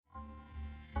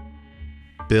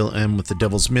Bill M. with the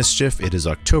Devil's Mischief. It is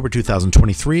October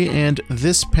 2023, and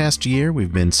this past year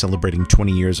we've been celebrating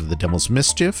 20 years of the Devil's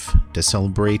Mischief. To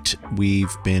celebrate,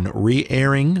 we've been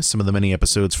re-airing some of the many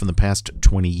episodes from the past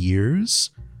 20 years.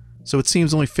 So it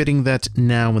seems only fitting that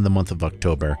now in the month of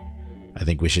October, I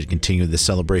think we should continue the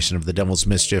celebration of the Devil's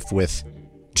Mischief with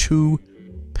 2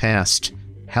 past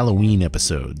Halloween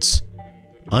episodes,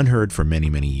 unheard for many,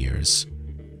 many years.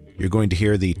 You're going to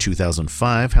hear the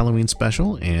 2005 Halloween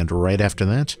special, and right after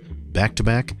that,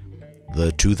 back-to-back,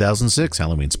 the 2006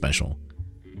 Halloween special.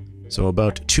 So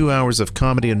about 2 hours of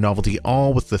comedy and novelty,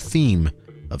 all with the theme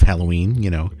of Halloween,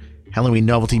 Halloween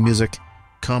novelty music,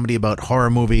 comedy about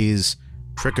horror movies,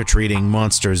 trick-or-treating,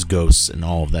 monsters, ghosts, and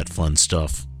all of that fun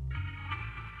stuff.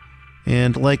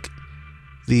 And like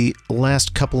the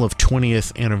last couple of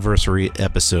 20th anniversary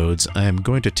episodes, I'm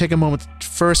going to take a moment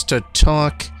first to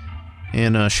talk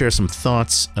and share some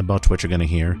thoughts about what you're going to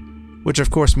hear, which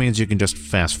of course means you can just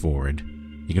fast forward.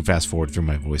 You can fast forward through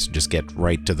my voice and just get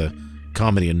right to the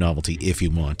comedy and novelty if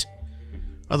you want.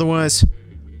 Otherwise,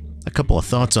 a couple of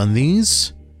thoughts on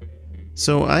these.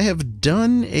 So I have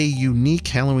done a unique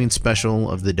Halloween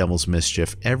special of the Devil's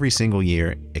Mischief every single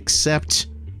year except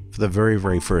for the very,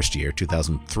 very first year,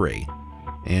 2003.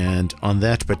 And on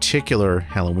that particular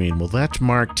Halloween, well, that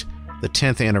marked the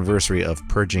 10th anniversary of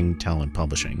Purging Talent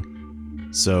Publishing.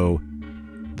 So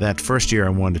that first year I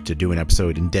wanted to do an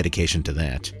episode in dedication to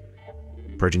that.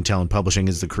 Purging Talent Publishing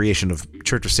is the creation of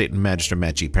Church of Satan Magister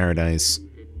Matt G. Paradise,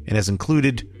 and has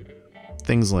included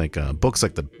things like books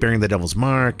like the Bearing the Devil's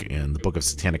Mark and the Book of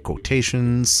Satanic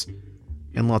Quotations,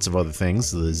 and lots of other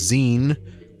things. The zine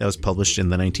that was published in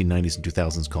the 1990s and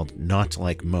 2000s called Not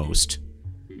Like Most.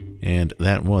 And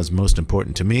that was most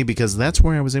important to me because that's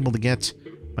where I was able to get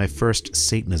my first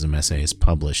Satanism essays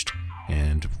published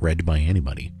and read by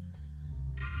anybody.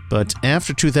 But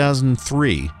after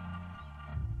 2003,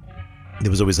 there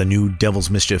was always a new Devil's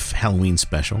Mischief Halloween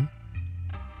special.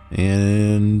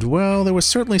 And, well, there was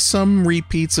certainly some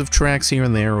repeats of tracks here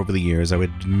and there over the years. I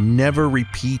would never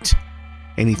repeat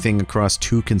anything across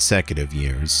 2 consecutive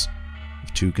years,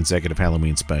 2 consecutive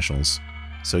Halloween specials.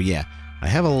 So yeah, I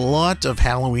have a lot of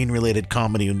Halloween-related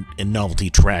comedy and novelty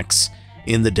tracks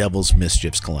in the Devil's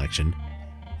Mischiefs collection.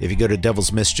 If you go to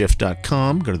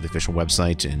devilsmischief.com, go to the official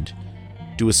website, and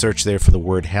do a search there for the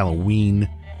word Halloween,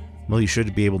 well, you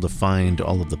should be able to find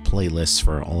all of the playlists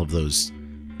for all of those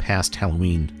past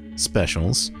Halloween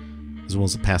specials, as well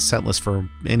as the past set list for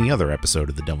any other episode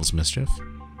of the Devil's Mischief.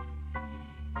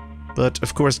 But,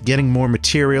 of course, getting more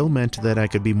material meant that I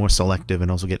could be more selective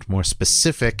and also get more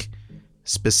specific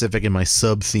in my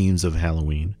sub-themes of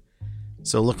Halloween.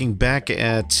 So looking back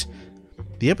at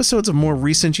the episodes of more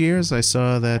recent years, I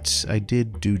saw that I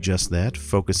did do just that,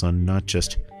 focus on not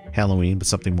just Halloween, but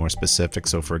something more specific.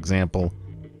 So, for example,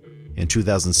 in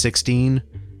 2016,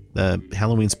 the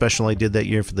Halloween special I did that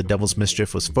year for the Devil's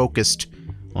Mischief was focused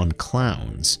on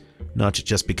clowns. Not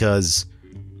just because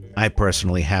I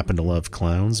personally happen to love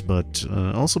clowns, but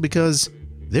also because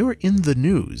they were in the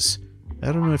news.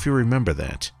 I don't know if you remember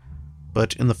that,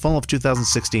 but in the fall of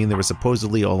 2016, there were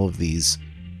supposedly all of these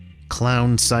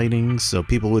clown sightings, so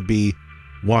people would be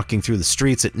walking through the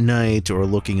streets at night or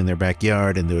looking in their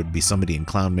backyard, and there would be somebody in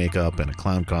clown makeup and a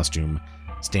clown costume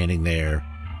standing there.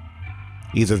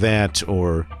 Either that,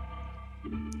 or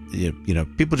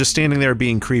people just standing there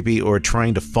being creepy, or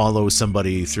trying to follow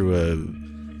somebody through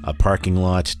a parking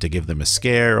lot to give them a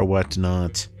scare or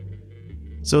whatnot.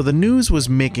 So the news was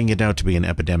making it out to be an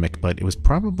epidemic, but it was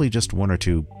probably just 1 or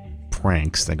 2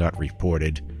 pranks that got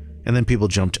reported, and then people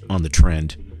jumped on the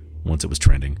trend once it was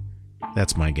trending.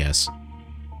 That's my guess.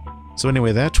 So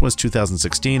anyway, that was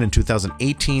 2016. In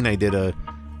 2018, I did a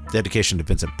dedication to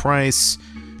Vincent Price.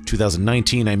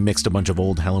 2019, I mixed a bunch of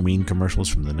old Halloween commercials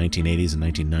from the 1980s and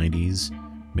 1990s.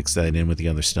 Mixed that in with the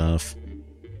other stuff.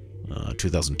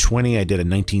 2020, I did a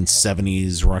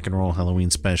 1970s rock and roll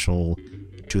Halloween special.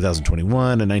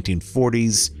 2021, a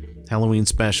 1940s Halloween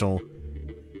special.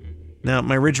 Now,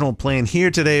 my original plan here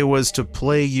today was to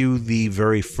play you the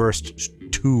very first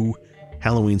 2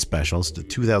 Halloween specials, the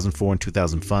 2004 and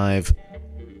 2005.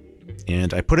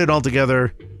 And I put it all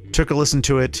together, took a listen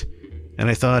to it, and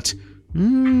I thought,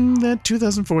 that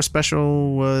 2004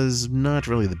 special was not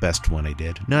really the best one I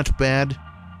did. Not bad,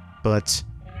 but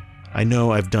I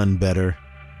know I've done better.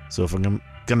 So if I'm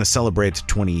going to celebrate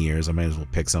 20 years, I might as well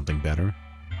pick something better.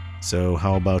 So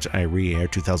how about I re-air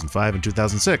 2005 and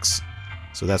 2006?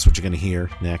 So that's what you're going to hear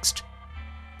next.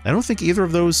 I don't think either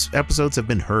of those episodes have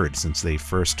been heard since they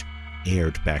first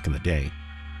aired back in the day.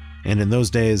 And in those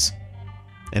days,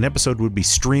 an episode would be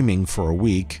streaming for a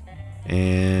week,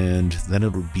 and then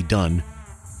it would be done.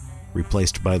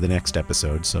 replaced by the next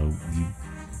episode, so you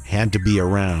had to be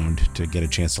around to get a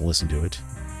chance to listen to it.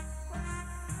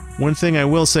 One thing I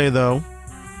will say, though,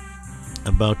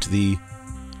 about the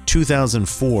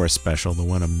 2004 special, the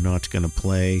one I'm not going to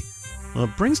play, well,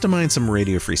 it brings to mind some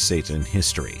Radio Free Satan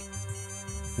history.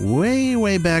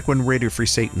 Way back when Radio Free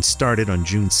Satan started on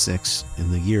June 6th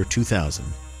in the year 2000,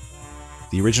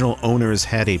 the original owners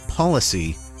had a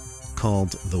policy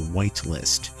called the White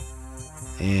List.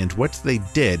 And what they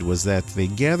did was that they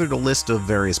gathered a list of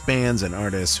various bands and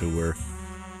artists who were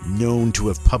known to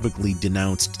have publicly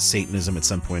denounced Satanism at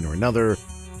some point or another,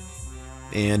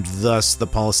 and thus the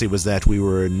policy was that we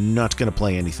were not going to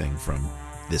play anything from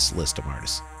this list of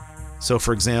artists. So,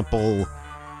 for example,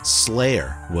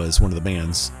 Slayer was one of the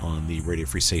bands on the Radio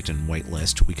Free Satan White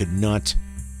List. We could not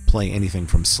play anything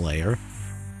from Slayer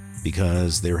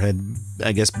because there had,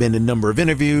 I guess, been a number of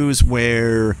interviews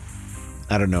where,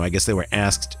 I don't know, I guess they were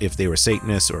asked if they were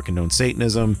Satanists or condoned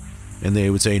Satanism, and they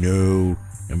would say no,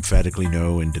 emphatically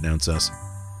no, and denounce us.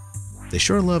 They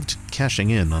sure loved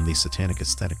cashing in on the satanic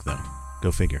aesthetic, though.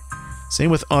 Go figure. Same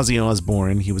with Ozzy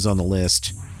Osbourne. He was on the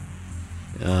list.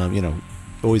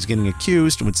 Always getting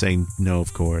accused, and would say no,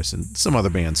 of course, and some other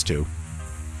bands, too.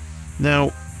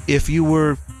 Now, if you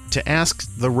were to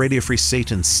ask the Radio Free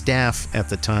Satan staff at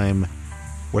the time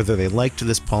whether they liked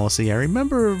this policy, I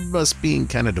remember us being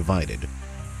kind of divided.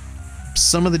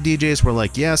 Some of the DJs were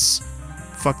like, yes,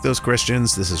 fuck those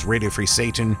Christians, this is Radio Free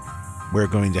Satan, we're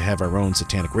going to have our own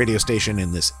satanic radio station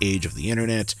in this age of the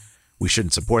internet, we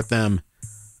shouldn't support them.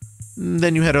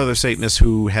 Then you had other Satanists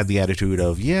who had the attitude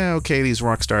of, yeah, okay, these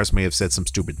rock stars may have said some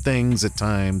stupid things at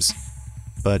times,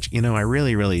 but, I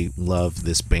really love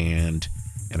this band,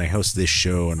 and I host this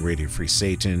show on Radio Free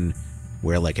Satan,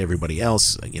 where, like everybody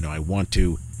else, I want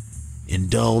to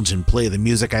indulge and play the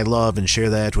music I love and share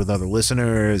that with other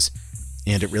listeners,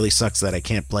 and it really sucks that I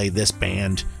can't play this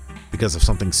band because of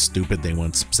something stupid they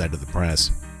once said to the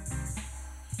press.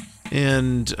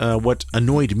 And what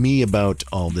annoyed me about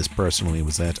all this personally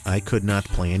was that I could not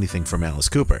play anything from Alice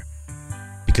Cooper.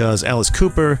 Because Alice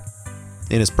Cooper,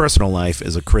 in his personal life,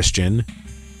 is a Christian,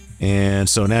 and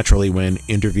so naturally when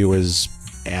interviewers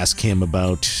ask him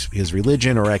about his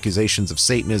religion or accusations of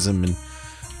Satanism and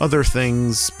other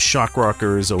things shock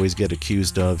rockers always get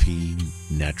accused of, he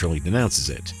naturally denounces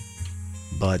it.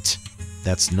 But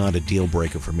that's not a deal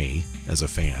breaker for me as a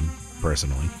fan,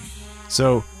 personally.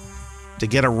 So, to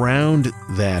get around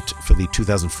that, for the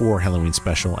 2004 Halloween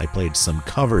special, I played some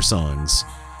cover songs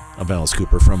of Alice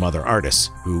Cooper from other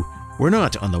artists who were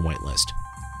not on the White List.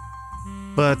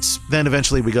 But then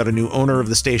eventually we got a new owner of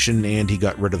the station, and he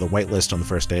got rid of the White List on the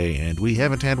first day, and we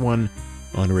haven't had one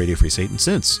on Radio Free Satan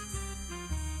since.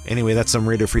 Anyway, that's some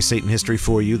Radio Free Satan history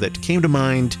for you that came to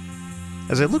mind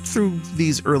as I looked through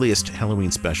these earliest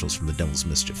Halloween specials from the Devil's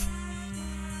Mischief.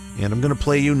 And I'm going to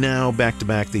play you now,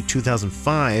 back-to-back, the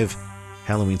 2005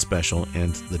 Halloween special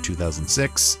and the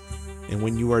 2006. And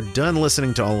when you are done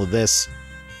listening to all of this,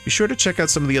 be sure to check out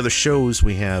some of the other shows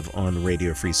we have on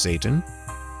Radio Free Satan,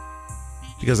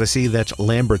 because I see that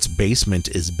Lambert's Basement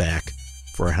is back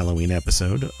for a Halloween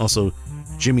episode. Also,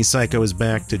 Jimmy Psycho is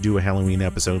back to do a Halloween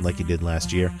episode like he did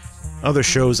last year. Other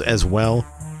shows as well.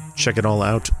 Check it all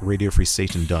out,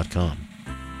 radiofreesatan.com.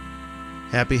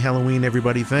 Happy Halloween,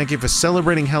 everybody. Thank you for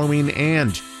celebrating Halloween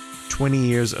and 20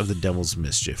 years of the Devil's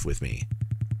Mischief with me.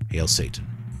 Hail Satan.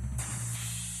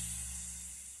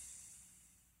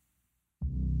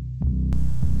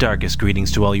 Darkest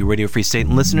greetings to all you Radio Free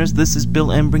Satan listeners. This is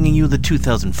Bill M. bringing you the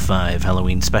 2005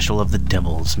 Halloween special of the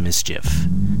Devil's Mischief.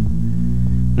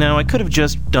 Now, I could have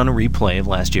just done a replay of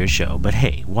last year's show, but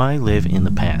hey, why live in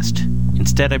the past?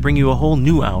 Instead, I bring you a whole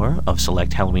new hour of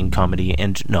select Halloween comedy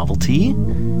and novelty.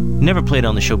 Never played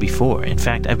on the show before. In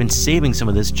fact, I've been saving some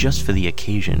of this just for the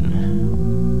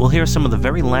occasion. We'll hear some of the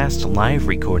very last live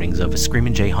recordings of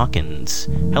Screamin' Jay Hawkins,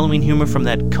 Halloween humor from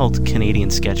that cult Canadian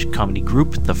sketch comedy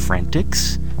group, The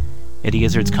Frantics, Eddie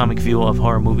Izzard's comic view of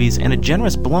horror movies, and a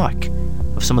generous block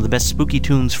of some of the best spooky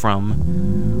tunes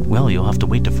from, well, you'll have to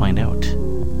wait to find out.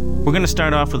 We're going to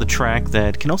start off with a track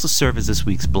that can also serve as this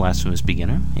week's Blasphemous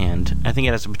Beginner, and I think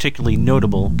it has a particularly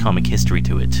notable comic history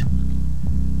to it.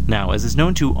 Now, as is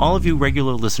known to all of you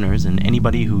regular listeners and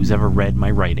anybody who's ever read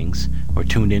my writings or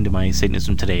tuned into my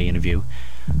Satanism Today interview,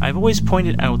 I've always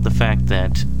pointed out the fact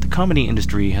that the comedy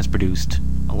industry has produced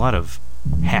a lot of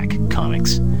hack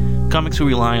comics. Comics who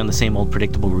rely on the same old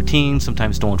predictable routine,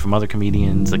 sometimes stolen from other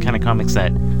comedians, the kind of comics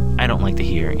that I don't like to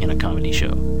hear in a comedy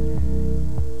show.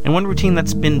 And one routine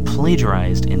that's been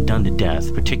plagiarized and done to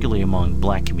death, particularly among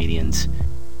black comedians,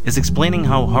 is explaining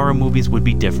how horror movies would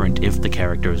be different if the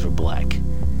characters were black.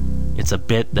 It's a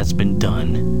bit that's been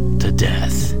done to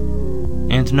death.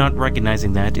 And not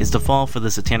recognizing that is to fall for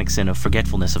the satanic sin of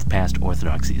forgetfulness of past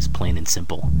orthodoxies, plain and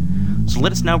simple. So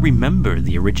let us now remember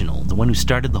the original, the one who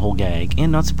started the whole gag,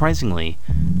 and not surprisingly,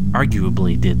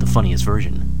 arguably did the funniest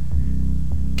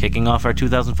version. Kicking off our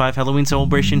 2005 Halloween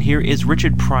celebration, here is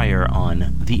Richard Pryor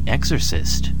on The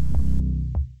Exorcist.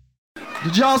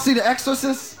 Did y'all see The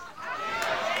Exorcist?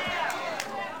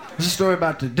 It's a story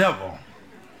about the devil.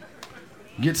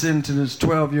 Gets into this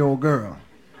 12-year-old girl.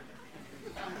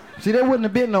 See, there wouldn't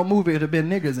have been no movie if there had been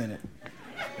niggas in it.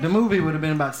 The movie would have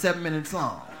been about 7 minutes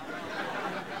long.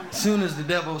 As soon as the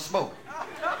devil spoke.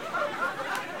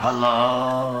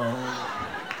 Hello.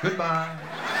 Goodbye.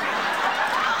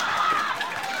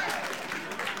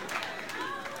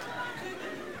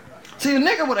 See, the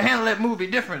nigga would have handled that movie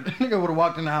different. The nigga would have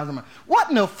walked in the house and like, what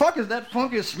in the fuck is that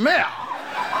funky smell?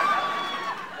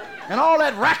 And all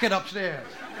that racket upstairs.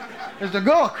 Is the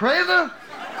girl crazy?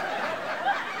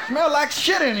 Smell like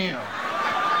shit in here.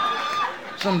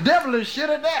 Some devilish shit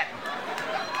at that.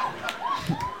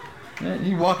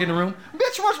 You walk in the room,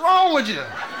 bitch, what's wrong with you?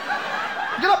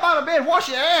 Get up out of bed, wash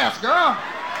your ass, girl.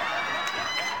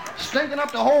 Stinking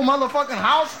up the whole motherfucking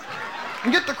house,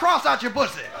 and get the cross out your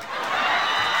pussy.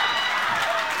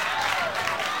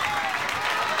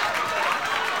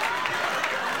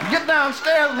 Get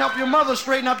downstairs and help your mother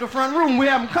straighten up the front room. We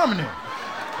have them coming in.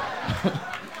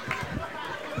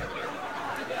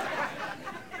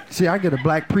 See, I get a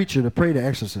black preacher to pray the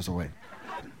exorcist away.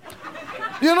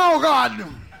 You know, God,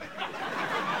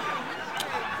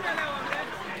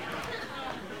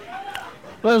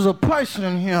 there's a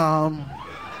person here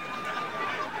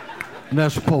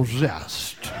that's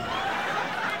possessed.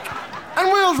 And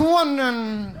we was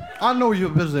wondering, I know you're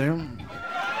busy.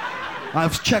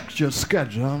 I've checked your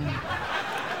schedule.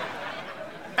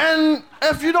 And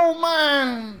if you don't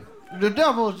mind, the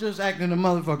devil's just acting a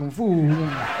motherfucking fool.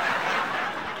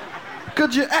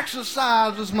 Could you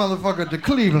exorcise this motherfucker to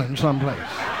Cleveland someplace?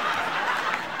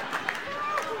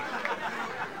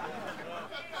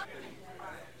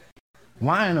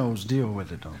 Winos deal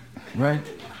with it though, right?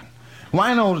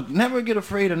 Winos never get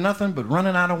afraid of nothing but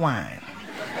running out of wine.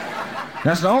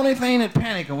 That's the only thing that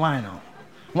panic a wino.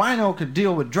 Wino could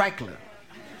deal with Dracula.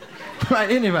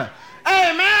 Right, anybody.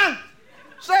 Hey, man!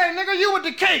 Say, nigga, you with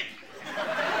the cake.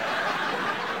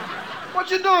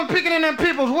 What you doing peeking in them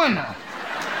people's window?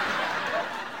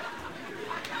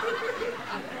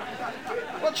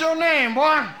 What's your name,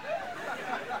 boy?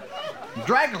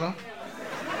 Dracula?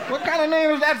 What kind of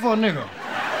name is that for a nigga?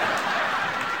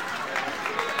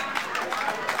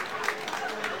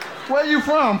 Where you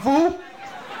from, fool?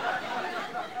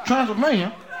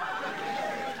 Transylvania?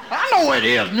 I know where it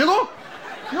is, nigga.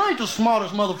 You ain't the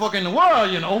smartest motherfucker in the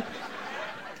world, you know.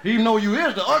 Even though you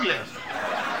is the ugliest.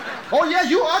 Oh, yeah,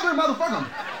 you ugly motherfucker.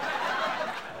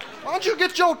 Why don't you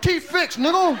get your teeth fixed,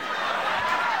 nigga?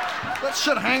 That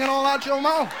shit hanging all out your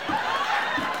mouth.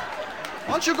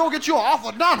 Why don't you go get you an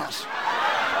orthodontist?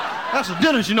 That's a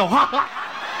dentist, you know, huh?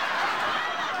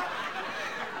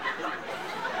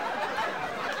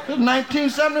 This is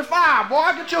 1975,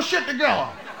 boy. Get your shit together.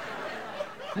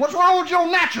 What's wrong with your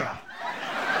natural?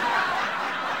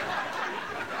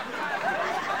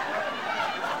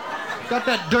 Got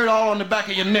that dirt all on the back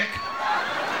of your neck.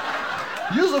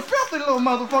 You's a filthy little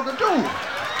motherfucker, too.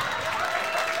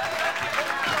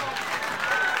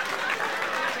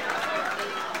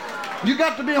 You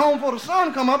got to be home before the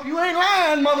sun come up. You ain't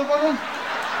lying, motherfucker.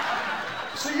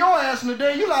 See your ass in the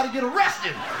day, you got to get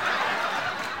arrested.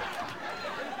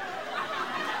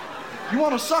 You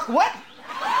want to suck what?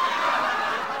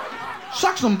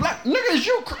 Suck some black niggas.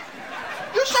 You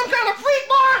some kind of freak,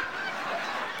 boy?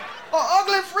 An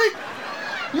ugly freak?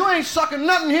 You ain't sucking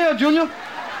nothing here, Junior.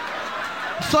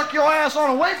 Suck your ass on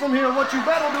away from here, what you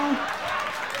better do.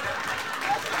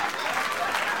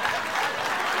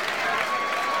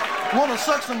 Want to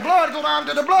suck some blood, go down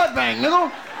to the blood bank,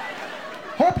 nigga.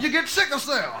 Hope you get sickle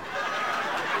cell.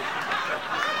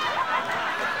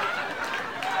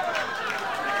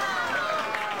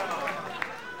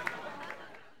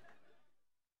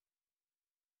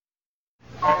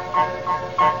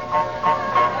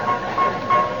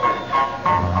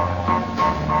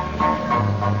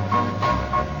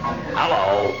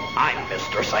 Hello, I'm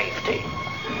Mr. Safety.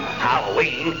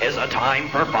 Halloween is a time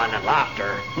for fun and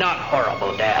laughter, not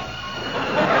horrible death.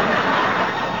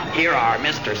 Here are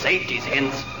Mr. Safety's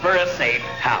hints for a safe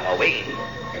Halloween.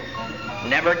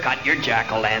 Never cut your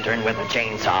jack-o'-lantern with a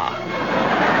chainsaw.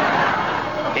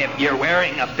 If you're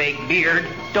wearing a fake beard,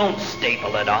 don't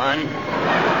staple it on.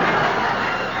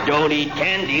 Don't eat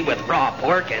candy with raw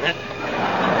pork in it.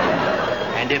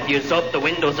 And if you soap the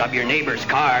windows of your neighbor's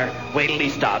car, wait till he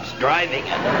stops driving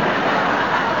it.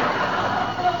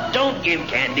 Don't give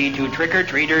candy to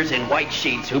trick-or-treaters in white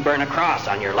sheets who burn a cross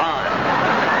on your lawn.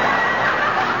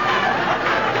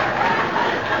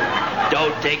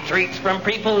 Don't take treats from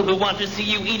people who want to see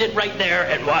you eat it right there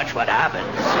and watch what happens.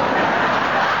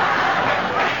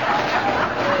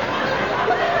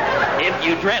 If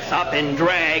you dress up in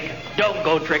drag, don't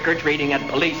go trick-or-treating at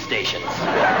police stations.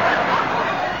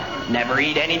 Never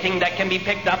eat anything that can be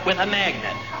picked up with a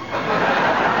magnet.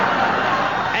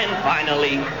 And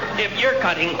finally, if you're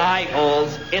cutting eye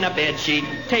holes in a bedsheet,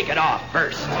 take it off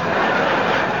first.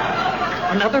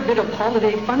 Another bit of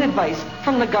holiday fun advice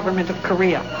from the government of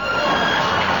Korea.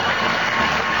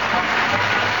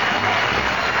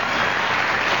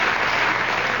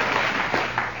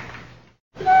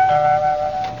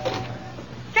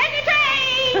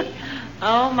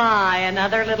 Oh my,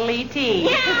 another little E.T.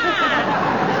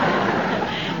 Yeah!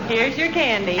 Here's your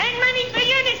candy. And money for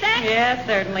UNICEF. Yes,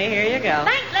 certainly. Here you go.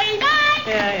 Thanks, lady. Bye.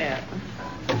 Yeah.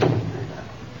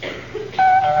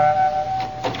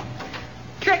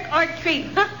 Trick or treat.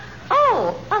 Huh?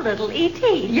 Oh, a little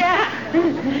E.T. Yeah.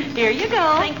 Here you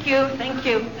go. Thank you.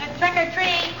 Trick or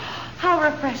treat. How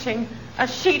refreshing. A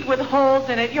sheet with holes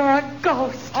in it. You're a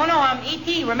ghost. Oh, no, I'm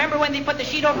E.T. Remember when they put the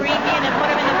sheet over E.T. and then put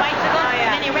him in the bicycle? Oh,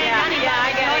 yeah. And then he ran down and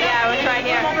I get it. Yeah, it was right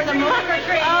here. Over the moon. Trick or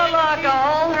treat. Oh, look, a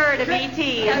whole herd of ETs.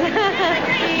 Yeah,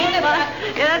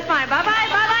 that's fine. Bye-bye.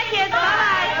 Bye-bye, kids.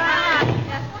 Bye-bye.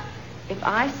 If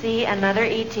I see another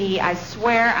ET, I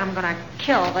swear I'm going to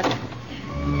kill the...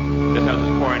 This house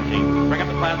is quarantined. Bring up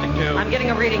the plastic tube. I'm getting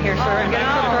a reading here, sir. I'm getting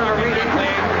some sort of a reading.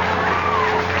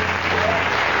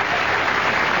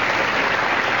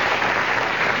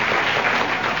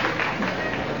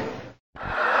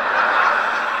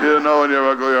 You know when you're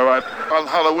ugly, all right. On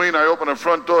Halloween, I open the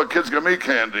front door, kids give me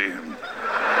candy.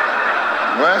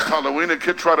 Last Halloween, a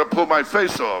kid tried to pull my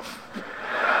face off.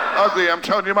 Ugly, I'm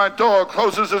telling you, my dog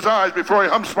closes his eyes before he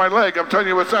humps my leg. I'm telling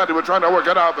you what's that. They were trying to work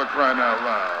it out, but crying out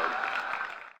loud.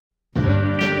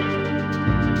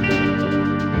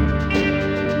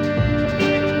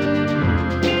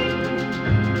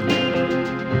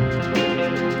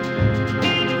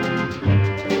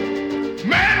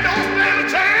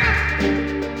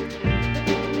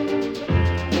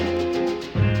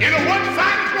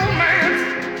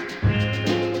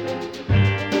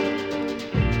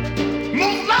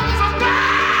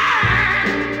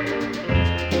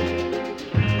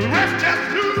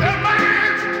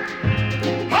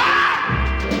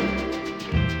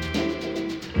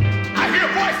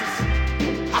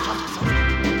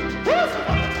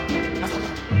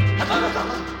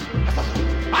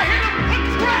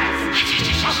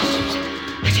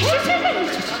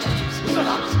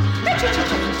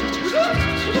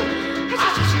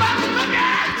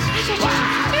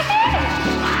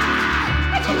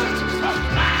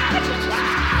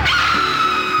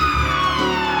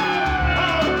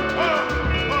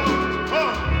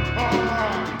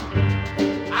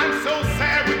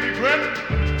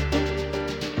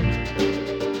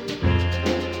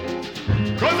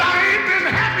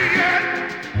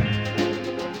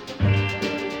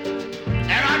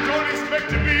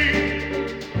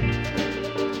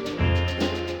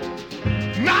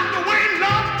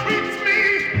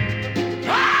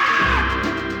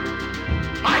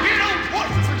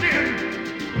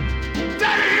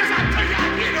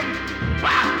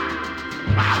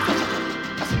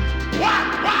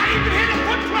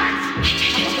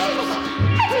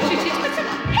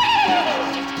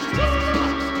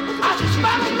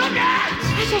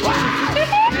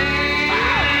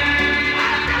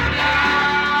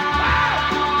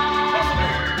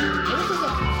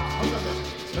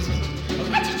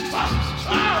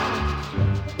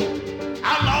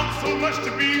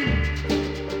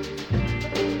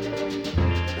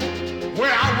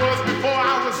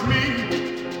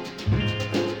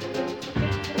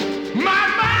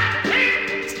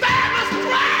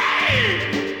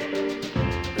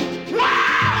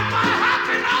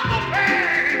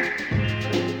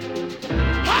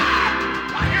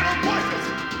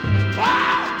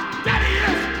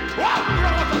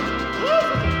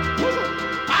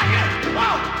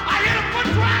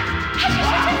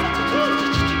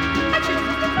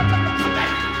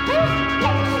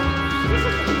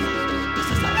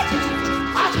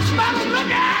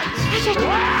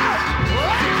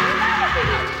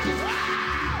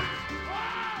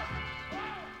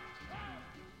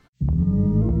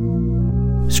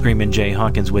 Screamin' Jay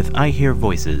Hawkins with I Hear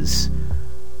Voices.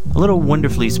 A little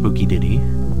wonderfully spooky ditty.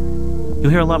 You'll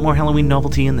hear a lot more Halloween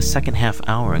novelty in the second half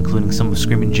hour, including some of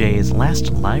Screamin' Jay's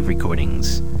last live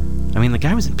recordings. I mean, the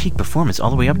guy was in peak performance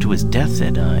all the way up to his death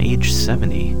at age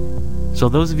 70. So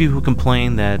those of you who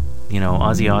complain that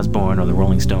Ozzy Osbourne or the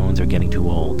Rolling Stones are getting too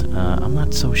old. I'm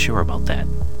not so sure about that.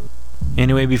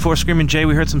 Anyway, before Screamin' Jay,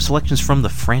 we heard some selections from The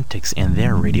Frantics and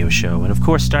their radio show. And of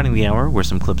course, starting the hour were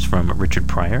some clips from Richard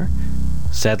Pryor.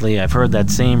 Sadly, I've heard that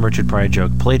same Richard Pryor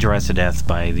joke plagiarized to death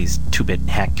by these two-bit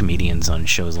hack comedians on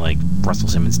shows like Russell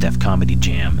Simmons' Def Comedy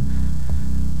Jam.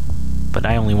 But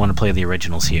I only want to play the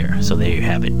originals here, so there you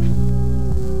have it.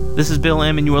 This is Bill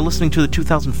M., and you are listening to the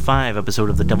 2005 episode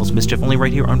of The Devil's Mischief, only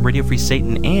right here on Radio Free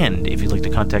Satan. And if you'd like to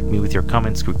contact me with your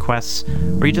comments, requests,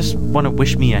 or you just want to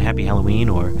wish me a happy Halloween,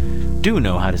 or do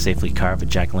know how to safely carve a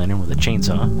jack-o'-lantern with a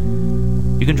chainsaw,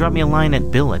 you can drop me a line at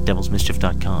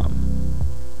bill@devilsmischief.com.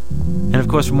 And of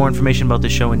course, for more information about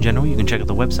this show in general, you can check out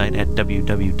the website at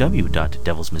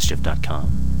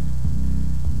www.devilsmischief.com.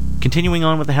 Continuing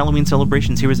on with the Halloween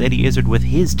celebrations, here is Eddie Izzard with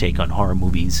his take on horror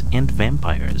movies and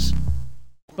vampires.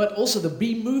 But also the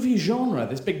B-movie genre,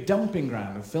 this big dumping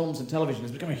ground of films and television,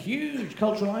 has become a huge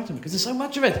cultural item because there's so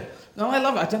much of it. No, I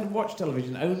love it. I tend to watch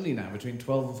television only now between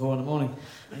 12 and 4 in the morning.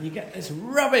 And you get this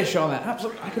rubbish on it.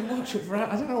 Absolutely, I can watch it for hours.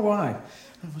 I don't know why.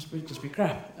 It must just be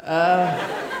crap.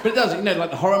 But it does,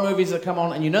 like the horror movies that come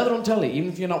on, and they're on telly,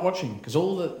 even if you're not watching, because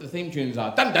all the theme tunes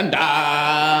are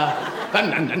dun-dun-da,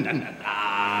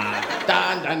 dun-dun-dun-dun-da,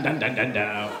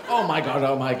 dun-dun-dun-dun-dun-da. Oh my God,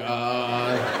 oh my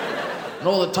God. And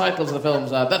all the titles of the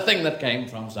films are The Thing That Came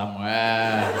From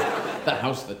Somewhere, The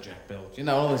House That Jack Built,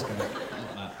 all this kind of...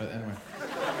 Not that, but anyway.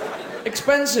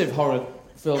 Expensive horror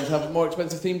films have more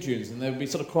expensive theme tunes, and there would be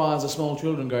sort of choirs of small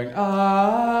children going, I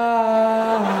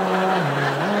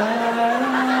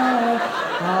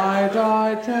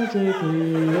died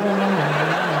tragically.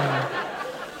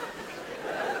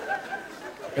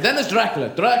 But then there's Dracula.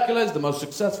 Dracula is the most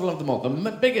successful of them all. The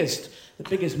biggest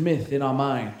myth in our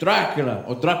mind. Dracula,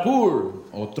 or Dracul,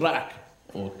 or Drac,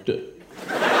 or D.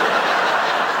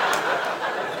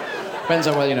 Depends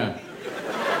how well you know.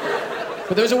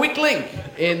 But there's a weak link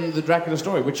in the Dracula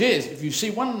story, which is, if you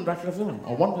see one Dracula film,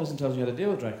 or one person tells you how to deal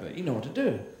with Dracula, you know what to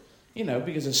do.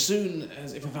 Because as soon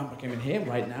as if a vampire came in here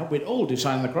right now, we'd all do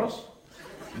sign of the cross,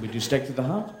 we'd do stake to the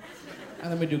heart,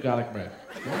 and then we'd do garlic bread.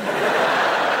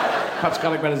 Perhaps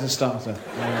garlic bread is a starter.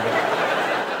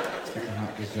 Stake to the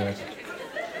heart dessert.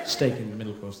 Steak in the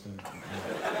middle course then.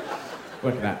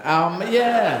 Working out.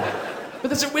 Yeah.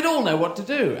 But we'd all know what to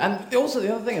do. And also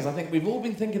the other thing is, I think we've all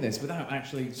been thinking this without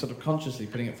actually sort of consciously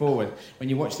putting it forward. When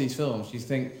you watch these films, you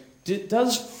think,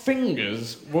 does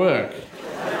fingers work?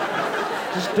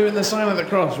 Just doing the sign of the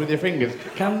cross with your fingers.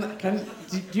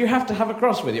 Do you have to have a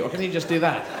cross with you, or can you just do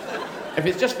that? If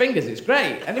it's just fingers, it's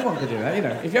great. Anyone can do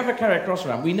that, If you ever carry a cross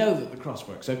around, we know that the cross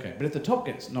works, okay. But if the top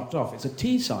gets knocked off, it's a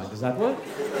T sign. Does that work?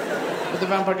 Would the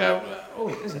vampire go, oh,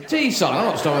 it's a T sign, I'm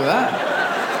not stopping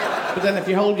that. But then if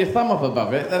you hold your thumb up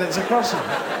above it, then it's a cross sign.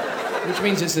 Which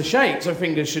means it's the shape, so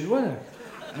fingers should work.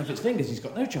 And if it's fingers, he's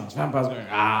got no chance. Vampire's going,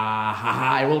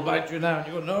 I will bite you now. And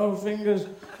you go, no fingers.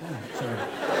 Oh, sorry.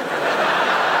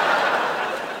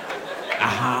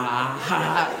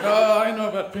 Oh, I know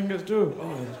about fingers too.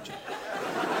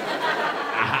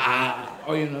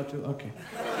 Oh, you know too? Okay.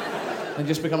 And it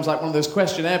just becomes like one of those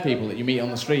questionnaire people that you meet on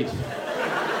the street.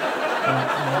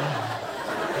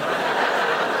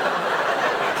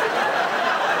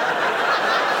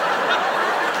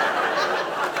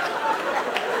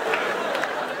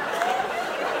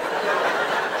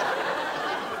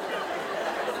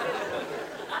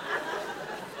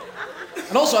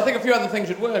 And also, I think a few other things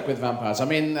should work with vampires. I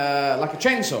mean, like a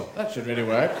chainsaw. That should really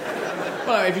work.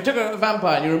 Well, if you took a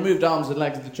vampire and you removed arms and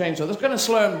legs with the chainsaw, that's going to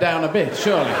slow him down a bit,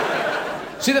 surely.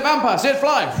 See the vampire, see it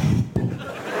fly.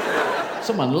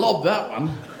 Someone lobbed that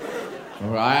one.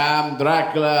 Oh, I am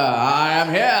Dracula, I am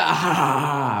here.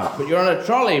 But you're on a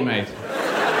trolley, mate.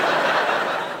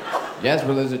 Yes,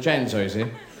 well, there's a chainsaw, you see.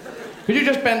 Could you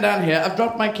just bend down here? I've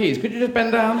dropped my keys. Could you just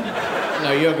bend down?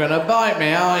 No, you're going to bite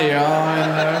me, are you? I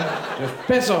know. Just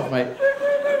piss off, mate.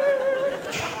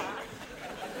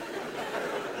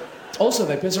 Also,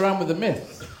 they piss around with the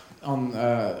myth in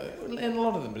a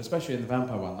lot of them, but especially in the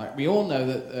vampire one. Like, we all know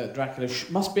that Dracula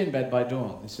must be in bed by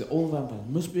dawn. They say all vampires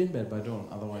must be in bed by dawn,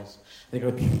 otherwise they go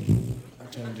and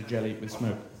turn into jelly with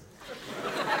smoke.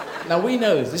 Now, we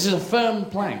know this. This is a firm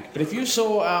plank, but if you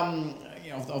saw...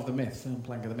 of the myth, firm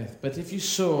plank of the myth. But if you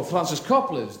saw Francis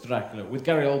Coppola's Dracula with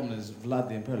Gary Oldman as Vlad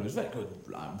the Impaler, it was very good.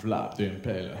 I'm Vlad the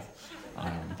Impaler.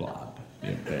 I'm Vlad the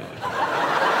Impaler.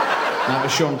 That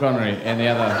was Sean Connery in the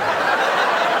other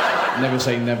Never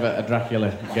Say Never a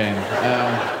Dracula game.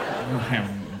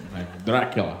 I'm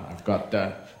Dracula. I've got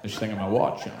this thing on my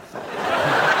watch.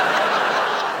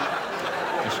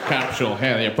 This capsule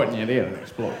here that you put in your ear and it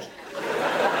explodes.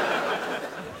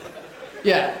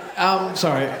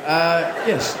 Sorry.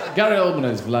 Yes, Gary Oldman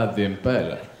is Vlad the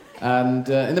Impaler. And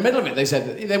in the middle of it, they said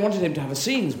that they wanted him to have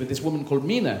scenes with this woman called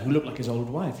Mina, who looked like his old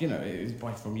wife, his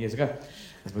wife from years ago,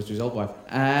 as opposed to his old wife.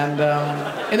 And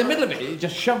in the middle of it, he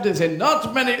just shoved this in.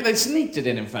 They sneaked it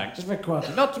in fact, just very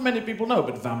quietly. Not too many people know,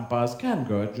 but vampires can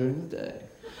go out during the day.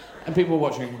 And people were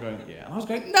watching and going, yeah. And I was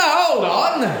going, no, hold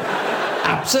on.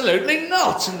 Absolutely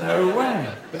not. No way.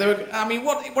 But they were,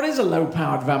 what is a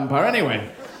low-powered vampire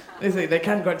anyway? They think they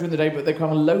can go out during the day, but they become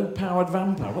a low-powered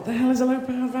vampire. What the hell is a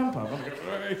low-powered vampire?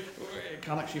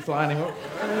 Can't actually fly anymore.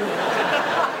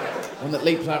 One that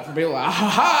leaps out from people,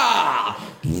 ah-ha-ha!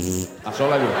 That's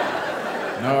all I do.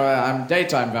 No, I'm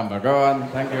daytime vampire. Go on,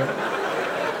 thank you.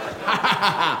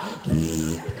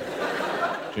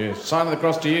 Cheers. Sign of the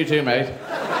cross to you too, mate.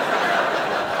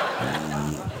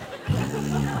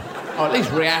 Or at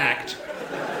least react.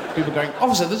 People going,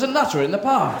 officer, there's a nutter in the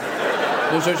park.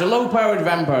 So it's a low-powered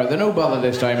vampire. They're no bother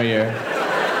this time of year.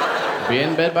 Be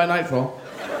in bed by nightfall.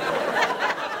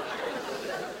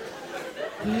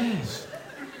 Yes.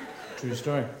 True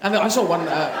story. And I saw one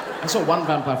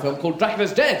vampire film called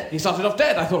Dracula's Dead. He started off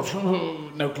dead. I thought,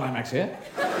 no climax here.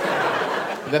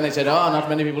 But then they said, not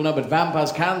many people know, but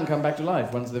vampires can come back to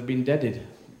life once they've been deaded.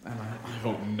 And I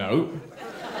thought, no.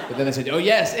 But then they said,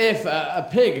 yes, if a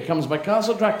pig comes by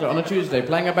Castle Dracula on a Tuesday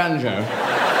playing a banjo.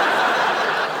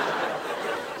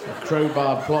 It's a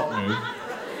crowbar plot move.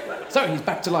 So he's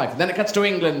back to life. And then it cuts to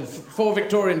England, 4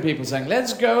 Victorian people saying,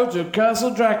 let's go to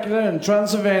Castle Dracula in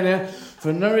Transylvania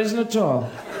for no reason at all.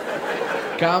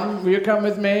 Will you come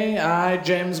with me? I,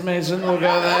 James Mason, will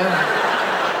go there.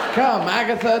 Come,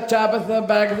 Agatha, Tabitha,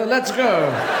 Bagatha, let's go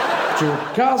to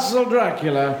Castle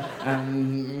Dracula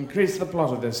and increase the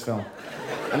plot of this film.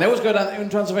 And they always go down in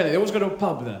Transylvania, they always go to a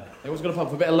pub there. They always go to a pub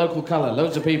for a bit of local colour.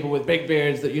 Loads of people with big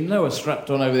beards that are strapped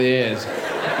on over the ears.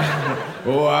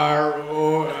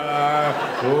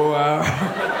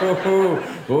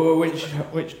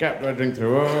 Which cap do I drink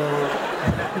through?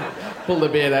 Pull the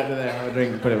beard out of there, have a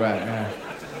drink and put it back.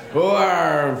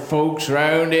 Yeah. Folks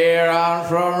round here aren't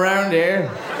from round here.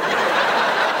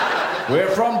 We're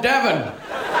from Devon.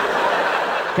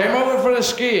 Came over for the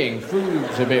skiing.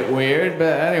 Food's a bit weird,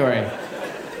 but anyway.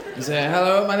 You say,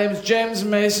 hello, my name's James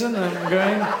Mason. I'm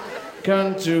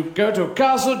going to go to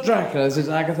Castle Dracula. This is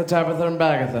Agatha, Tabitha, and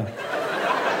Bagatha.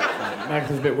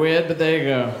 Bagatha's a bit weird, but there you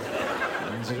go.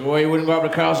 And he says, you wouldn't go up to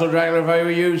Castle Dracula if I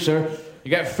were you, sir. You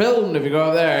get filmed if you go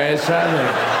up there. It's tragic.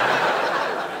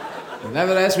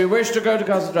 Nevertheless, we wish to go to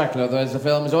Castle Dracula, otherwise the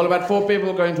film is all about 4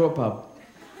 people going to a pub.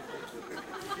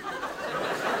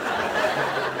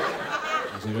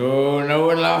 He says, no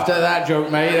one laughed at that joke,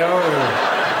 mate.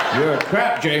 You're a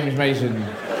crap, James Mason.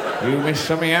 You missed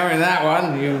something out in that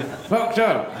one. You fucked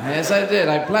up. Yes, I did.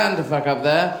 I planned to fuck up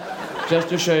there, just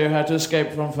to show you how to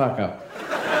escape from fuck up.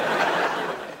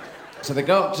 So they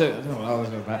go up to...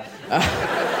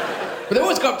 but they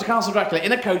always go up to Castle Dracula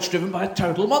in a coach driven by a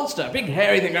total monster. A big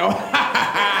hairy thing going...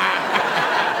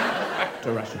 Back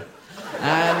to Russia.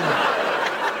 And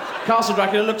Castle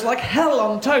Dracula looks like hell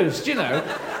on toast,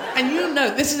 And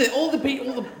this is it, all the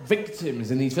victims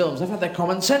in these films have had their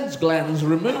common sense glands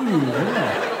removed,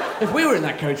 If we were in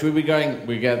that coach, we'd be going,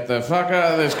 we get the fuck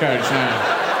out of this coach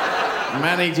now.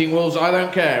 Man-eating wolves, I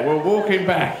don't care, we're walking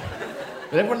back.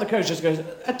 But everyone in the coach just goes,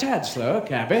 a tad slower,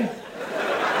 cabby.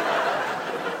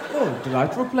 Oh,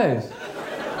 delightful place.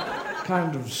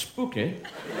 Kind of spooky.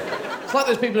 It's like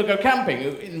those people who go camping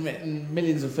in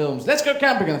millions of films. Let's go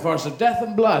camping in the Forest of Death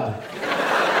and Blood.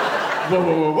 Whoa,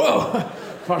 whoa, whoa, whoa.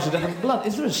 Forest of Death and Blood.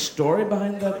 Is there a story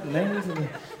behind that name for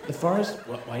the forest?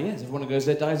 Why, yes. Everyone who goes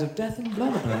there dies of death and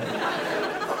blood, apparently.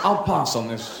 I'll pass on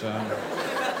this.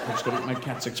 My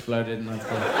cat's exploded and I've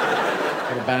got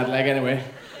a bad leg anyway.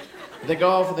 They go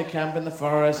off and they camp in the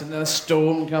forest and then a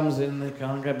storm comes in. They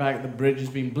can't get back. The bridge has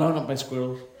been blown up by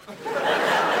squirrels.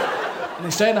 And they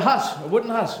stay in a hut, a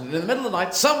wooden hut. And in the middle of the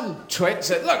night, some twit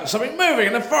said, look, there's something moving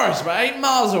in the forest about 8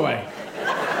 miles away.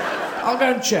 I'll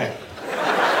go and check.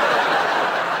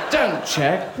 Don't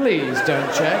check, please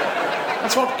don't check.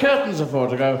 That's what curtains are for,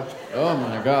 to go, oh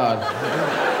my God.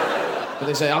 But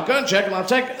they say, I'll go and check and I'll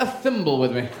take a thimble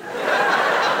with me.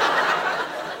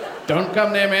 Don't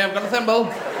come near me, I've got a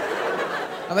thimble.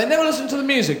 And they never listen to the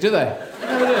music, do they? They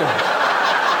never do.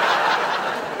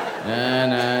 Na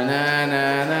na na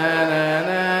na na na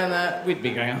na na. We'd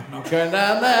be going, I'm not going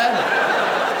down there.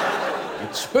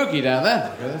 It's spooky down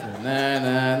there. Na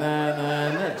na na na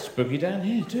na. It's spooky down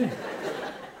here too.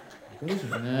 Na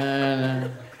na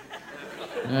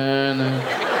na na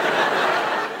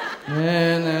na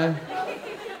na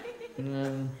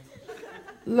na.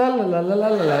 La la la la la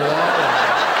la la.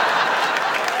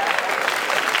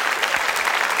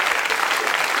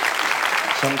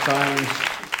 Sometimes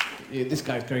this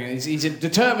guy's going. He's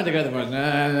determined to go to the forest.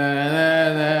 Na, na,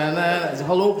 na, na, na. There's a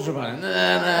whole orchestra behind him.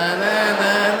 Na, na,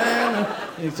 na, na, na.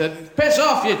 He said, "Piss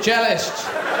off, you cellist!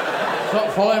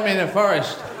 Stop following me in the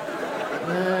forest."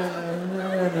 Na, na,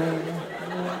 na,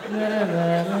 na,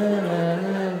 na, na,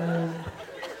 na.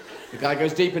 The guy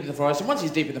goes deep into the forest, and once he's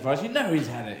deep in the forest, you know he's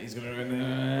had it. He's going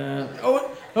to...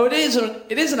 Oh, it is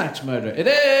an axe murderer. It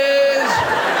is!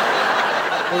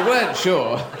 We weren't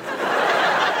sure.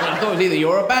 I thought it was either you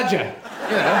or a badger.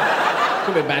 You know,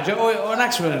 could be a badger or an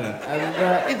axe murderer.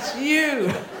 And it's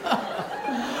you!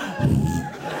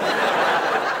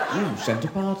 You sent a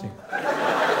party.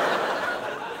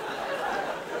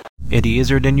 Eddie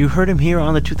Izzard, and you heard him here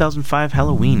on the 2005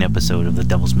 Halloween episode of The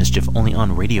Devil's Mischief, only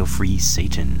on Radio Free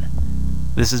Satan.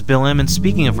 This is Bill M., and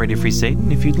speaking of Radio Free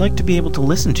Satan, if you'd like to be able to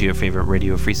listen to your favorite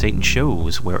Radio Free Satan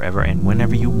shows wherever and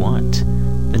whenever you want,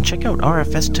 then check out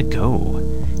RFS To Go.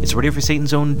 It's Radio Free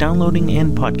Satan's own downloading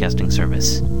and podcasting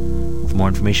service. For more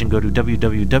information, go to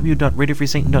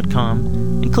www.radiofreesatan.com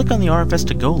and click on the RFS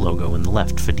To Go logo in the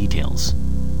left for details.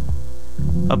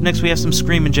 Up next, we have some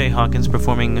Screamin' Jay Hawkins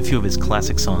performing a few of his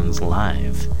classic songs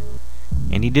live.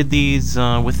 And he did these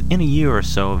within a year or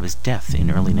so of his death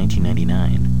in early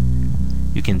 1999.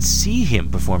 You can see him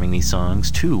performing these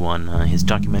songs, too, on his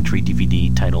documentary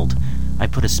DVD titled I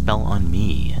Put a Spell on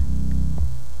Me.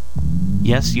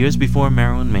 Yes, years before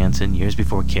Marilyn Manson, years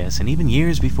before Kiss, and even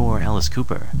years before Alice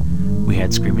Cooper, we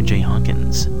had Screamin' Jay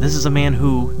Hawkins. This is a man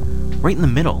who, right in the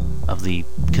middle of the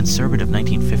conservative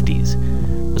 1950s,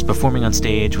 was performing on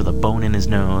stage with a bone in his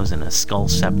nose and a skull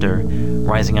scepter,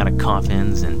 rising out of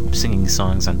coffins and singing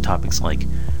songs on topics like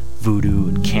voodoo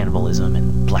and cannibalism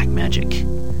and black magic.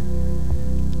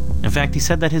 In fact, he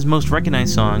said that his most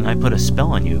recognized song, I Put a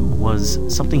Spell on You, was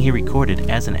something he recorded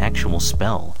as an actual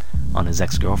spell on his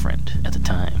ex-girlfriend at the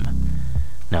time.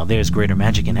 Now there's greater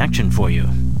magic in action for you.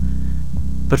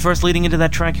 But first, leading into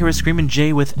that track, here is Screamin'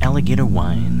 Jay with Alligator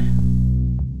Wine.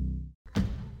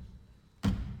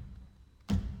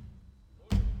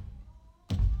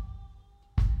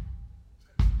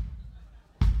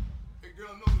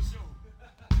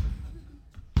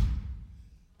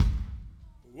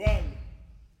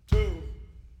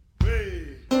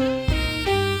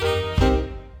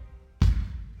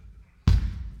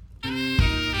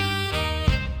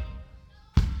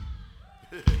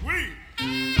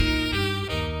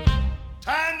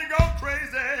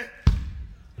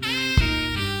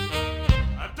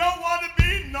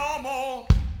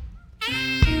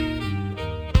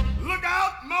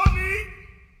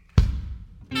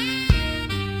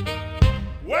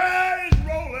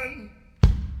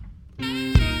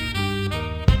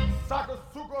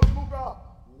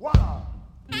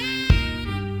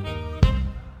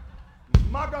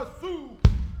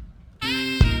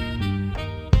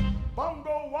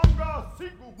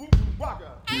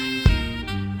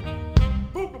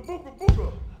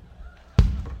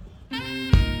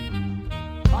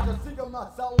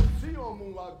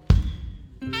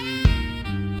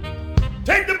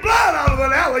 Take the blood out of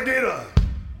an alligator.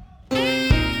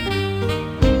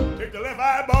 Take the left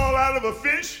eyeball out of a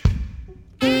fish.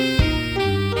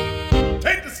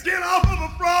 Take the skin off of a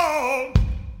frog.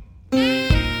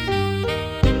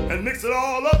 And mix it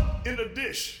all up in a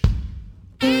dish.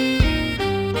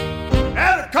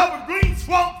 Add a cup of green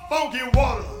swamp funky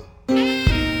water.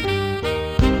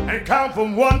 And count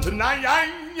from 1 to 9.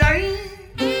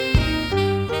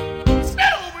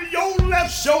 Spit over your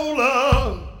left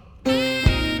shoulder.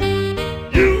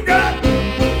 You got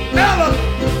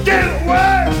alligator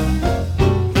wine.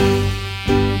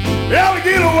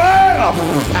 Alligator wine.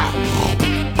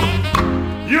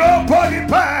 You're a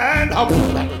porcupine.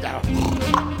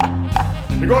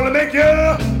 You're gonna make you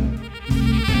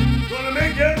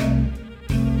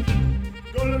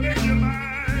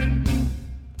mine.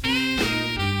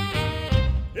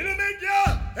 It'll make your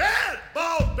head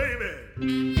bald, baby.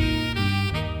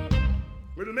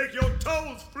 It'll make your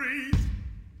toes freeze.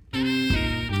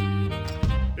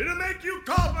 It'll make you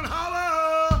cough and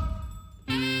holler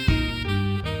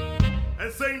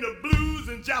and sing the blues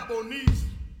in Japanese.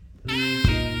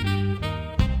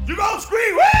 You're gonna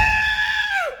scream,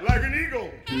 woo, like an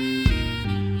eagle.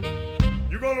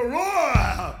 You're gonna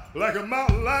roar like a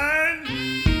mountain lion.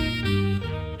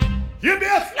 You'll be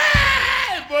a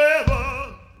slave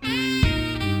forever.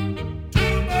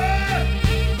 To my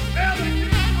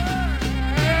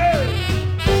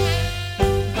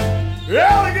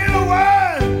alligator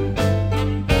wine.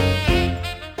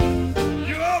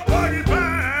 You're a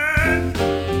porcupine.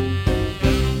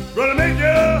 Gonna make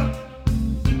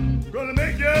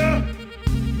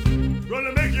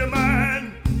you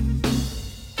mine.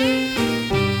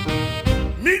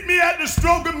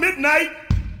 night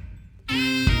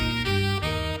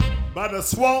by the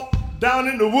swamp down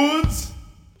in the woods.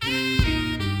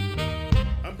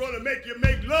 I'm gonna make you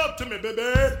make love to me,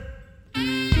 baby,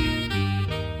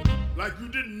 like you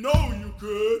didn't know you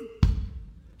could.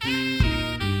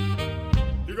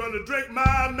 You're gonna drink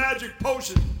my magic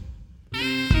potion.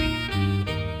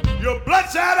 Your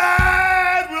bloodshot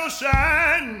eyes will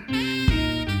shine.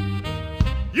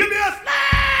 You'll be a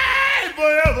slave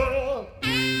forever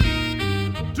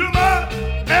to my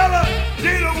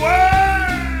alligator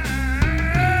wine.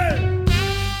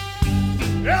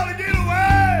 Alligator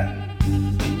wine.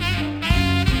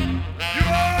 You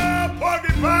are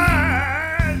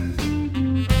porcupine.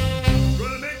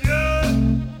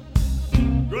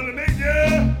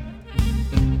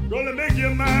 Gonna make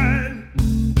you mine.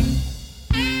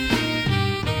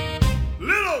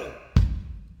 Little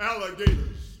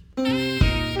alligators,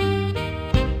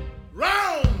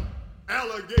 round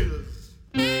alligators,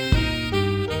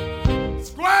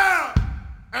 square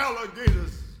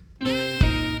alligators,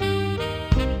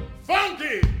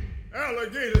 funky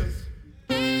alligators,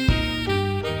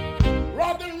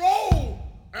 rock and roll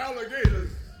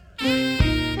alligators,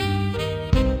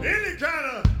 any kind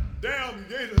of damn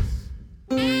gators.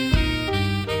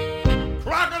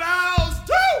 Crocodiles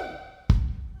too.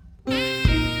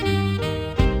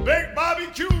 Big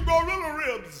barbecue gorilla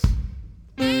ribs.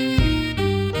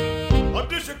 A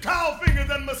dish of cow fingers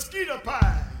and mosquito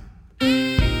pie.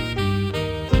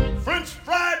 French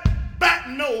fried bat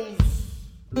nose.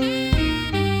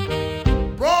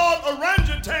 Broad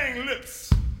orangutan lips.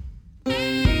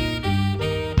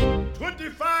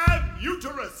 25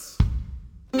 uterus.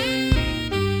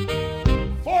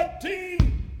 14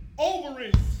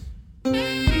 ovaries.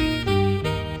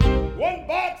 1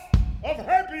 box of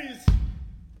herpes.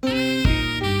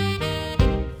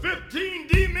 15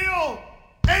 D-mill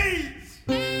AIDS.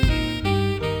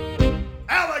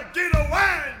 Alligator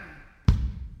wine.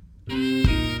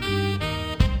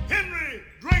 Henry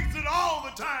drinks it all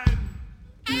the time.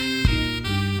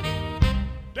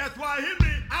 That's why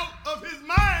Henry out of his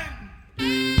mind.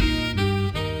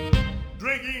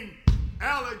 Drinking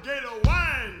alligator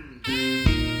wine.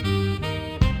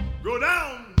 Go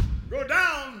down, go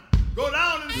down, go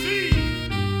down and see.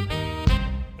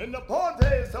 In the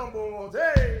Ponte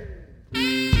Sambote.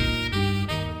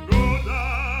 Go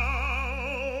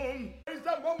down. It's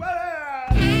the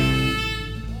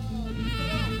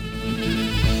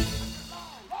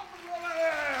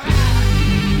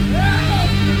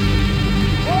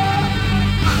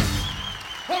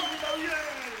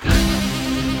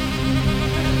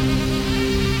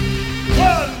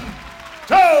One,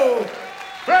 two,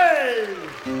 three.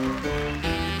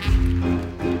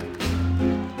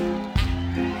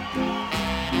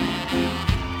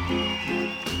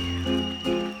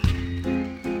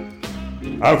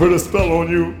 I put a spell on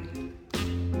you.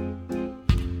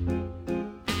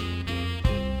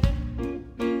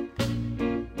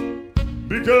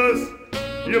 Because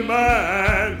you're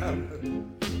mine.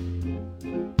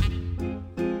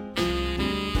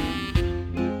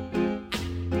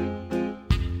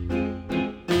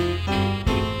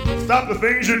 Stop the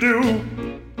things you do.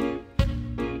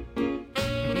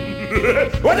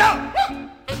 Watch out!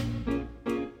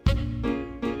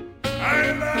 I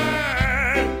ain't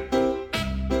lying.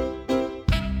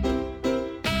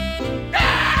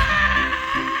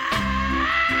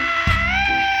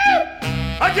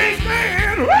 I can't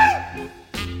stand.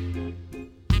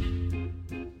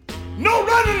 No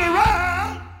running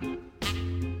around.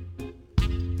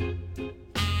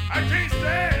 I can't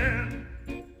stand.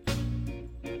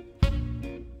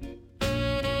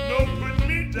 No putting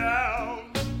me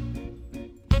down.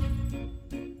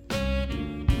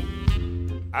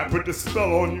 I put the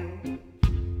spell on you.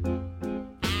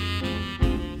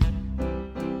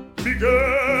 Because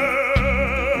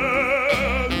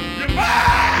you're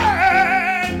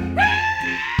mine.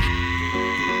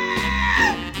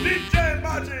 DJ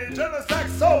Margie, tenor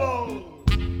sax solo.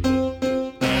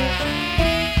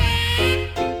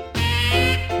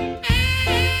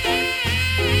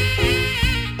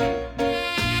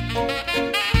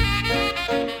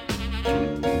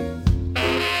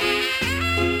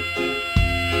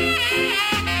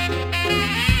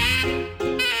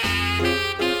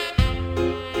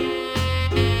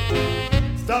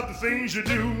 Stop the things you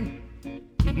do.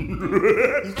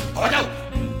 Oh no!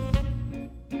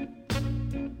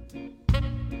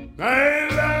 I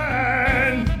ain't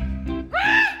lying.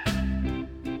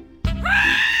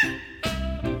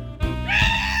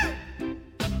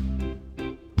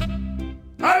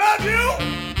 I love you.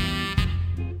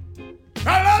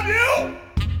 I love you.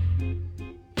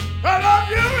 I love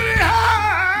you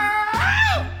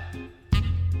anyhow.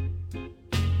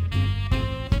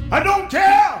 I don't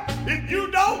care if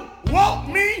you don't want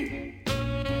me.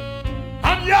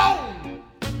 I'm young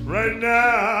right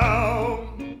now.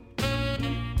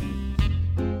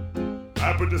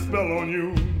 I put the spell on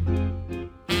you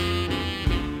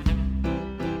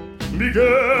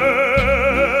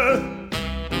because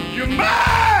you're mine.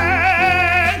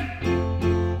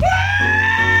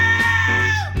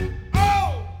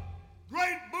 Oh,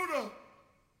 great Buddha,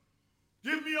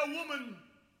 give me a woman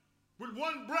with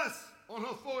one breast on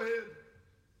her forehead.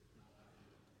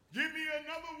 Give me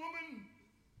another woman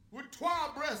with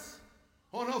 12 breasts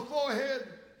on her forehead.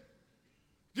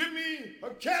 Give me a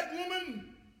cat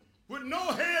woman with no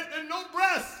head and no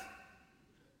breasts.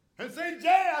 And say,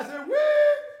 Jay, I said, whee!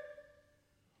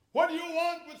 What do you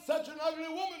want with such an ugly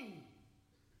woman?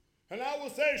 And I will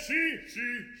say, she,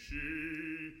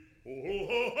 oh, oh,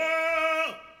 oh,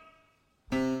 oh.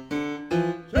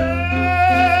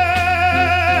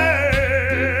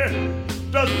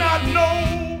 Does not know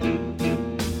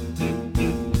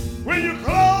when you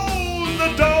close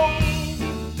the door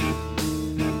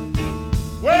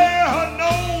where her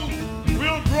nose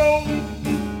will grow.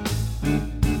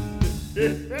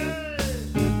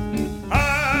 I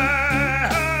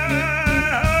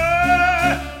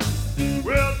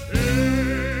will tell.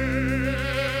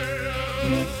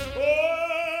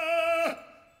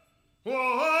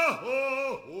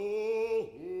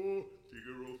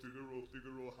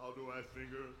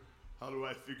 Figaro, how do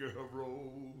I figure her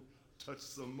roll? Touch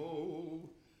some more,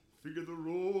 figure the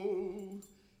roll.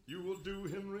 You will do,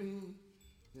 Henry.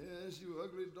 Yes, you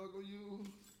ugly doggo, you.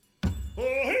 Oh,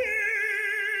 hey,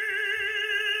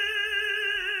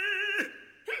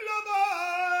 lover.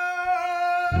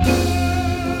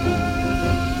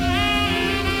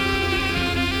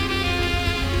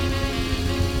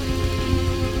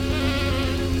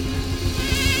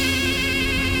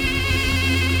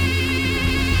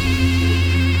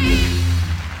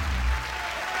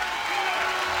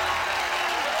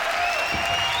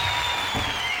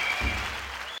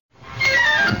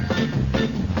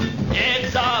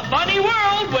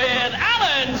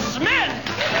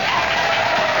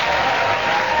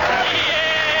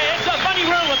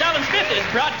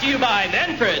 Brought to you by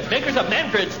Manfred's, makers of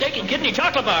Manfred's Steak and Kidney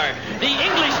Chocolate Bar, the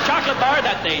English chocolate bar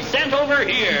that they sent over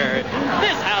here.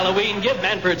 This Halloween, give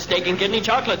Manfred's Steak and Kidney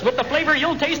Chocolates with the flavor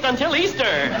you'll taste until Easter.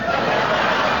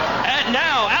 And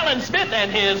now, Alan Smith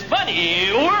and his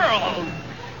Funny World.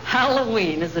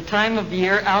 Halloween is a time of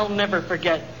year I'll never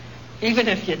forget, even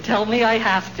if you tell me I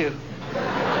have to.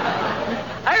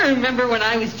 I remember when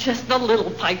I was just a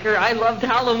little piker, I loved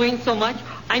Halloween so much,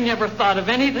 I never thought of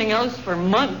anything else for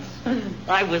months.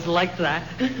 I was like that.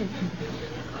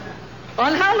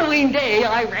 On Halloween Day,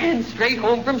 I ran straight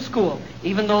home from school,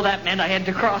 even though that meant I had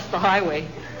to cross the highway.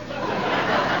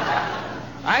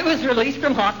 I was released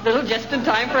from hospital just in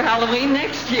time for Halloween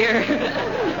next year.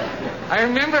 I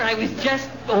remember I was just,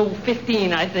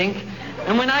 15, I think.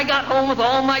 And when I got home with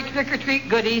all my trick-or-treat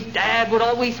goodies, Dad would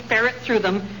always ferret through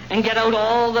them and get out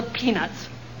all the peanuts.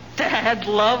 Dad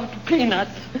loved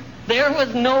peanuts. There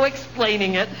was no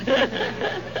explaining it.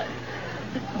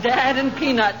 Dad and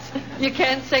peanuts. You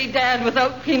can't say Dad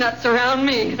without peanuts around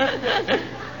me.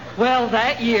 Well,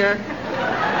 that year,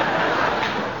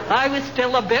 I was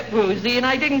still a bit woozy, and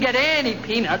I didn't get any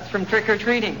peanuts from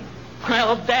trick-or-treating.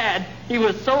 Well, Dad, he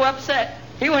was so upset,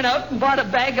 he went out and bought a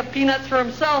bag of peanuts for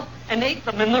himself and ate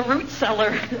them in the root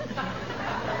cellar.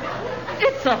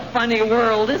 It's a funny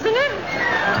world, isn't it?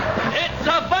 It's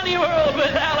a Funny World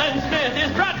with Alan Smith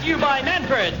is brought to you by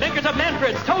Manfred's, makers of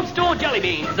Manfred's Toadstool Jelly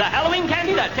Beans, the Halloween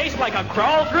candy that tastes like a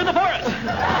crawl through the forest.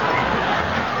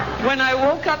 When I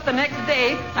woke up the next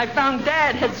day, I found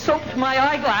Dad had soaked my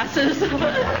eyeglasses.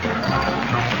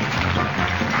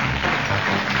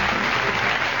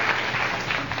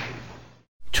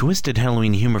 Twisted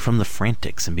Halloween humor from the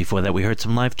Frantics, and before that we heard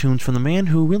some live tunes from the man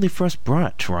who really first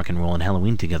brought rock and roll and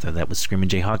Halloween together. That was Screamin'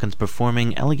 Jay Hawkins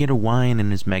performing Alligator Wine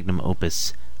in his magnum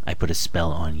opus, I Put a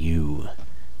Spell on You.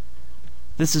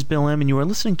 This is Bill M., and you are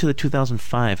listening to the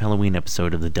 2005 Halloween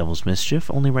episode of The Devil's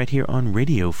Mischief, only right here on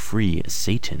Radio Free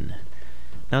Satan.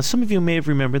 Now, some of you may have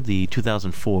remembered the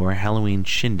 2004 Halloween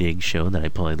Shindig show that I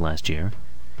played last year.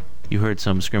 You heard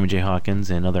some Screamin' Jay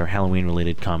Hawkins and other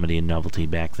Halloween-related comedy and novelty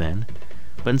back then.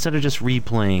 But instead of just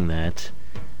replaying that,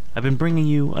 I've been bringing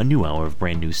you a new hour of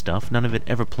brand new stuff, none of it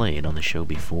ever played on the show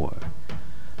before.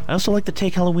 I also like to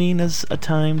take Halloween as a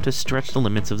time to stretch the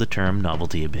limits of the term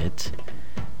novelty a bit,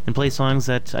 and play songs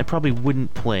that I probably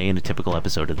wouldn't play in a typical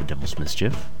episode of The Devil's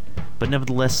Mischief, but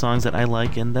nevertheless songs that I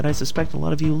like and that I suspect a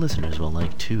lot of you listeners will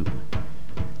like too.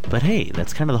 But hey,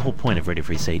 that's kind of the whole point of Radio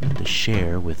Free Satan, to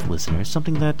share with listeners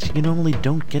something that you normally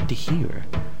don't get to hear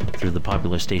through the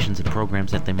popular stations and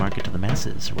programs that they market to the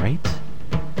masses, right?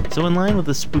 So in line with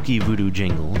the spooky voodoo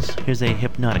jingles, here's a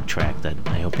hypnotic track that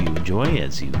I hope you enjoy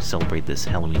as you celebrate this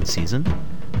Halloween season.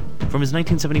 From his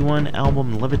 1971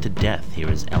 album Love It to Death,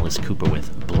 here is Alice Cooper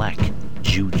with Black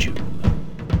Juju.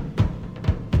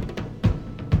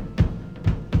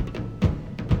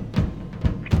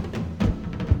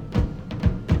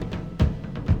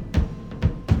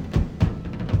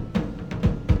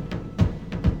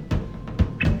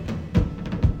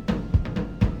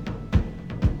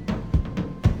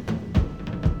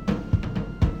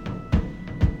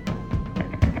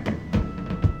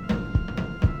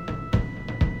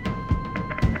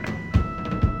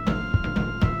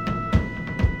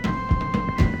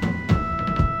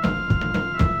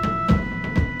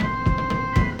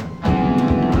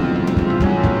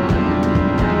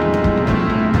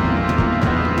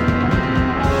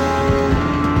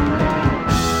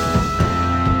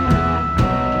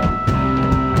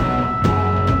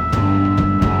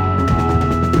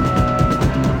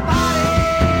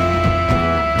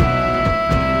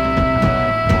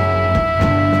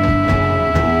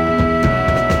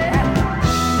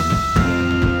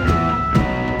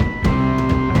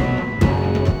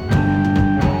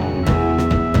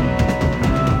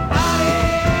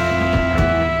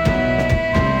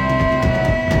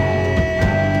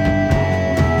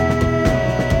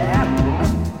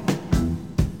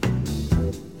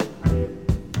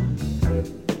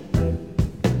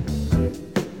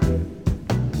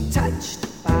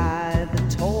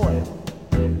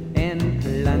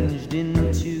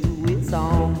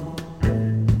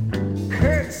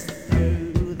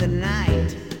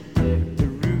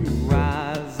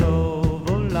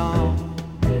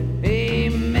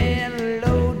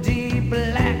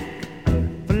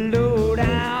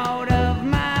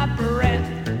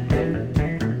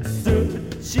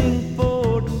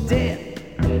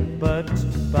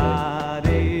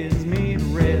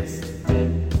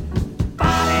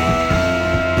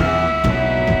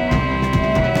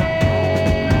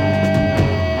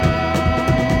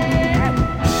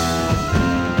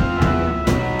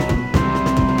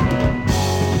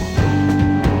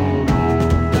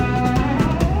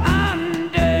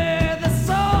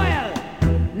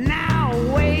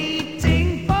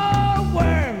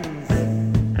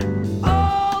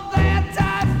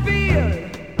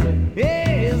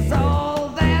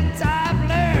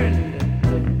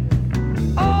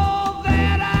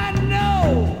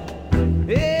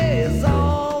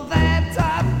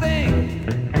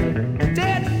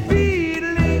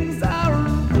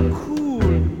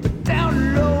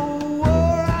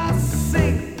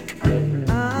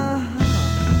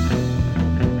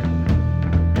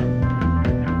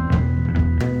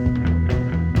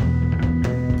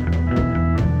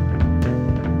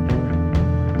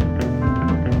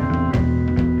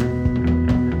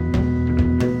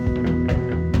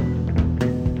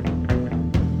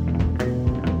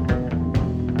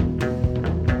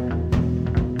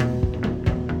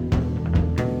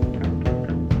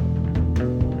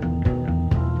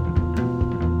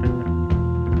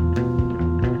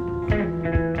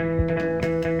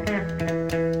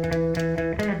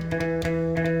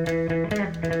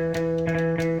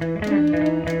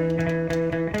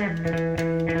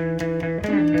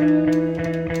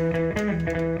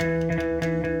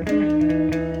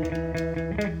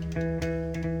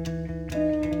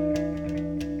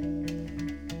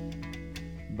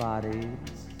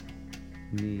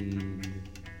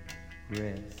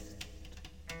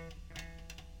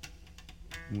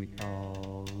 We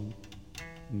all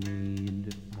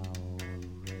need our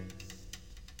rest.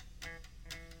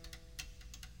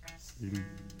 Sleep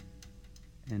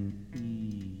and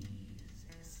easy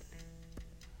sleep.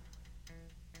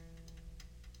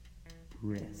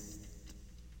 Rest.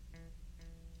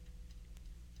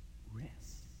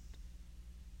 Rest.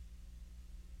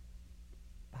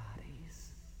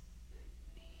 Bodies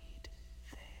need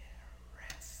their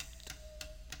rest.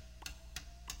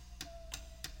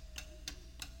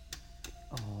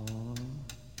 All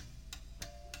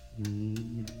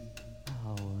need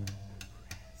our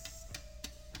rest.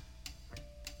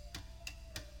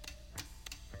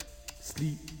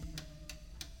 Sleep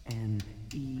and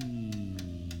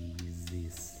easy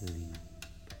sleep.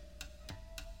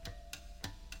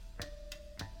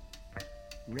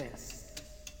 Rest.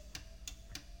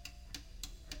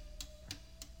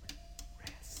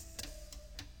 Rest.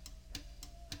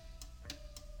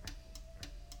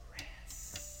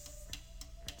 Rest.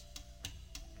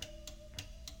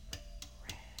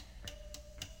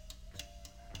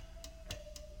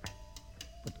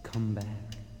 But come back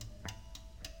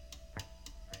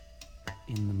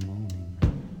in the morning.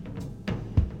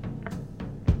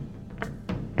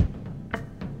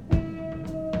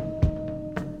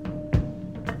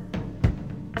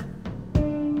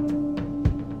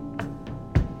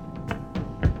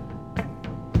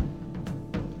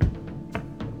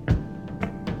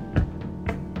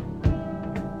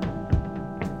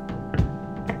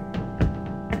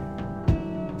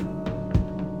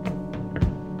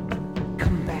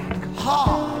 Come back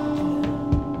hard.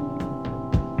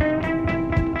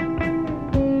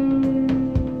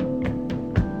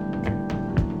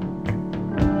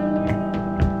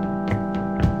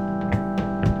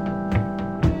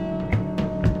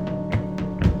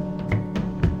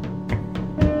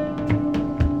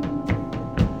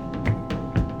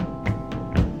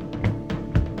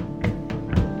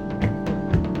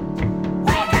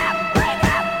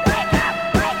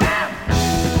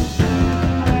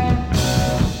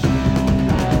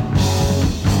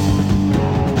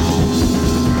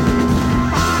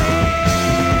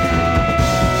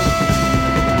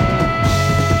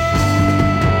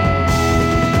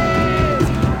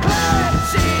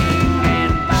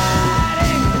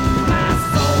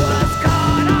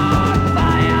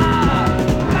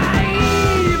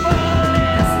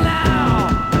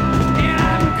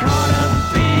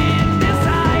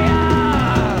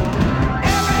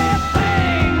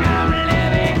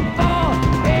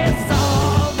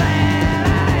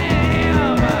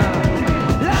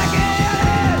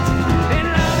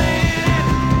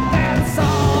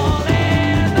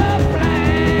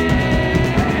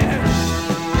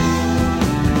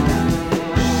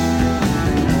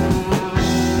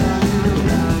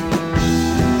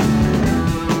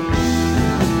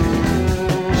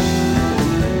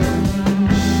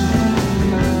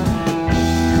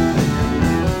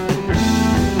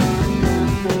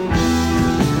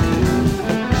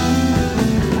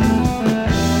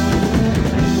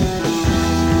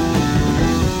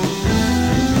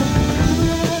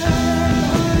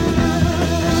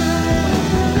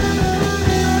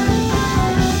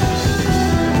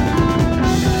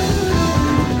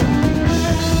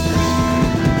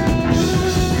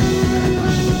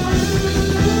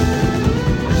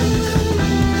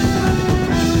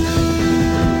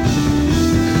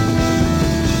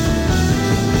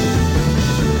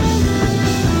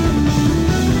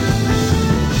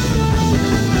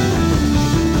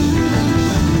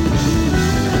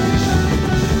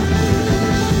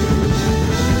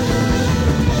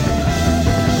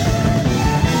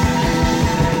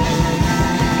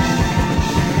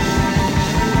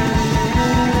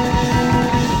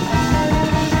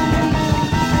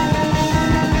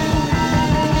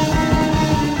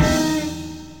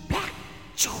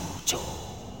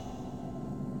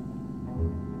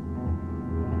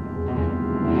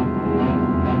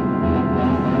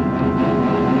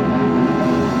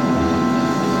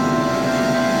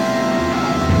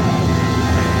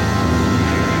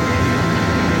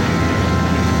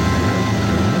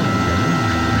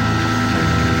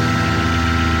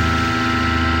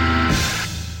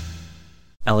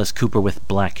 Alice Cooper with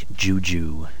Black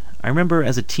Juju. I remember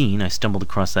as a teen I stumbled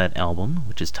across that album,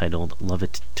 which is titled Love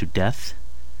It to Death,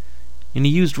 in a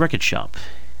used record shop.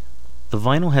 The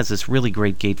vinyl has this really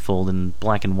great gatefold in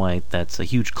black and white that's a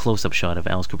huge close-up shot of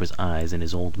Alice Cooper's eyes in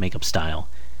his old makeup style,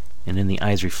 and in the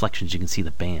eyes' reflections you can see the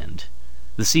band.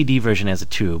 The CD version has it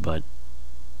too, but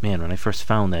man, when I first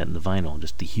found that in the vinyl,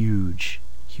 just the huge,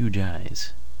 huge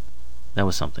eyes, that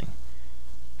was something.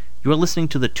 You are listening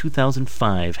to the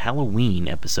 2005 Halloween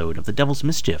episode of The Devil's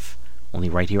Mischief, only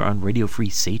right here on Radio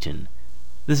Free Satan.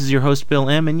 This is your host, Bill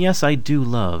M., and yes, I do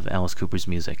love Alice Cooper's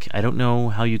music. I don't know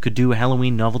how you could do a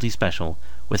Halloween novelty special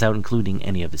without including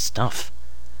any of his stuff.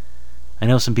 I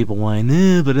know some people whine,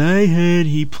 but I heard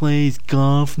he plays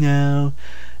golf now,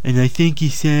 and I think he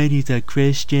said he's a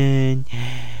Christian,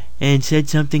 and said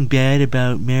something bad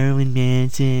about Marilyn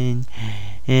Manson,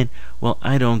 and, well,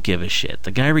 I don't give a shit.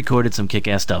 The guy recorded some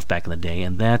kick-ass stuff back in the day,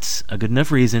 and that's a good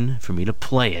enough reason for me to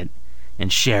play it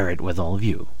and share it with all of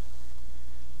you.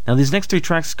 Now, these next three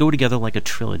tracks go together like a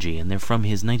trilogy, and they're from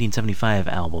his 1975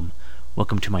 album,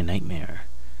 Welcome to My Nightmare.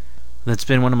 That's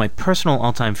been one of my personal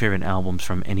all-time favorite albums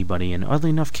from anybody, and oddly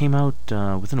enough came out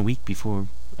within a week before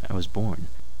I was born.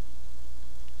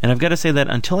 And I've got to say that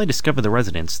until I discovered The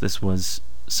Residents, this was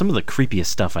some of the creepiest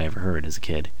stuff I ever heard as a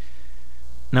kid.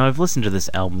 Now, I've listened to this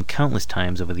album countless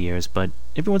times over the years, but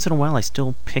every once in a while I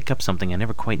still pick up something I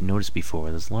never quite noticed before.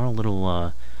 There's a lot of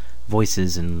little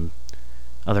voices and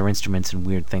other instruments and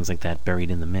weird things like that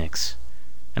buried in the mix.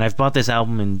 And I've bought this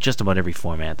album in just about every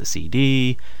format: the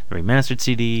CD, the remastered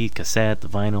CD, cassette, the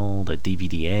vinyl, the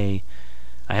DVD-A.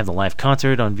 I have the live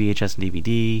concert on VHS and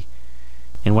DVD.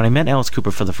 And when I met Alice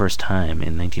Cooper for the first time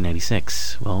in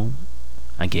 1996, well,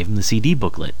 I gave him the CD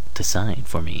booklet to sign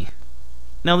for me.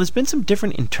 Now, there's been some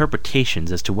different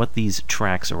interpretations as to what these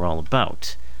tracks are all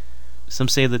about. Some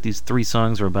say that these 3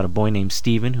 songs are about a boy named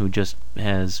Stephen who just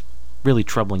has really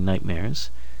troubling nightmares.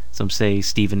 Some say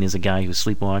Stephen is a guy who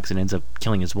sleepwalks and ends up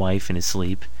killing his wife in his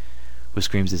sleep, who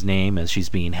screams his name as she's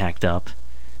being hacked up.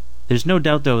 There's no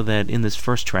doubt, though, that in this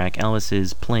first track, Alice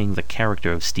is playing the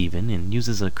character of Stephen and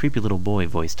uses a creepy little boy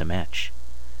voice to match.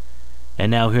 And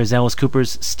now here's Alice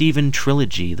Cooper's Stephen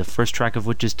Trilogy, the first track of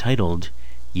which is titled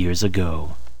Years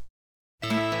Ago.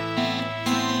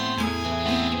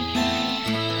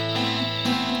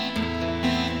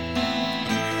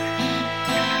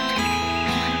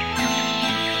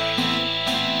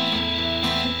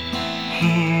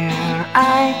 Here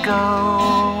I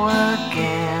go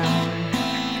again,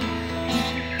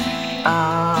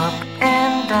 up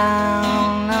and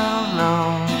down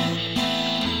alone.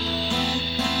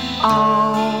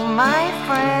 All my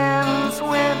friends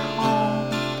went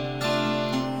home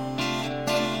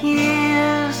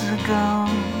years ago.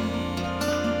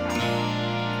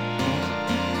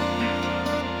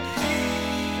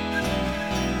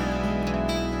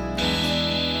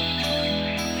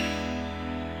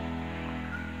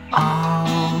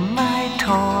 All my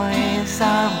toys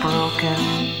are broken,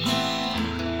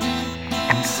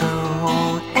 and so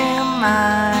am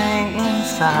I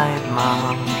inside,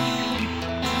 Mom.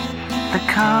 The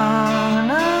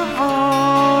carnival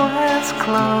has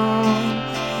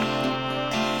closed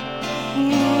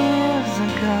years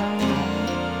ago.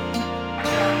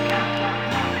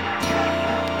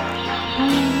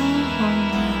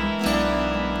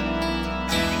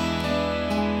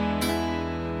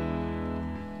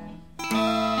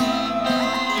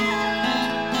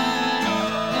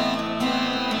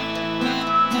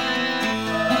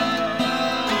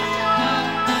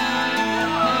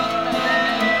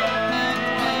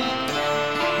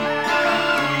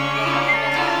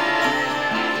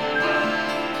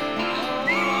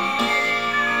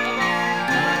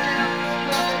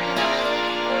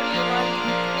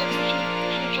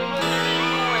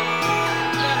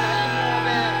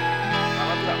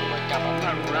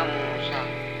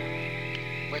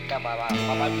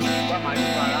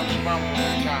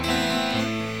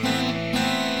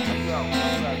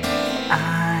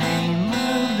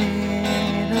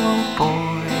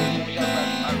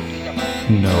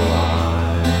 No,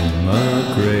 I'm a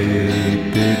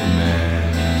great big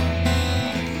man.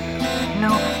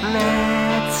 No,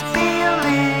 let's be a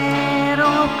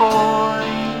little boy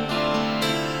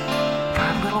for a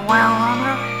little while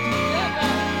longer,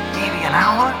 maybe an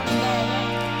hour.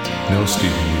 No,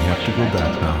 Stephen, you have to go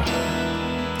back now.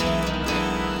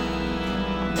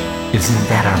 Isn't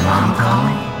that our mom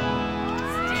calling?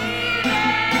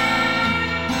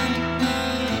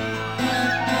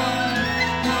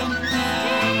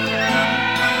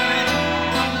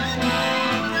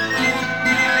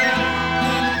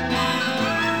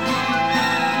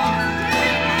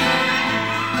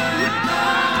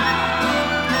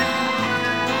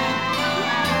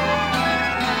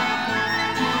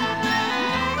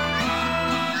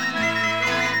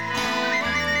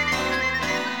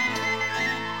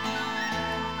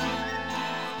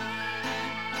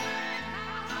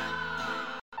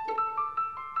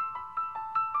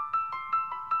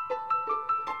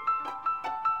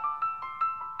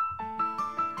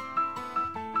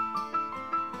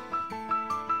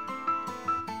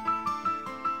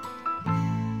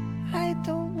 I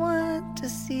don't want to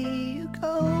see you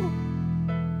go.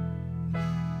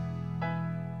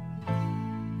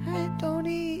 I don't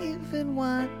even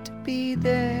want to be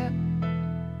there.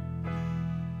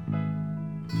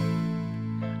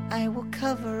 I will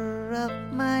cover up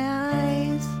my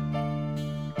eyes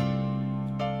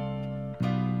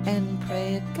and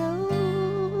pray it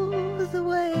goes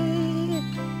away.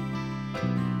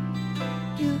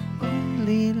 You've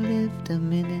only lived a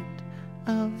minute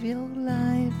of your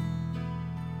life.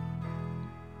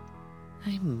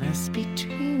 I must be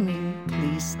dreaming.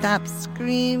 Please stop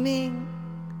screaming.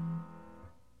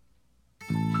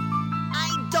 I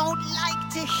don't like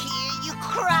to hear you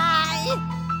cry.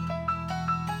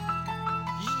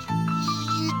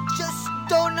 You just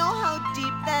don't know how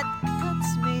deep that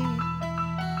cuts me.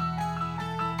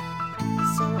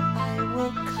 So I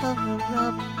will cover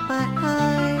up my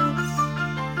eyes,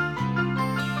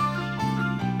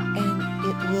 and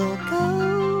it will go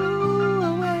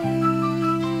away.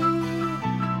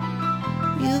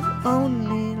 You've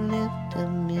only lived a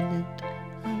minute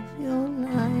of your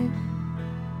life.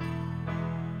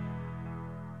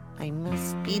 I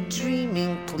must be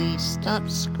dreaming. Please stop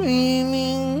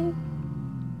screaming.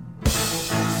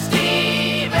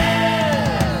 Steve!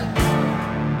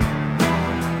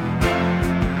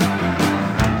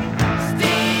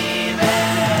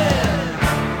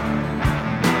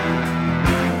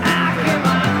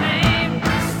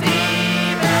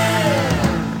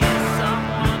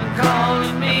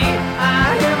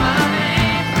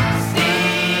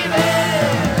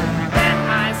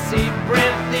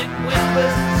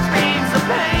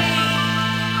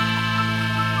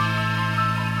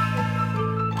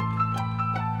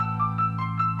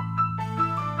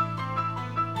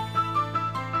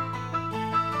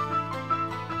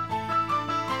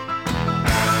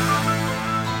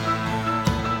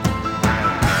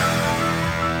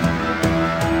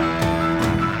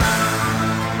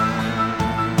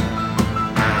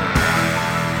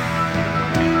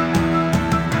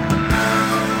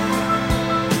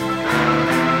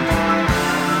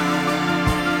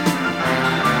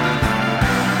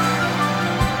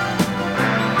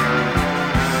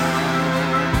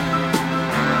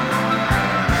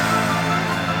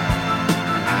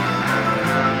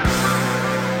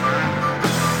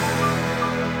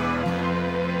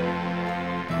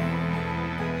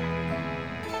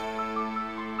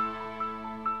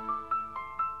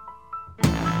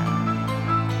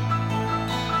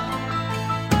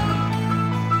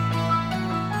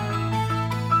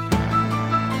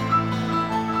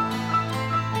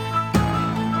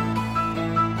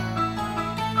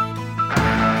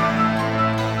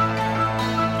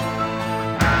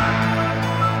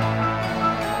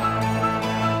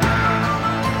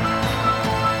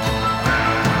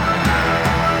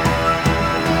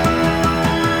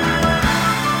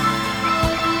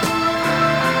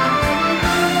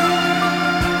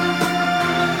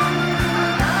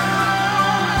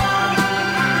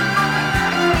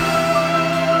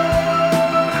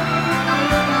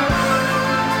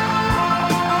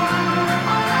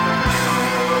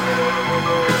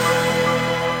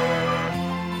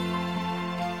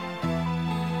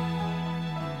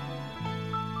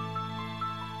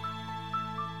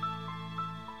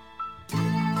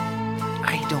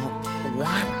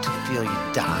 till you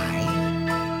die.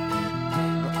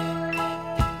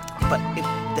 But if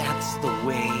that's the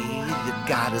way that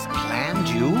God has planned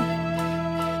you,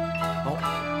 oh,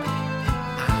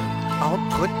 I'll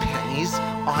put pennies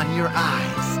on your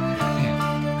eyes.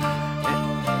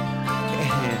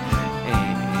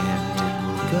 And it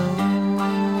will go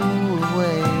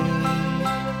away.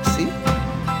 See?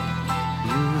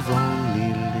 You've only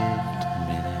lived a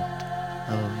minute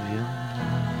of your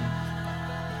life.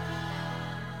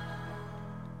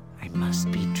 I must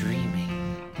be dreaming.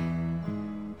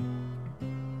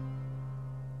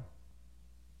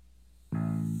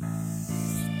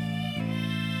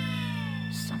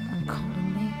 Someone calling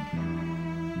me?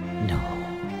 No.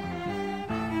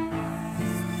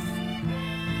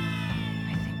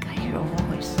 I think I hear a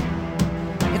voice.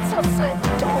 It's outside the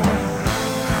door.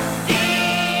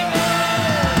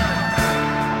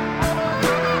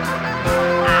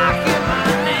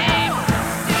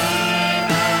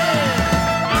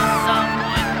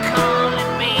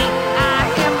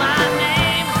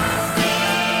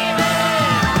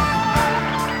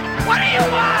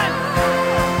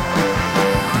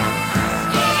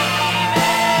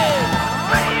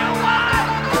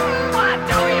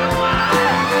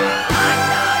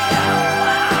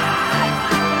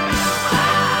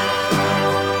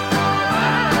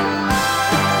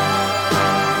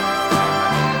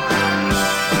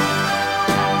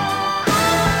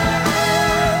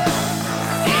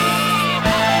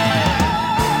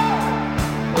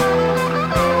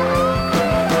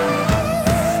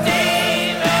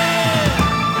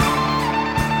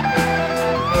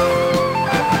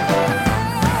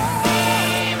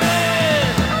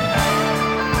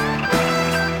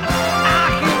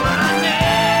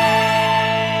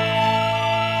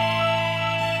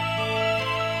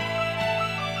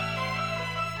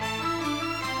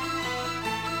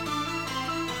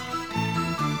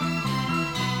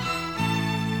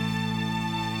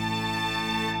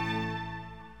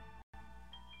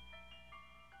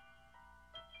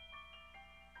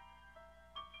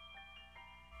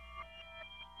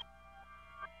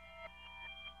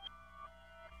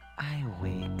 I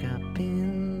wake up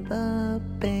in the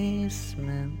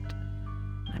basement.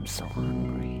 I'm so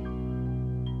hungry.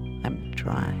 I'm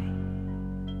dry.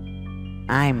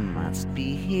 I must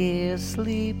be here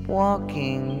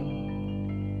sleepwalking.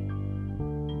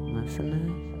 Mustn't I?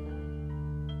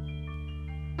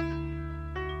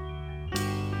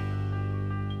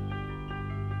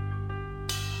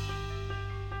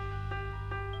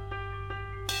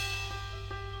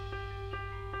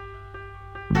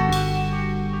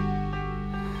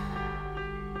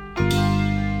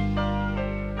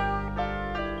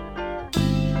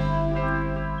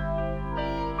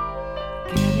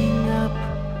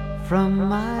 From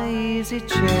my easy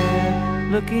chair,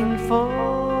 looking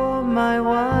for my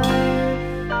wife.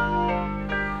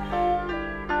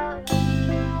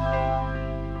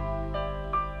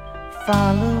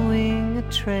 Following a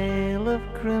trail of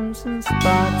crimson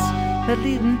spots that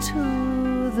lead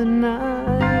into the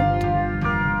night.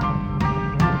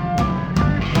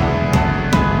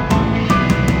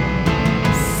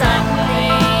 Suddenly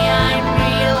I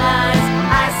realize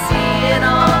I see it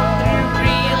all through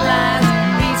real eyes.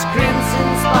 Crimson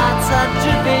spots are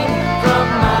dripping from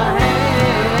my hand.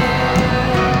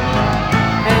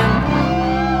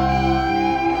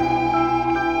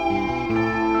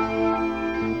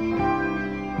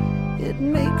 It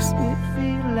makes me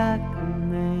feel like a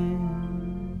man.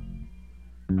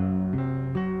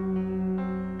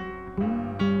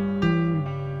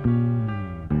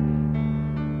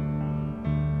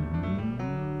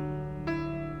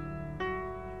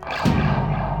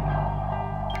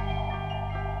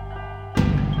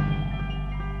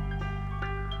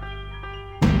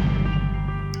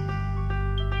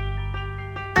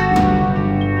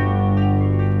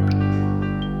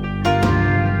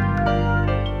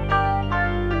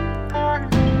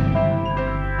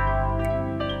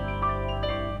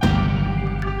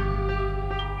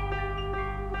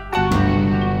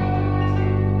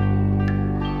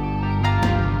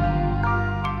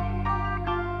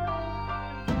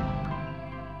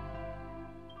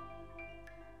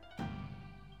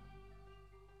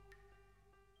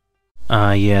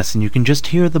 Ah, yes, and you can just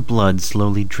hear the blood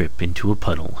slowly drip into a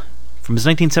puddle. From his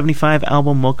 1975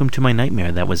 album Welcome to My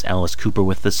Nightmare, that was Alice Cooper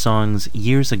with the songs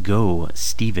Years Ago,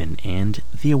 Stephen, and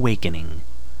The Awakening.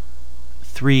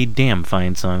 3 damn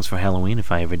fine songs for Halloween,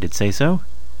 if I ever did say so.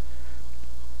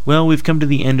 Well, we've come to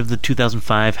the end of the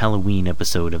 2005 Halloween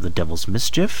episode of The Devil's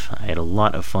Mischief. I had a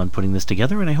lot of fun putting this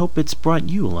together, and I hope it's brought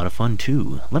you a lot of fun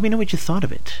too. Let me know what you thought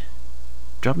of it.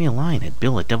 Drop me a line at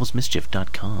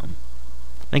bill@devilsmischief.com.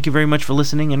 Thank you very much for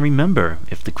listening, and remember,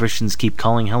 if the Christians keep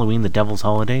calling Halloween the devil's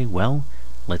holiday, well,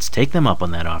 let's take them up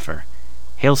on that offer.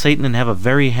 Hail Satan and have a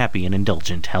very happy and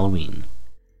indulgent Halloween.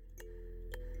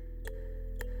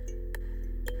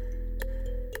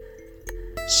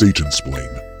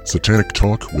 Satansplain. Satanic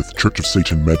Talk with Church of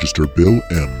Satan Magister Bill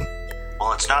M.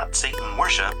 Well, it's not Satan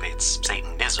worship, it's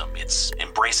Satanism. It's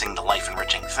embracing the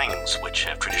life-enriching things which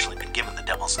have traditionally been given the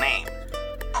devil's name.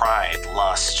 Pride,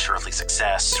 lust, earthly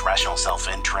success, rational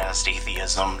self-interest,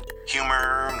 atheism,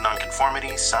 humor,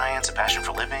 nonconformity, science, a passion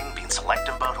for living, being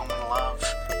selective about whom we love.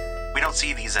 We don't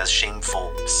see these as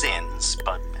shameful sins,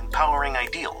 but empowering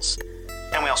ideals.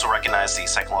 And we also recognize the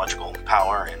psychological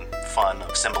power and fun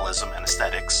of symbolism and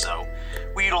aesthetics, so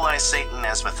we utilize Satan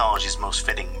as mythology's most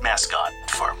fitting mascot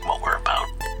for what we're about.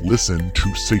 Listen to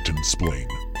Satansplain.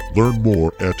 Learn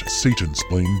more at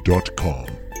satansplain.com.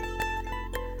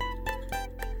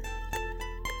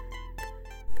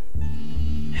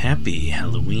 Happy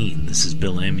Halloween. This is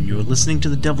Bill M, and you're listening to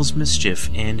The Devil's Mischief,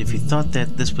 and if you thought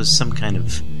that this was some kind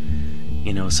of,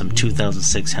 some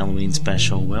 2006 Halloween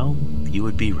special, well, you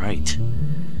would be right.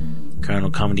 Carnal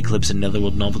comedy clips and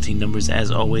Netherworld novelty numbers as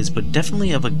always, but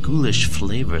definitely of a ghoulish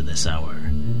flavor this hour.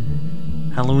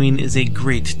 Halloween is a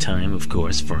great time, of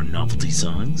course, for novelty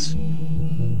songs.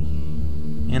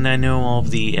 And I know all of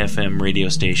the FM radio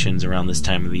stations around this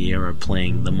time of the year are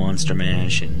playing The Monster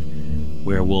Mash and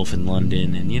Werewolf in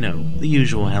London, and the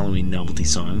usual Halloween novelty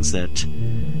songs that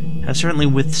have certainly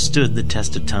withstood the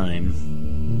test of time.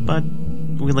 But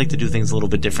we like to do things a little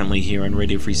bit differently here on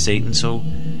Radio Free Satan, so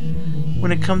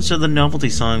when it comes to the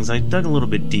novelty songs, I dug a little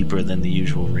bit deeper than the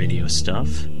usual radio stuff.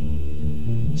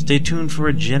 Stay tuned for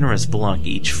a generous block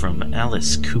each from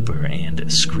Alice Cooper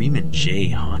and Screamin' Jay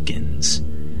Hawkins.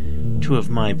 Two of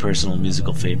my personal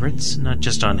musical favorites, not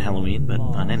just on Halloween, but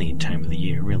on any time of the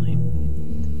year, really.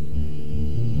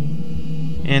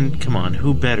 And come on,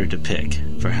 who better to pick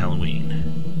for Halloween?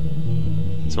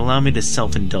 So allow me to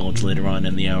self-indulge later on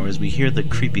in the hour as we hear the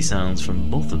creepy sounds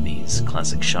from both of these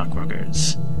classic shock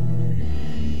rockers.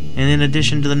 And in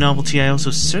addition to the novelty, I also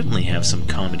certainly have some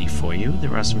comedy for you.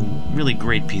 There are some really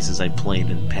great pieces I played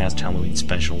in past Halloween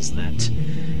specials that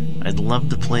I'd love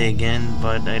to play again,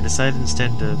 but I decided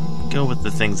instead to go with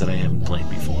the things that I haven't played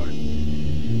before.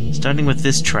 Starting with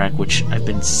this track, which I've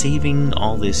been saving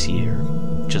all this year,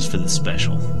 just for this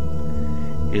special.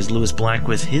 Here's Lewis Black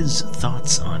with his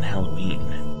thoughts on Halloween.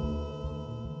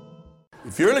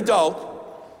 If you're an adult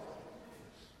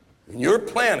and you're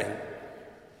planning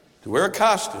to wear a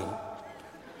costume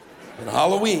on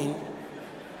Halloween,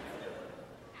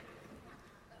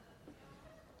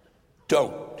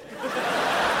 don't.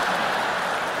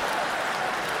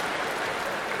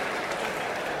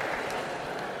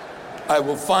 I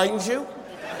will find you.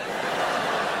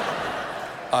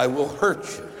 I will hurt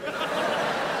you.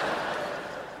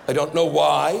 I don't know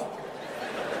why.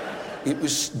 It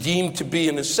was deemed to be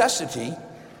a necessity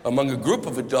among a group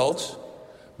of adults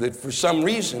that for some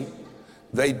reason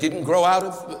they didn't grow out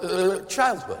of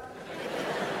childhood.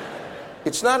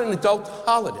 It's not an adult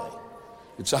holiday.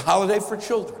 It's a holiday for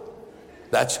children.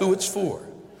 That's who it's for.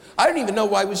 I don't even know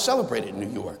why we celebrate it in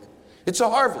New York. It's a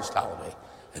harvest holiday,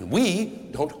 and we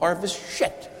don't harvest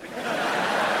shit.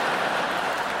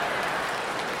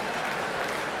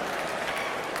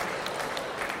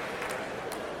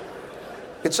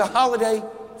 It's a holiday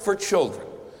for children,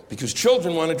 because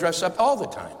children want to dress up all the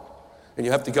time. And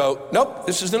you have to go, nope,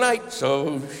 this is the night,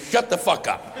 so shut the fuck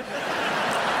up.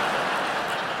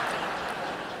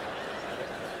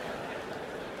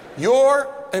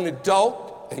 You're an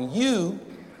adult, and you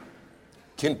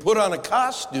can put on a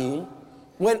costume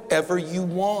whenever you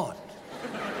want.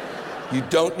 You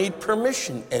don't need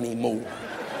permission anymore.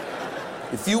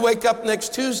 If you wake up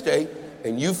next Tuesday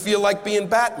and you feel like being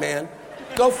Batman,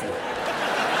 go for it.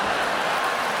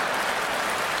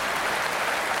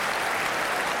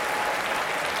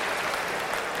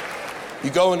 You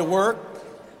go into work,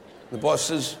 the boss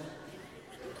says,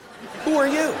 "Who are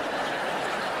you?"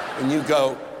 And you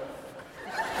go,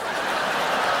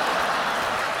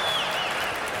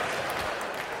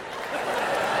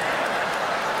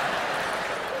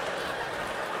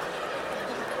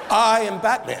 "I am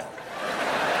Batman.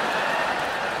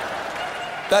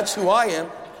 That's who I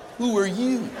am. Who are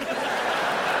you?"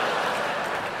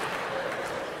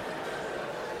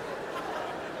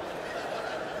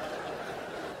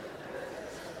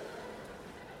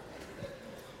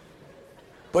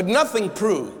 But nothing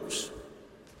proves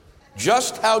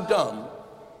just how dumb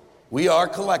we are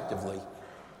collectively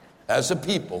as a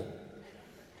people.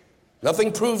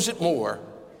 Nothing proves it more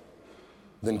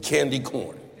than candy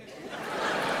corn.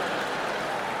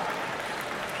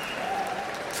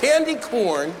 Candy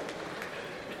corn.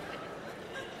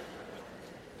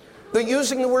 They're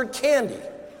using the word candy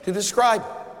to describe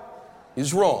it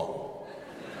is wrong.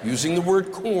 Using the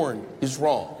word corn is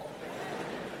wrong.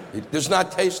 It does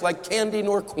not taste like candy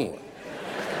nor corn.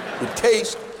 It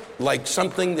tastes like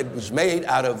something that was made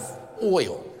out of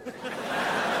oil.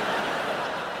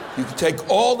 You could take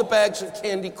all the bags of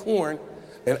candy corn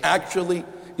and actually,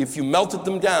 if you melted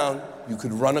them down, you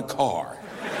could run a car.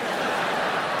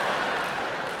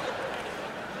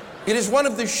 It is one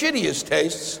of the shittiest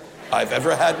tastes I've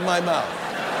ever had in my mouth.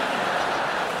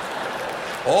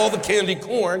 All the candy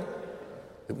corn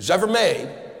that was ever made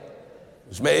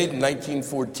was made in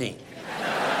 1914.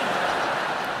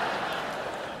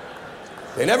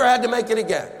 They never had to make it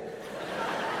again.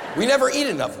 We never eat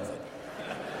enough of it.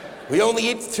 We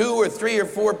only eat 2 or 3 or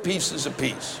 4 pieces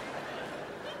apiece.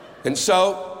 And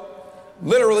so,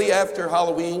 literally after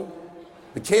Halloween,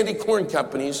 the candy corn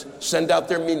companies send out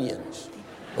their minions,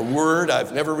 a word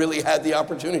I've never really had the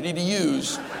opportunity to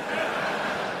use.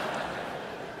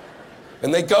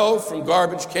 And they go from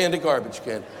garbage can to garbage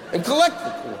can and collect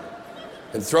the corn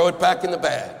and throw it back in the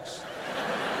bags.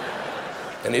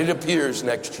 And it appears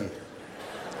next year.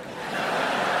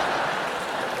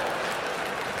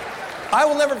 I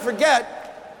will never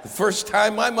forget the first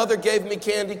time my mother gave me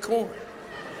candy corn.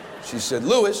 She said,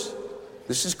 "Louis,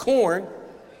 this is corn,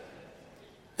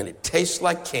 and it tastes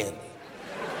like candy."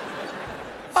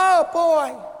 Oh,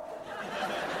 boy.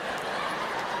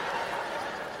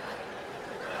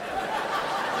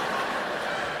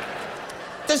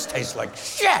 This tastes like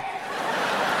shit.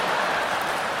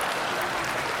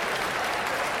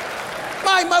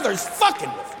 My mother's fucking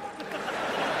with me.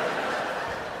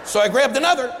 So I grabbed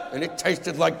another, and it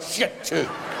tasted like shit, too.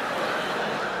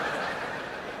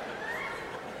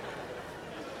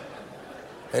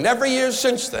 And every year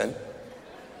since then,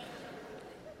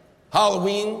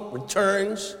 Halloween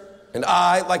returns, and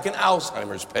I, like an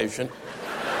Alzheimer's patient,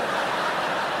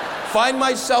 find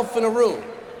myself in a room.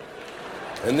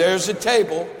 And there's a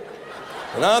table,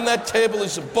 and on that table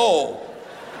is a bowl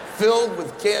filled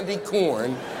with candy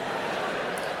corn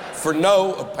for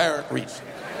no apparent reason.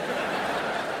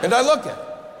 And I look at it,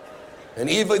 and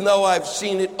even though I've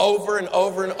seen it over and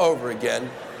over and over again,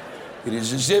 it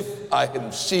is as if I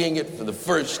am seeing it for the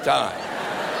first time.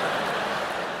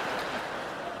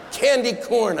 Candy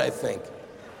corn, I think.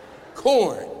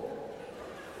 Corn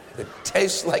that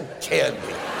tastes like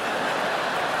candy.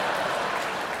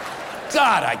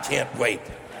 God, I can't wait.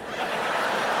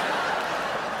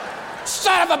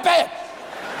 Son of a bitch!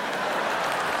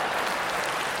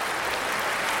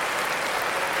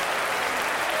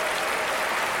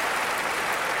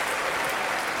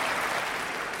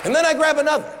 And then I grab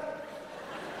another,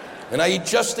 and I eat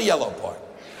just the yellow part,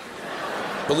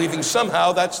 believing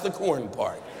somehow that's the corn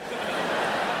part.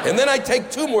 And then I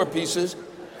take 2 more pieces,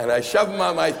 and I shove them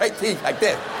on my teeth like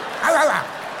this.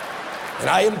 And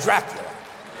I am Dracula.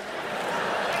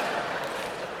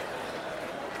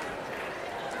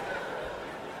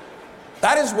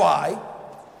 That is why,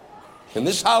 and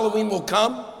this Halloween will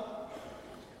come,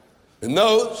 and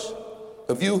those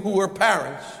of you who are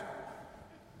parents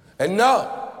and know,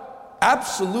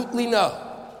 absolutely know,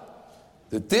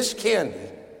 that this candy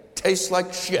tastes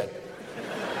like shit,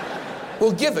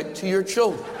 will give it to your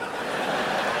children.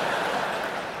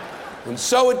 And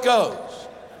so it goes,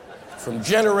 from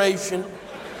generation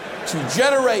to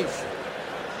generation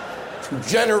to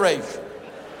generation.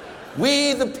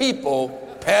 We, the people,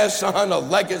 pass on a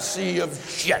legacy of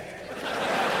shit.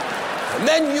 And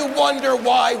then you wonder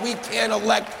why we can't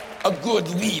elect a good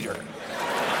leader.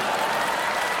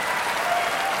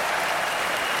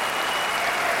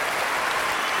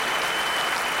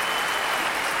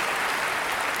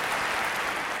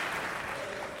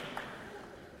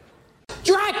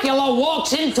 Dracula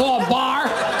walks into a bar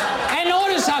and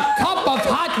orders a cup of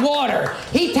hot water.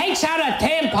 He takes out a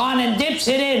tampon and dips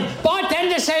it in.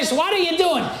 Bartender says, "What are you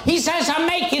doing?" He says, "I'm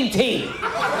making tea."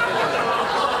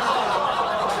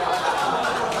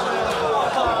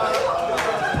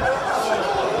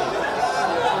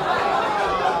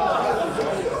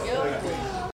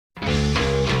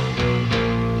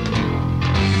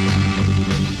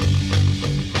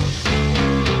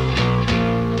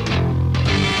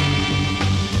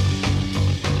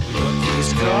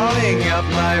 Crawling up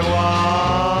my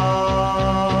wall,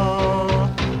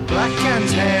 black and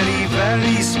hairy,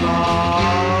 very small.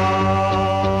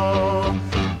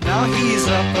 Now he's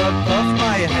up above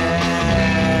my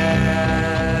head,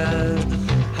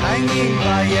 hanging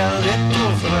by a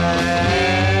little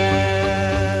thread.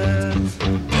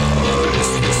 Oh,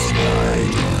 it's the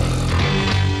spider.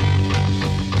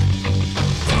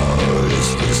 Oh,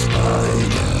 it's the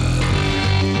spider.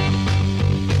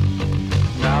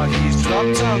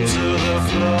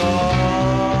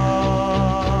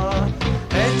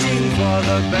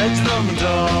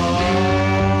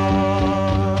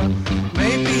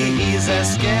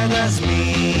 as scared as me.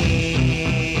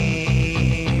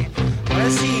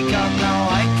 Where's he gone now?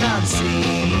 I can't see.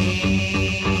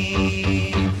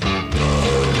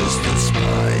 Where is the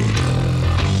spider?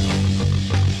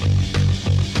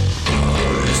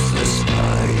 Where is the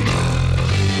spider?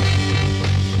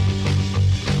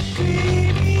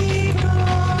 Creepy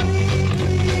crawly,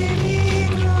 creepy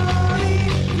crawly,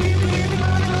 creepy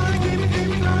crawly, creepy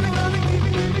crawly,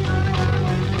 creepy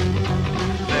crawly.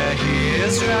 There he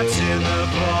is, wrapped in a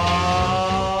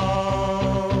ball.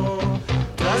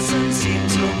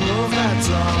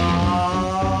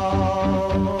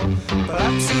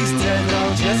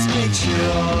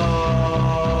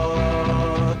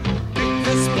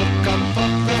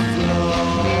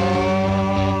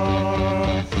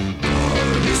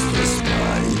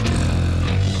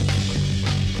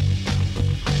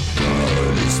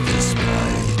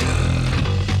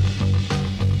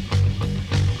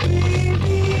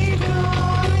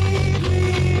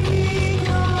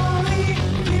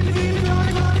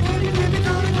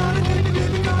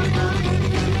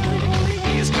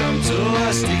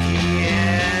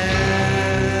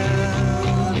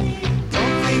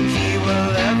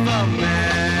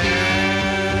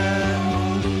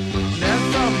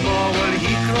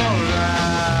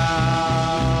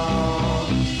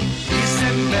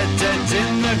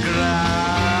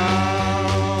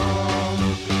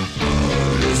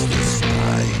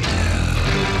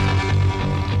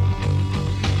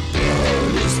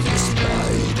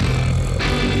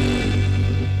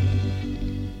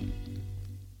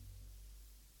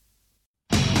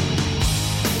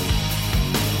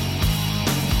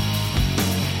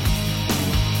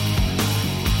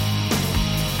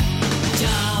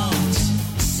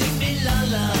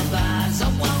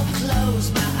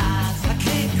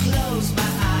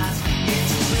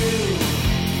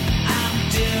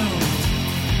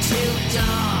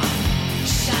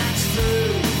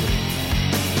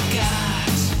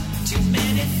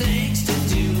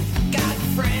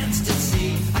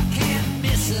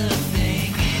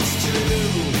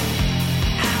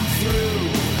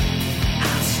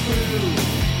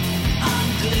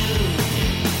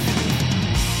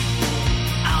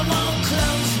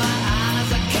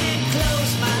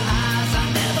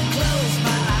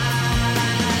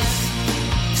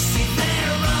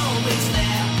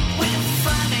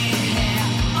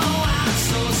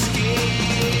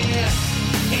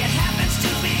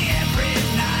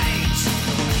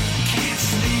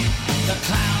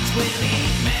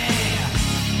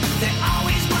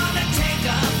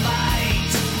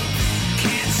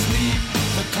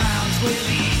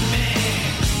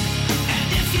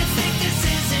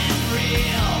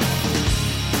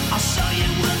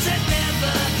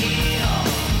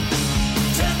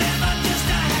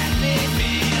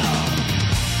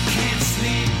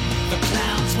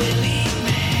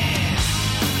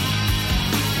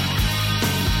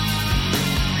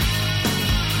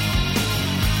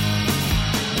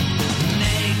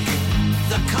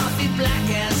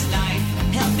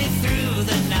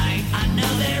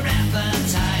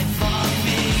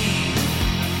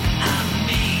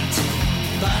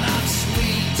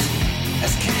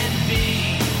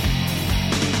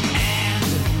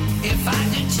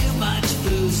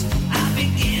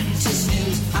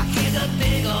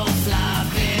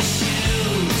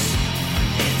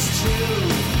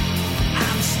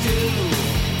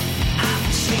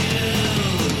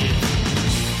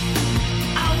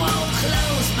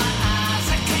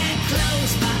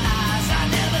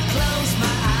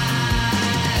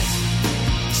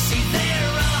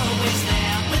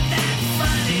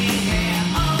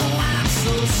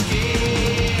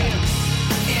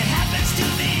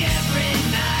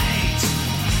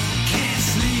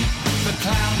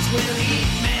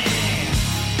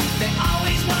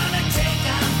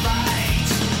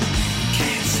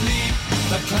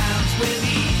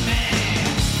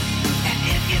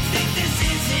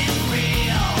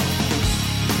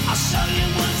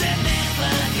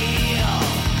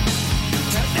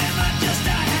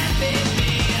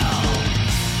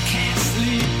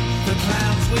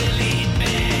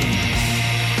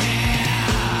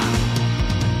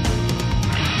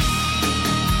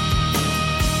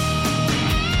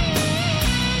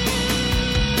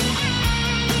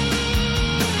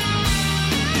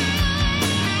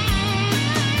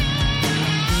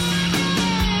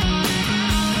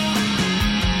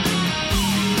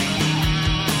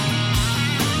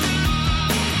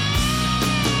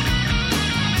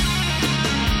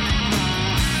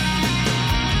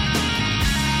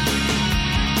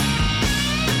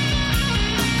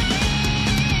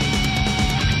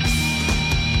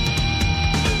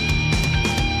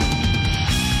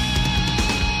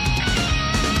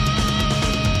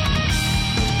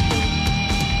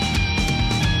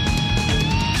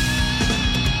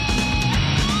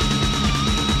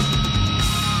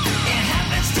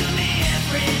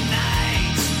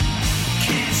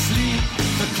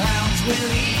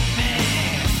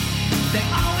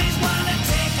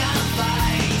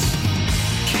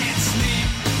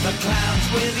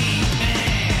 will eat me.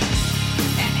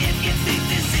 And if you think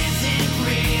this isn't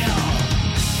real,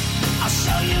 I'll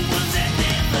show you wounds that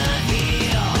never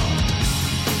heal.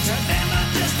 To them I'm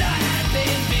just a happy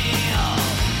meal.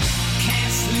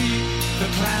 Can't sleep, the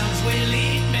clowns will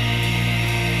eat me.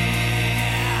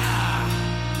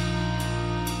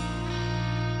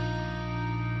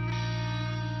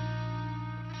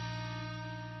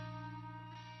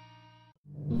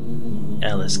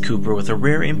 Alice Cooper with a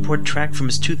rare import track from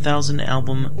his 2000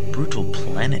 album Brutal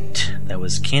Planet. That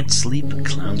was Can't Sleep,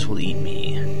 Clowns Will Eat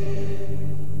Me.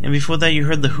 And before that you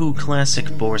heard the Who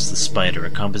classic Boris the Spider,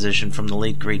 a composition from the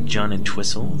late great John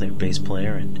Entwistle, their bass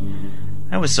player, and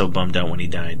I was so bummed out when he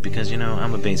died because,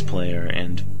 I'm a bass player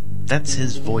and that's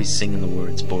his voice singing the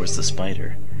words Boris the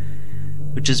Spider,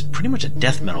 which is pretty much a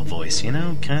death metal voice,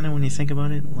 kind of when you think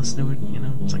about it, listen to it,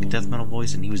 it's like a death metal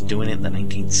voice and he was doing it in the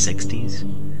 1960s.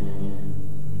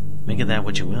 Make of that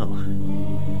what you will.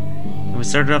 And we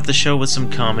started off the show with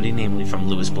some comedy, namely from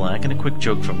Lewis Black, and a quick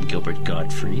joke from Gilbert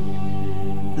Gottfried.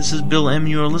 This is Bill M.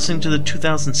 You are listening to the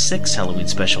 2006 Halloween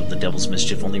special of The Devil's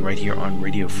Mischief, only right here on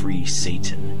Radio Free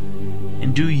Satan.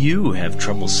 And do you have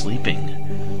trouble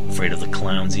sleeping? Afraid of the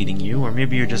clowns eating you? Or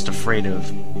maybe you're just afraid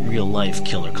of real-life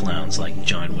killer clowns like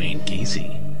John Wayne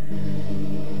Gacy?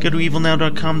 Go to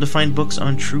evilnow.com to find books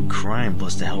on true crime,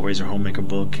 plus the Hellraiser Homemaker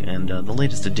book, and the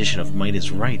latest edition of Might is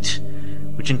Right,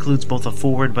 which includes both a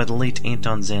foreword by the late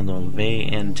Anton Szandor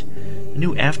LaVey and a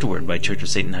new afterword by Church of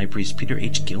Satan High Priest Peter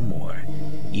H. Gilmore.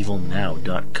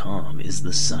 evilnow.com is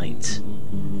the site.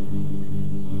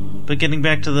 But getting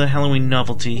back to the Halloween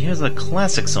novelty, here's a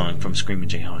classic song from Screamin'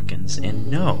 Jay Hawkins,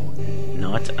 and no,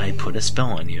 not I Put a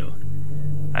Spell on You.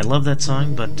 I love that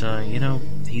song, but,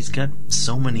 he's got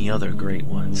so many other great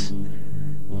ones.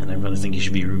 And I really think he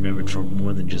should be remembered for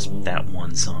more than just that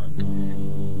one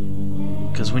song.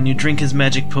 Because when you drink his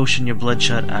magic potion, your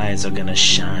bloodshot eyes are gonna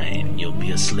shine. You'll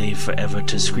be a slave forever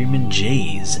to Screamin'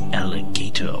 Jay's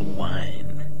alligator wine.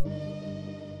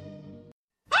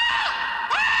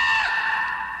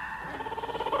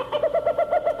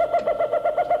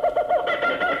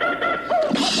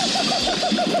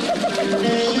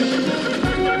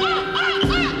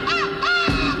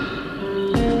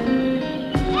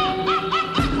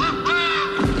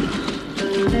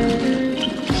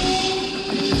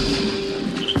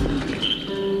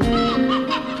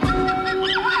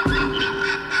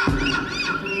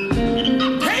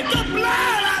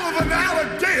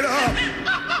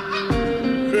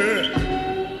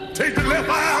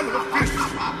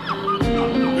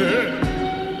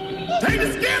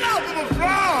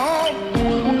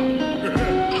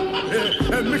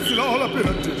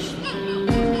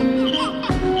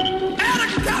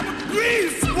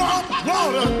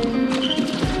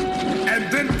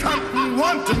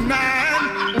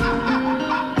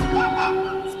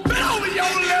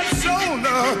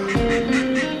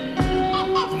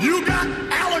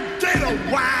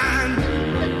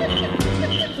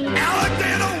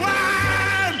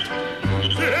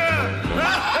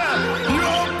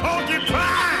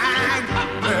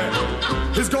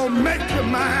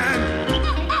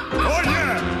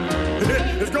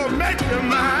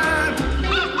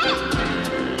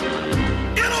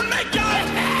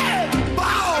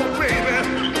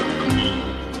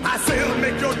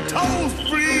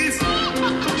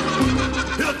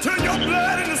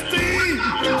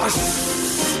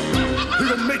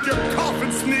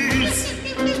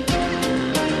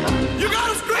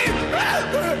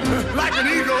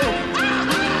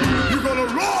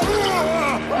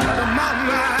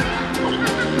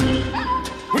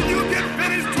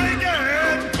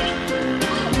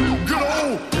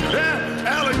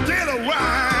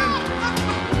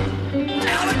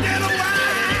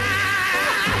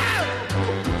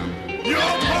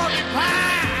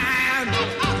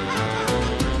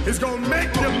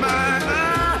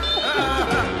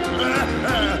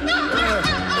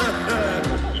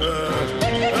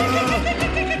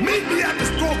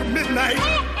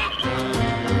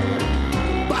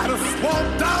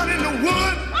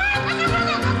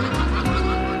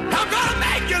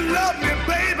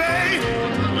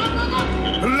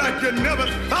 Never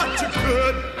thought you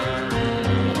could.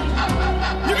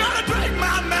 You gotta drink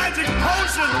my magic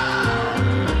potion,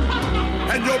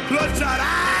 and your bloodshot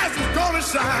eyes is gonna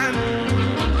shine.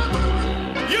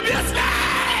 You'll be a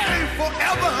slave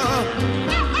forever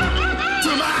to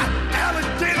my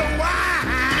alligator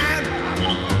wine.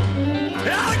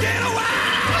 Alligator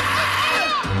wine!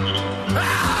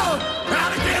 Oh,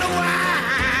 alligator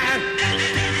wine!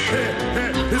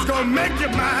 It's gonna make you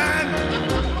mine.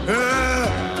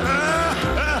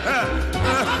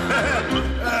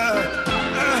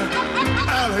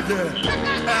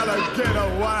 Alligator gotta get a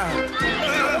wife.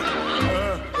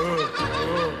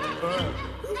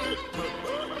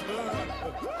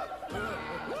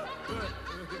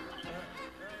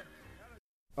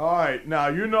 All right, now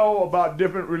you know about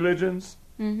different religions.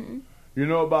 Mm-hmm. You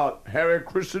know about Hare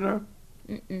Krishna.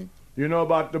 Mm-mm. You know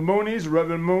about the Moonies,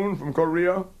 Reverend Moon from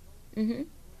Korea. Mm-hmm.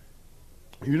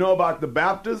 You know about the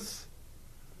Baptists.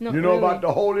 Not you know really. about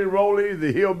the Holy Roly,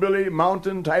 the hillbilly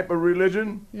mountain type of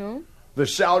religion. No. The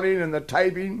shouting and the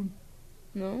typing.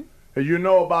 No. And you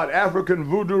know about African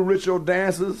voodoo ritual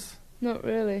dances. Not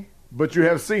really. But you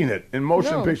have seen it in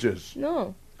motion No. pictures.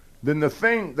 No. Then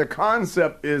the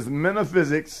concept is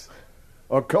metaphysics,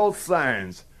 occult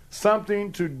science,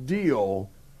 something to deal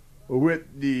with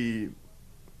the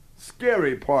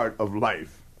scary part of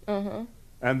life. Uh-huh.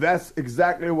 And that's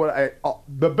exactly what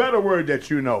the better word that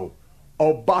you know,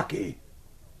 obaki.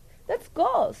 That's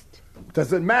ghost.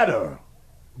 Does it matter?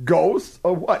 Ghosts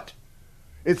or what?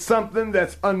 It's something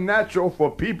that's unnatural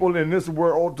for people in this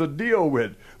world to deal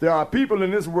with. There are people in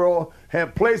this world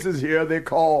have places here they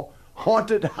call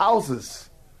haunted houses.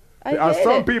 There are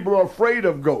some people are afraid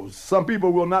of ghosts. Some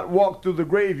people will not walk through the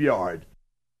graveyard.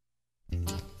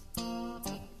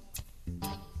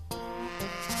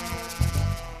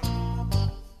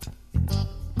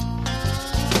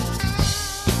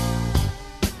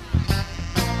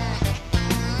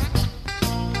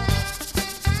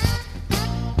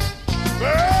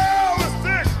 Well, was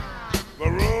sick. The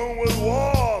room was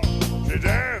warm. She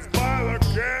danced by the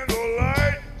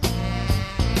candlelight.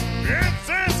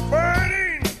 Incense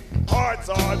burning, hearts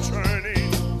are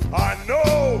churning. I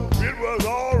know it was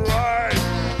alright.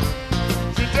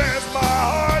 She danced my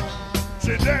heart,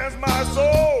 she danced my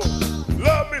soul.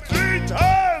 Loved me 3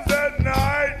 times that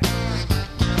night.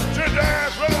 She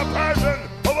danced with the passion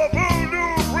of a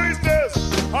voodoo priestess.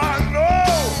 I know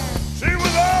she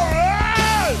was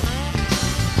alright.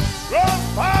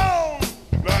 Compound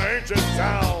the ancient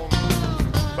town.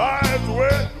 Thighs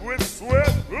wet with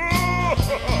sweat. Ooh,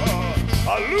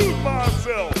 I lose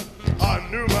myself. I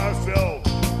knew myself.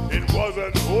 It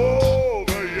wasn't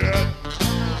over yet.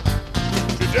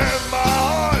 She danced my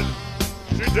heart.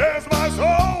 She danced my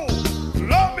soul.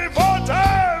 Loved me 4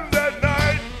 times that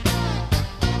night.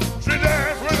 She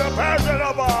danced with the passion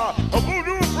of a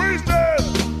voodoo priestess.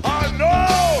 I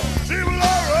know she was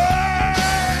alright.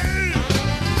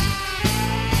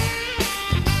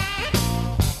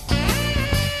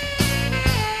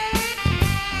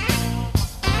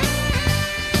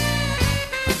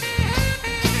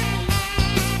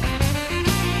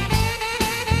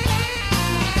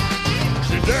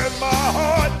 She danced my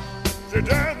heart, she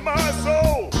danced my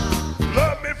soul.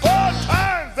 Loved me 4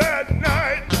 times that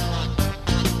night.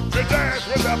 She danced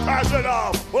with the passion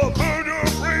of a voodoo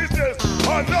priestess. I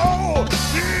know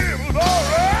she was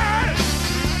alright.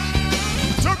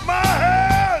 Took my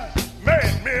hand,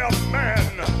 made me a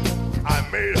man. I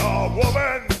made her a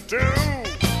woman too.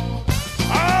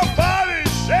 Our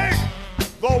bodies shake,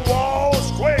 the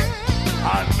walls quake.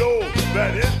 I know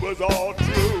that it was all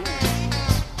true.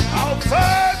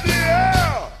 Outside the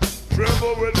air,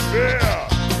 tremble with fear,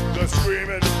 the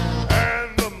screaming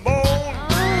and the moan.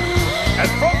 And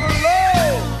from the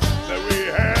love that we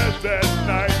had that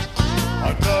night,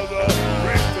 another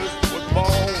princess was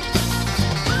born.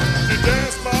 She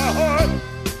danced my heart,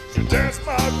 she danced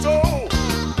my soul,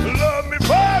 loved me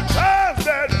 5 times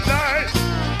that night.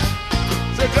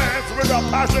 She danced with the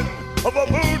passion of a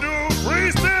voodoo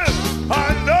priestess.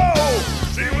 I know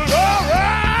she was alright.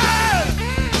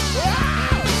 お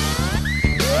まじないかけて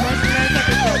あげる。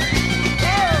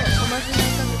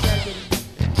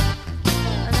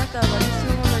あなたは私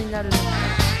のものになるの。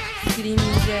スクリーミ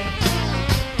ングで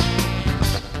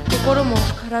心も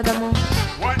体も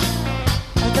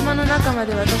頭の中ま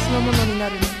で私のものにな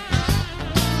るの。ス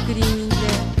クリーミングで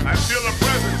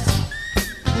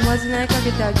おまじないか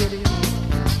けてあげるよ。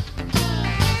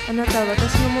あなたは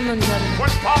私のものになるの。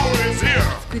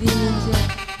スクリーミングで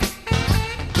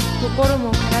心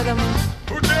も体も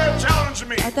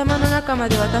頭の中ま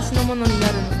で私のものにな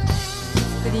るの。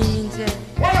スクリーミングで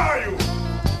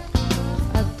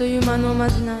あっという間のおま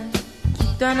じない。き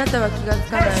っとあなたは気がつ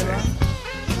かないわ。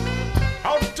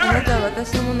あなたは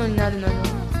私のものになるのよ。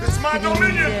スクリーミング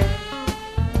で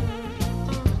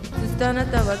ずっとあな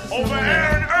たは私のものよ。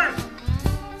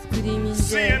スクリーミング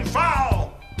で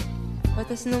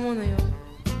私のものよ。ス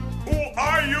クリ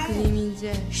ーミング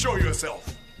で Show yourself.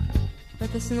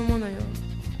 私のものよ。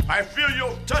 I feel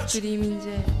your touch. スクリーミング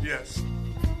で Yes.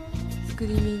 スク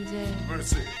リーミングで Mercy.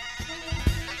 ス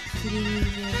クリーミング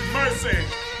で Mercy. ス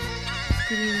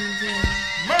クリーミングで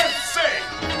Mercy.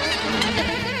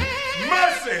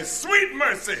 Mercy. Sweet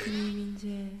mercy. スクリーミングで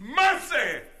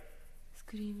Mercy.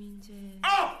 I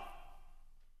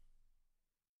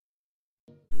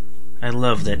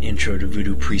love that intro to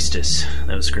Voodoo Priestess.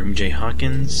 That was Screaming Jay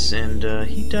Hawkins, and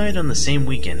he died on the same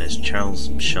weekend as Charles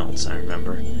Schultz, I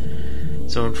remember.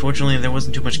 So unfortunately there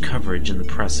wasn't too much coverage in the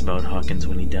press about Hawkins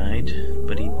when he died,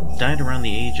 but he died around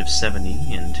the age of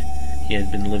 70, and he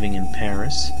had been living in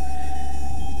Paris.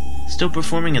 Still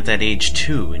performing at that age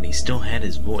too, and he still had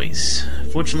his voice.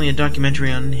 Fortunately, a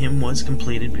documentary on him was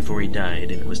completed before he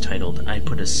died, and it was titled I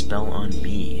Put a Spell on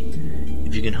Me.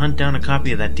 If you can hunt down a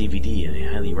copy of that DVD, I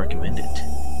highly recommend it.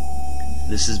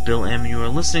 This is Bill M. You are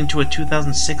listening to a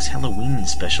 2006 Halloween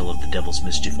special of The Devil's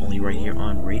Mischief, only right here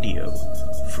on Radio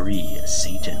Free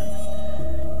Satan.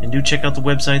 And do check out the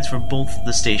websites for both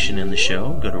the station and the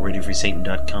show. Go to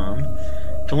RadioFreeSatan.com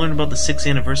to learn about the 6th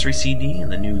anniversary CD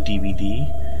and the new DVD.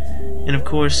 And of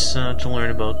course, to learn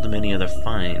about the many other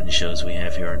fine shows we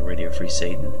have here on Radio Free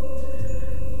Satan.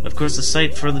 Of course, the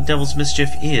site for The Devil's Mischief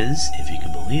is, if you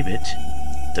can believe it,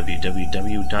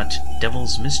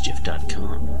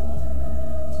 www.devilsmischief.com.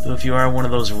 So if you are one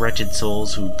of those wretched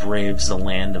souls who braves the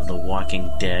land of the walking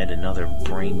dead and other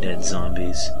brain-dead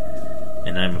zombies,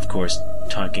 and I'm of course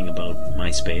talking about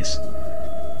MySpace,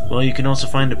 well, you can also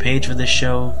find a page for this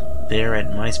show there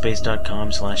at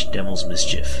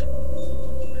myspace.com/devilsmischief.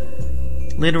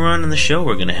 Later on in the show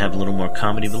we're going to have a little more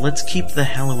comedy, but let's keep the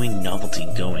Halloween novelty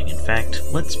going. In fact,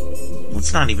 let's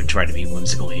not even try to be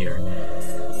whimsical here.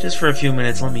 Just for a few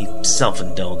minutes, let me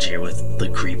self-indulge here with the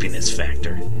creepiness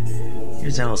factor.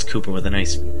 Here's Alice Cooper with a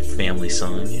nice family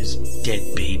song. Here's Dead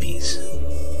Babies.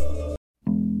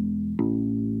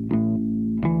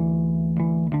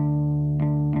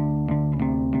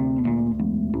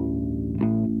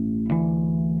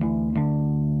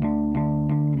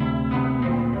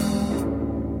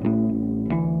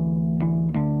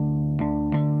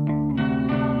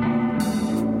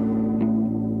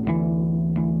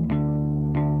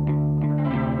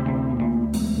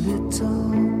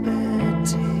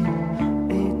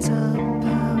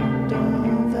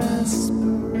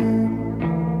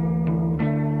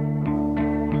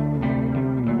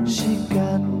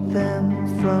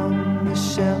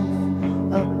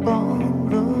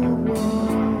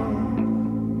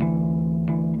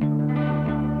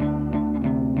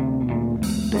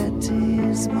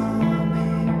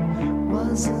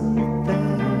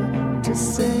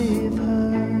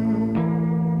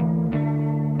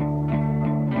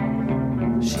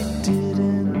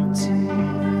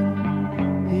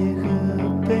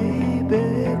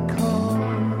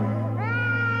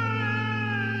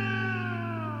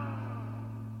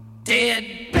 Dead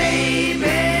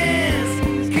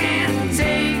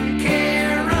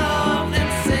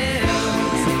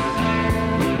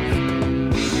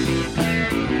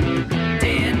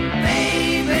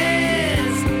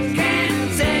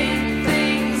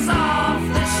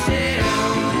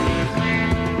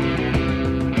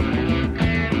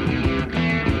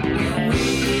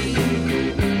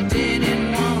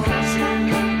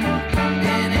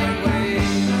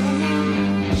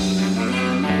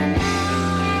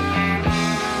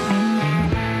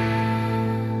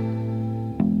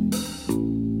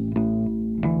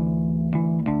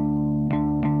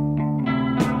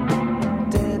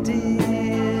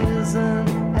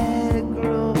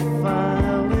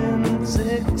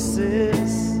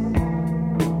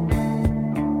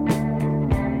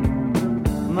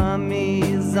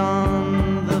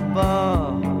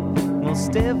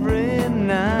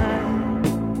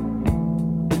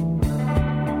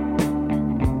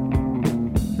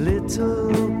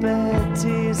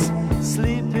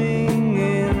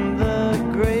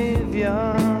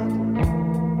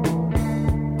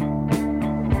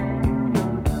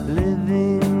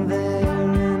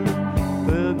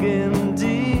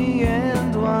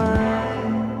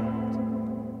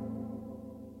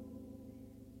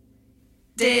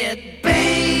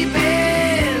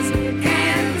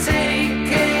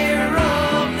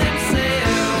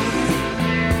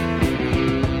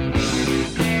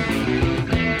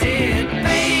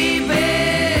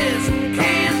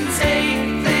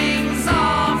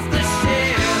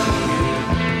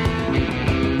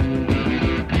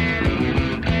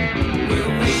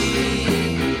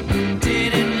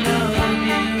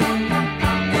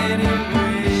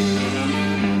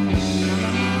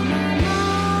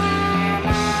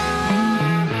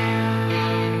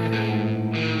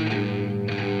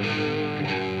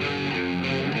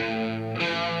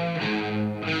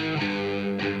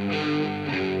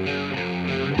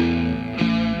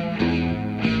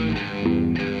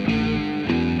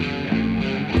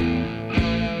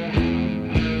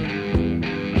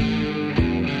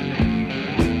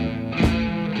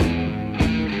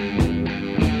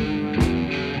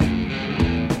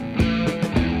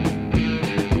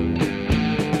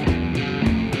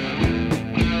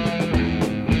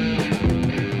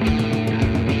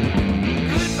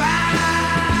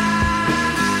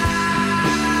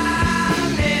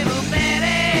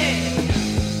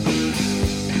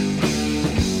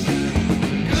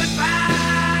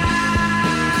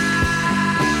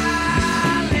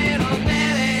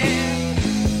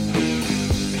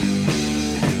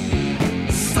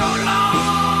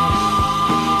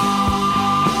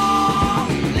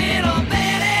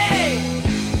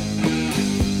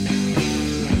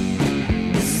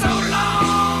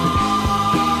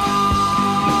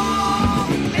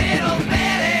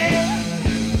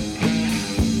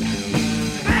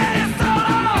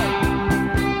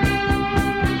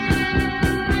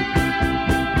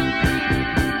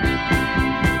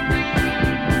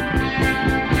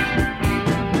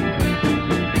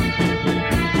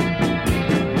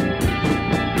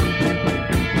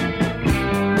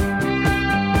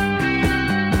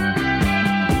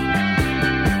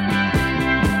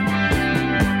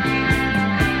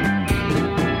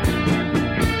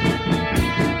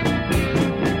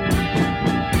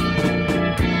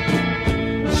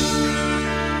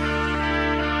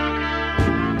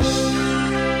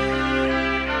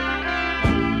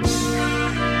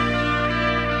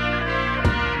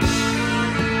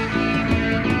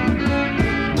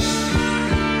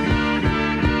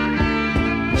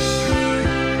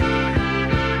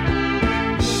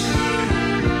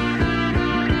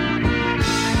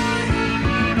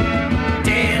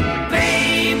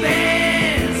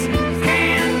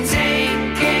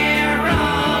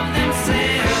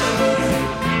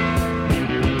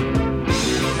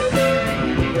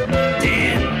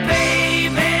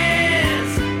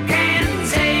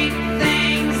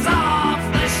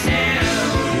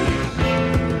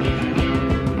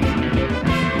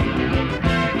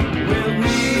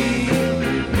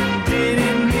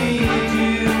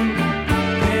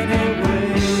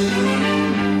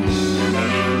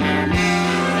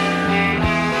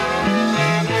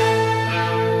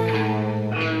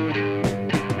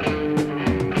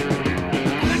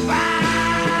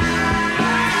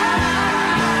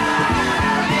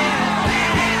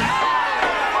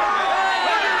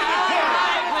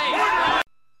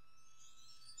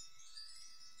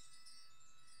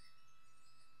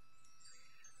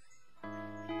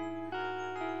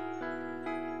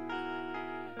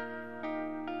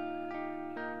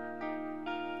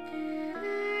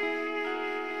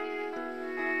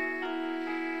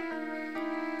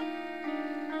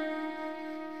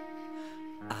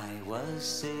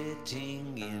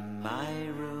sitting in my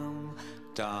room,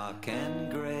 dark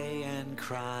and gray and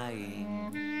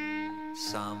crying.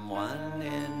 Someone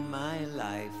in my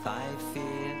life, I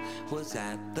fear, was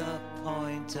at the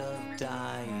point of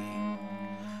dying.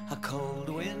 A cold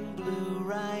wind blew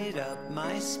right up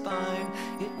my spine.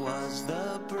 It was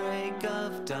the break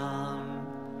of dawn.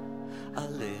 A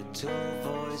little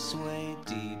voice way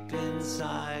deep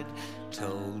inside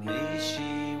told me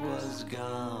she was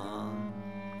gone.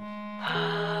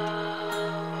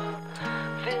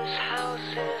 This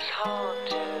house is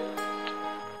haunted.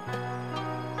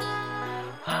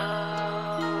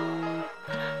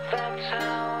 That's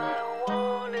how I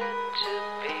want it to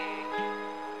be.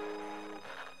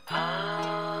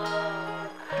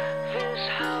 This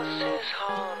house is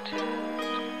haunted.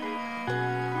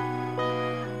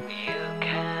 You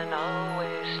can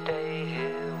always stay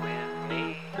here with me.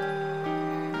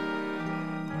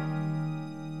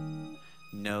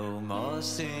 No more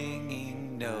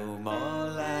singing, no more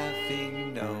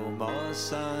laughing, no more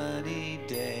sunny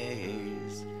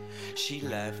days. She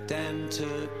left and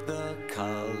took the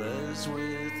colors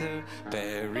with her,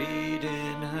 buried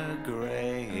in her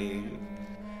grave.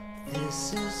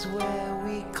 This is where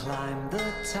we climbed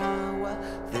the tower,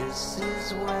 this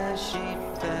is where she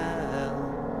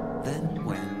fell. Then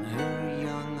when her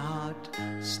young heart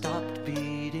stopped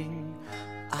beating,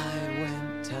 I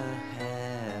went to hell.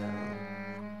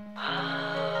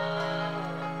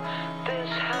 This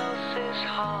house is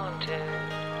haunted.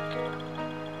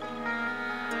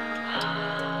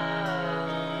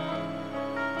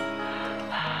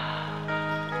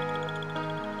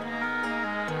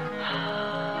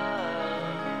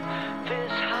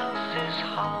 This house is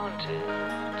haunted.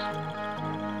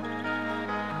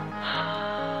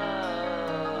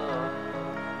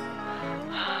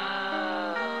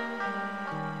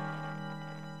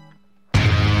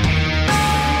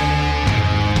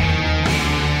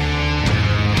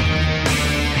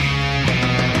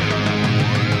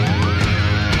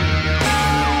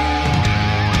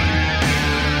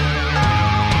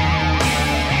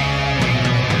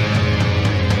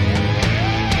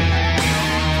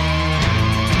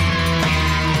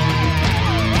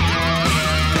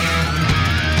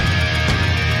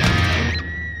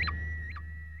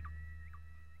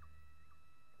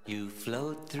 You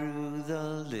float through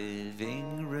the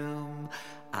living room,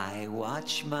 I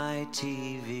watch my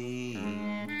TV.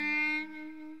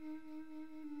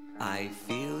 I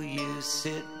feel you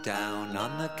sit down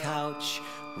on the couch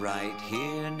right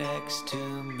here next to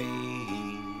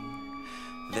me.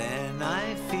 Then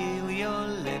I feel your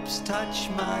lips touch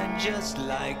mine just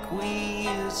like we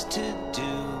used to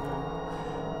do.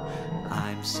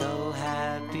 I'm so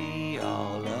happy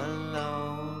all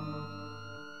alone,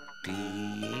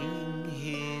 being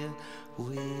here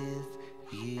with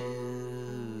you.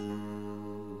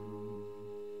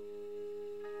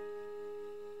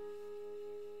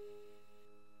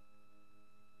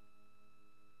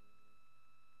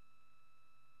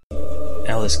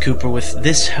 Alice Cooper with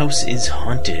This House is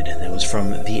Haunted. That was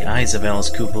from The Eyes of Alice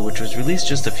Cooper, which was released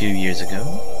just a few years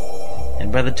ago.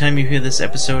 And by the time you hear this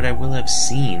episode, I will have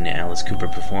seen Alice Cooper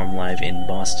perform live in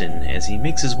Boston as he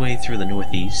makes his way through the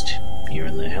Northeast here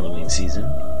in the Halloween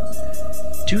season.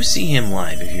 Do see him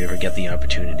live if you ever get the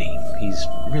opportunity. He's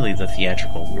really the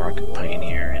theatrical market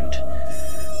pioneer, and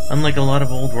unlike a lot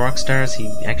of old rock stars, he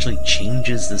actually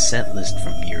changes the set list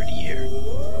from year to year.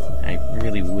 I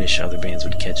really wish other bands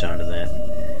would catch on to that.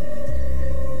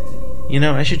 You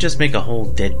know, I should just make a whole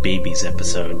Dead Babies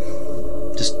episode.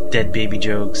 Just dead baby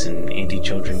jokes and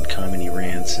anti-children comedy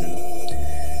rants, and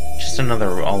just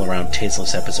another all-around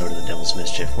tasteless episode of The Devil's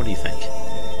Mischief. What do you think?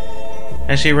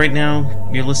 Actually, right now,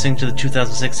 you're listening to the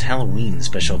 2006 Halloween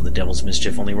special of The Devil's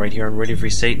Mischief, only right here on Radio Free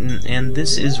Satan, and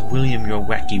this is William, your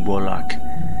wacky warlock.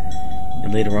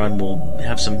 And later on, we'll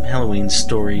have some Halloween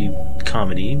story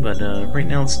comedy, but right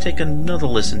now, let's take another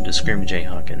listen to Screaming Jay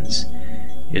Hawkins.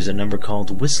 Here's a number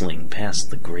called Whistling Past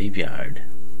the Graveyard.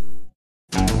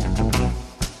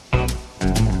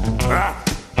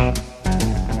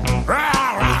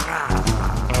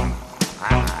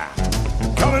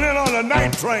 Coming in on a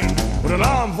night train with an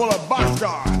arm full of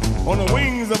boxcars on the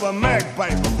wings of a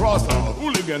magpipe across a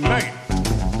hooligan night.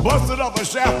 Busted up a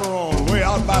chaperone way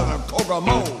out by the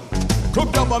Kokomo.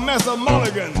 Cooked up a mess of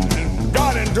mulligans and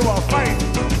got into a fight.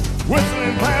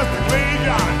 Whistling past the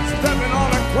graveyard, stepping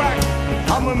on a crack.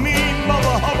 I'm a mean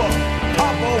mother hubba,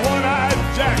 Papa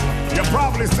One-Eyed Jack. You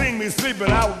probably seen me sleeping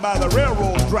out by the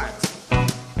railroad tracks.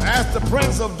 Ask the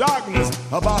Prince of Darkness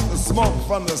about the smoke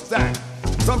from the stack.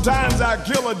 Sometimes I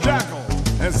kill a jackal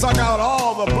and suck out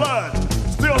all the blood.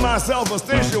 Steal myself a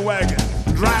station wagon,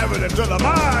 driving into the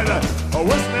mine,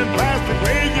 whistling past the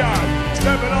graveyard,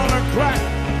 stepping on a crack.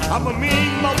 I'm a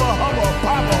mean mother hubba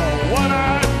papa,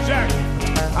 one-eyed Jack.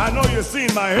 I know you've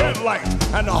seen my headlight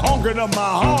and the honking of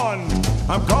my horn.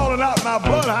 I'm calling out my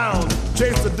bloodhounds,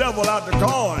 chase the devil out the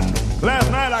corn. Last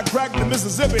night I cracked the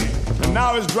Mississippi, and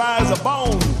now it's dry as a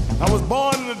bone. I was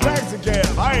born in a taxi cab,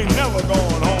 I ain't never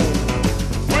going home.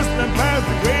 Whistling past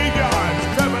the graveyard,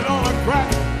 stepping on a crack.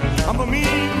 I'm a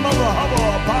mean mother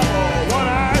hubba papa,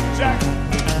 one-eyed Jack.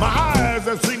 My eyes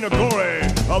have seen the glory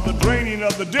of the draining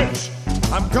of the ditch.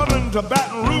 I'm coming to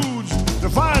Baton Rouge to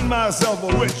find myself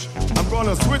a witch. I'm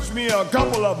gonna switch me a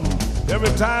couple of them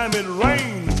every time it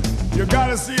rains. You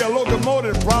gotta see a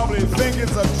locomotive, probably think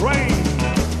it's a train.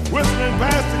 Whistling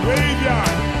past the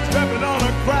graveyard, stepping on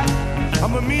a crack.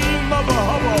 I'm a mean mother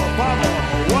hubba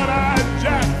papa, one-eyed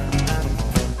Jack.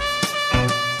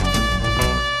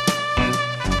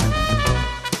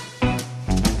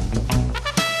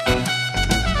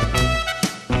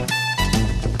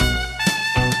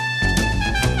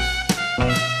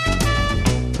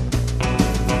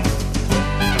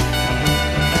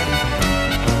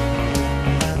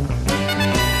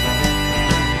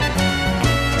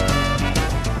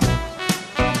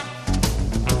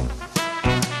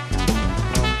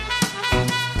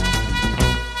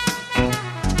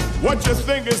 What you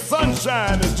think is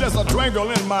sunshine is just a twinkle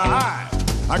in my eye.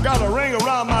 I got a ring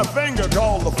around my finger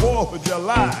called the 4th of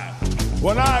July.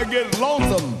 When I get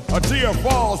lonesome, a tear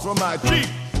falls from my cheek.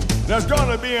 There's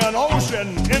gonna be an ocean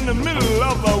in the middle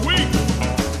of the week.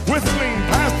 Whistling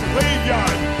past the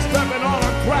graveyard, stepping on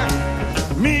a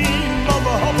crack. Mean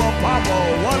mother hubba papa,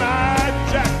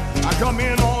 one-eyed Jack. I come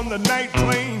in on the night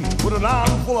train with an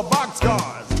arm full of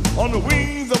boxcars. On the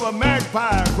wings of a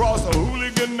magpie across a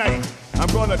hooligan night. I'm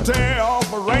gonna tear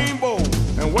off a rainbow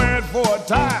and wear it for a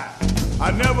tie. I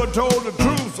never told the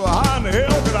truth, so how in the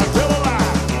hell could I tell a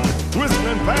lie?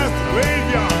 Whistling past the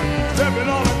graveyard, stepping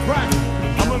on a crack.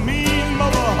 I'm a mean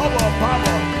mother hubba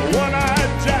papa,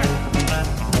 one-eyed Jack.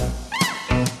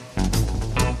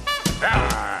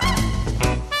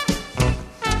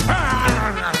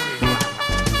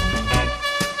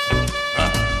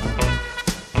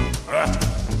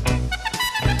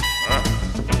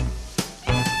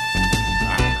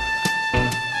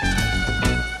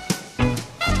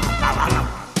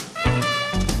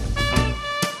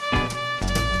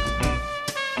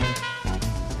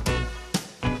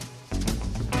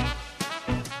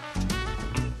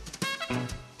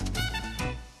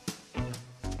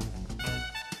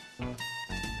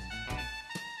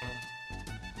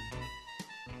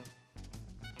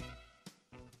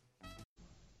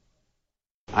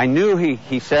 I knew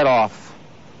he set off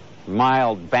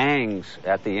mild bangs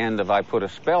at the end of I Put a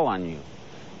Spell on You,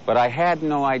 but I had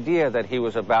no idea that he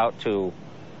was about to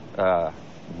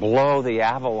blow the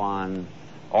Avalon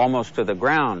almost to the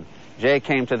ground. Jay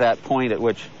came to that point at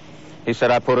which he said,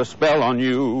 I put a spell on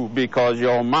you because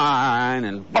you're mine,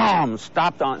 and boom,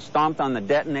 stomped on the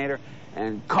detonator,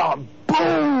 and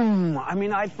kaboom! I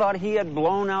mean, I thought he had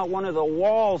blown out one of the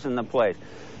walls in the place.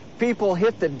 People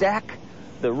hit the deck.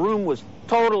 The room was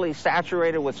totally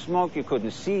saturated with smoke. You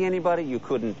couldn't see anybody. You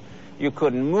couldn't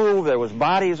move. There was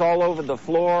bodies all over the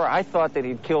floor. I thought that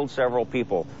he'd killed several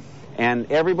people,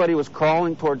 and everybody was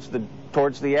crawling towards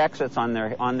the exits on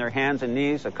their hands and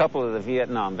knees. A couple of the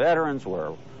Vietnam veterans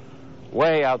were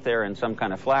way out there in some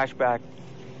kind of flashback,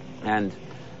 and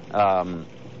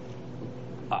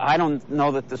I don't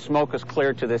know that the smoke is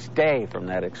clear to this day from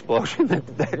that explosion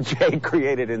that Jay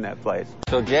created in that place.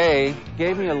 So Jay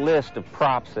gave me a list of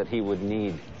props that he would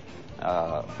need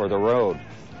for the road.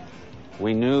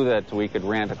 We knew that we could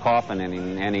rent a coffin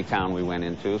in any town we went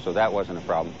into, so that wasn't a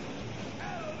problem.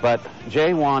 But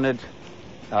Jay wanted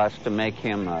us to make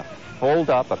him fold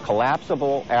up a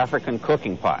collapsible African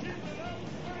cooking pot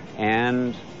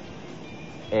and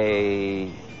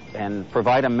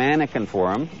provide a mannequin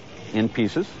for him in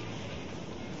pieces,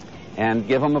 and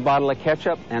give him a bottle of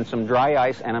ketchup and some dry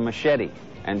ice and a machete.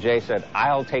 And Jay said,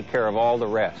 I'll take care of all the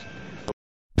rest.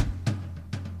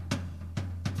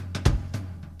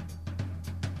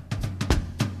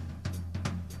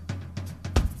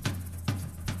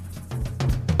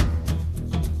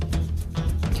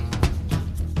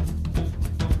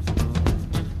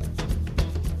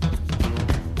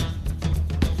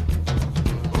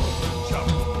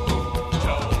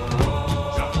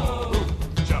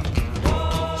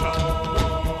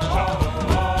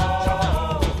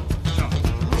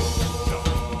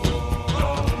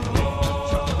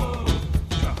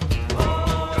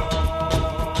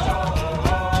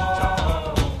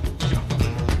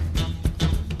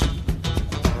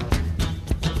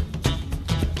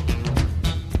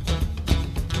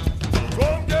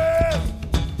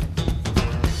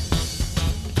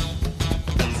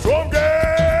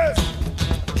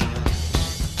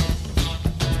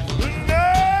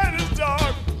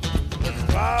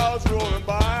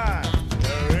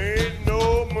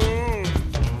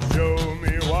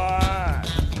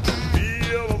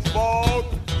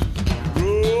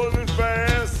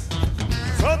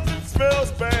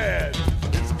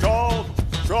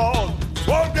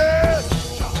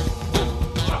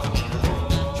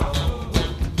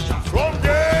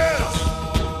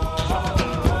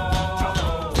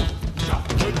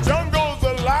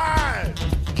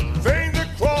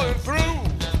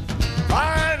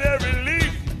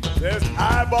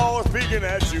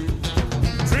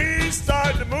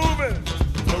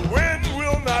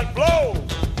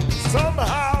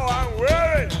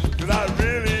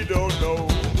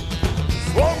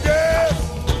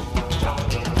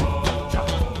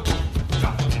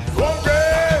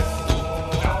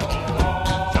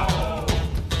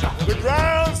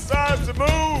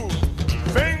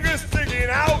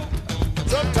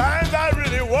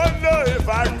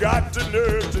 got the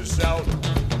nerve to shout.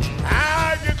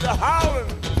 I get to howling,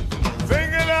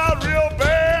 thinking out real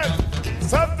bad.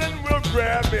 Something will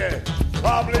grab me,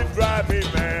 probably drive me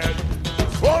mad.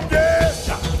 Swamp gas!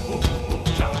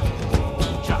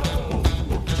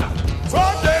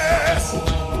 Swamp gas!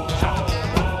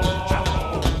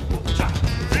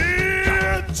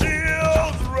 Feel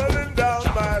chills running down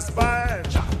my spine.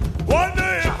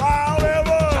 Wonder if I'll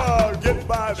ever get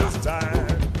by this time.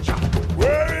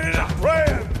 Worried and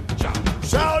praying,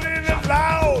 shouting it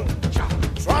loud,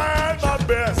 trying my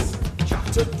best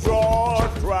to draw a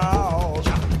crowd.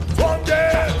 Swamp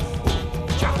gas!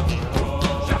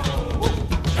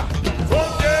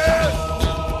 Swamp gas!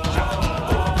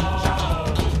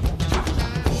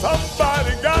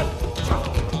 Somebody got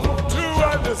to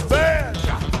understand.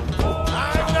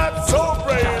 I'm not so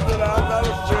brave that I'm not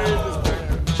afraid to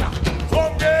stand.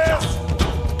 Swamp gas!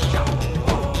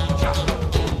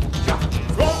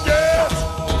 Swamp gas!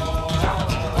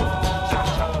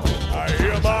 I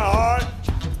hear my heart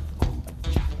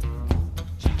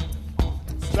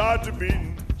start to beat.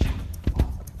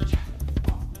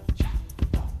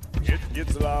 It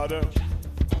gets louder.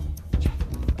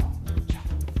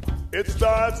 It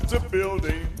starts to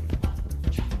building.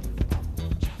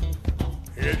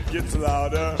 It gets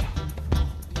louder.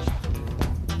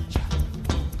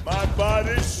 My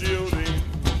body's shielding.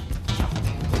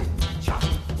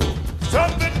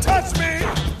 Something touched me.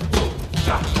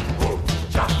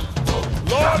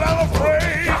 Lord, I'm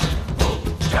afraid.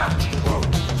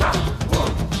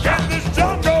 In this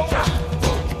jungle,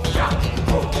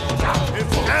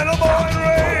 it's animal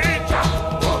enraged.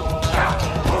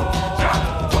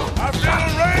 I feel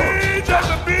the rage of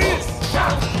the beast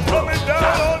coming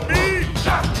down on me.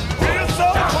 Feel so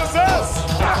possessed,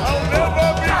 I'll never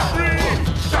be free.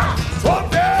 Swamp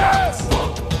gas!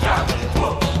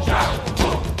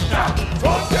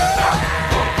 Swamp gas!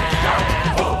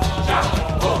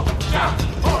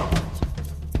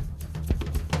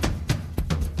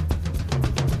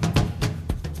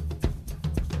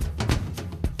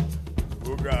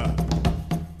 Uga,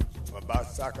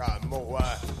 Mabasaka Moa,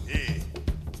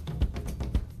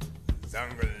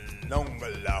 Zangle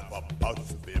Longala, Papas,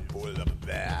 people up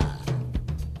there.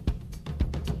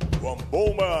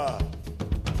 Womboma,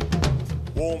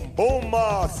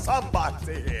 Womboma,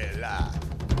 somebody la.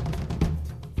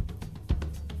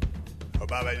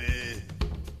 Hababale,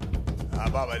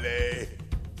 Hababale,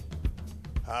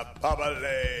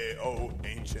 Hababale, oh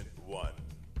ancient one.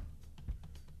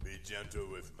 Be gentle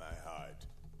with my heart.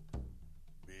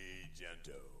 Be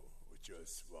gentle with your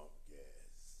swamp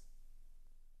gas.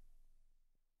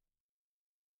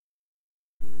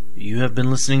 You have been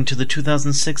listening to the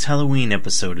 2006 Halloween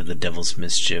episode of The Devil's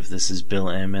Mischief. This is Bill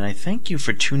M., and I thank you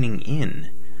for tuning in.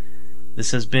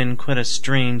 This has been quite a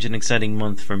strange and exciting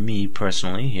month for me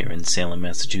personally here in Salem,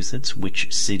 Massachusetts,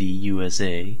 Witch City,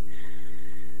 USA,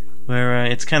 where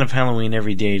it's kind of Halloween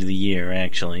every day of the year,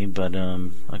 actually, but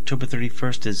October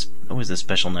 31st is always a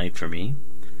special night for me.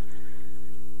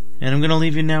 And I'm going to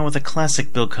leave you now with a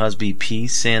classic Bill Cosby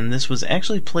piece, and this was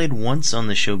actually played once on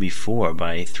the show before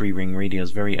by Three Ring Radio's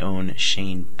very own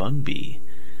Shane Bugby.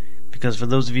 Because for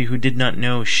those of you who did not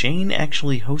know, Shane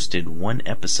actually hosted one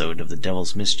episode of The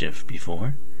Devil's Mischief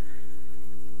before.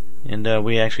 And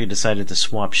we actually decided to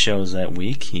swap shows that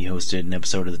week. He hosted an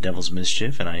episode of The Devil's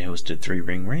Mischief, and I hosted Three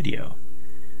Ring Radio.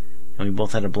 And we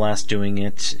both had a blast doing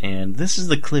it, and this is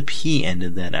the clip he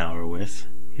ended that hour with.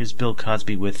 Here's Bill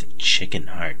Cosby with Chicken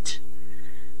Heart.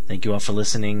 Thank you all for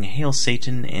listening. Hail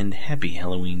Satan, and happy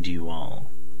Halloween to you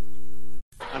all.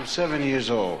 I'm 7 years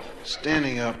old,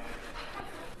 standing up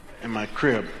in my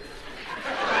crib.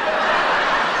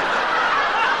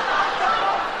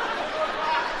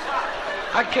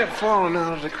 I kept falling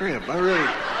out of the crib. I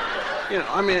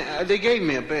really, they gave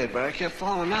me a bed, but I kept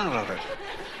falling out of it.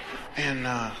 And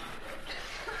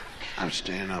I'm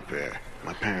staying up there.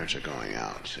 My parents are going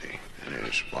out, see, and they're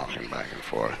just walking back and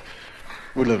forth.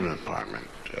 We live in an apartment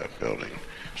building.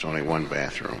 There's only one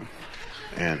bathroom.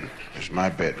 And there's my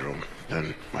bedroom,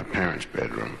 then my parents'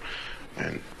 bedroom,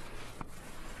 and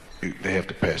they have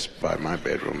to pass by my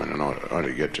bedroom in order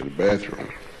to get to the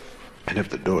bathroom. And if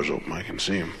the door's open, I can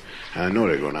see them. And I know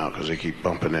they're going out because they keep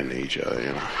bumping into each other,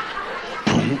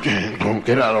 Boom, boom,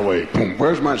 get out of the way. Boom,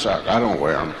 where's my sock? I don't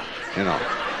wear them,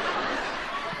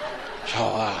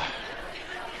 So,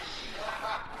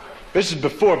 this is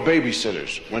before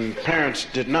babysitters, when parents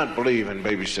did not believe in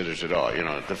babysitters at all.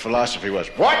 The philosophy was,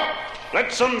 what?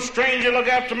 Let some stranger look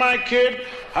after my kid?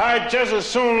 I'd just as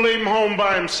soon leave him home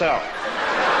by himself.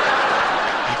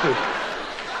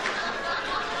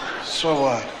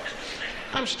 So,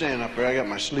 I'm staying up there. I got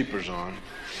my sleepers on.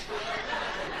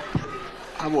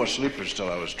 I wore sleepers till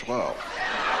I was 12.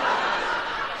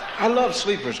 I love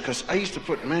sleepers because I used to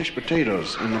put mashed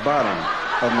potatoes in the bottom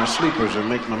of my sleepers and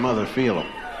make my mother feel them.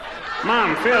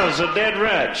 Mom, Phil's a dead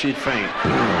rat. She'd faint.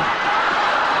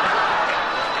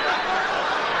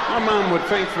 My mom would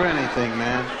faint for anything,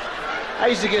 man. I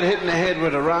used to get hit in the head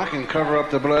with a rock and cover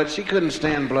up the blood. She couldn't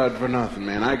stand blood for nothing,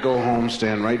 man. I'd go home,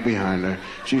 stand right behind her.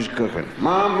 She's cooking.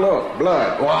 Mom, look,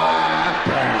 blood.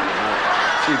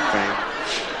 She'd faint.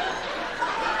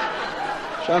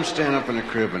 So I'm standing up in the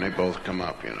crib, and they both come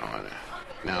up, you know.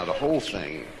 Now, the whole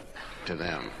thing to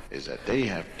them is that they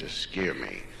have to scare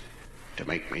me to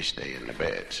make me stay in the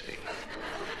bed, see?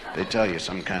 They tell you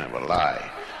some kind of a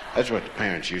lie. That's what the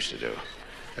parents used to do.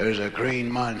 There's a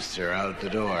green monster out the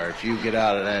door. If you get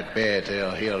out of that bed,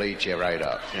 he'll eat you right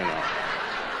up, you know.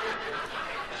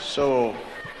 So,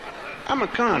 I'm a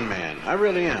con man. I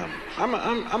really am.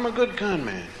 I'm a good con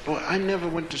man. Boy, I never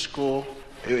went to school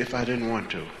if I didn't want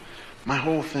to. My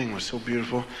whole thing was so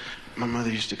beautiful. My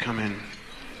mother used to come in,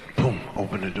 boom,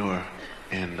 open the door,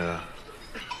 and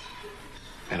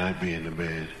I'd be in the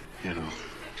bed, you know.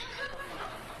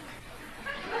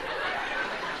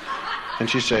 And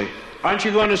she'd say, aren't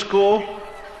you going to school?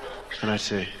 And I'd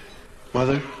say,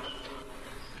 Mother,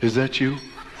 is that you?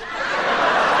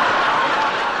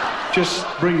 Just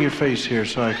bring your face here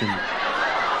so I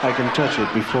can touch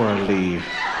it before I leave.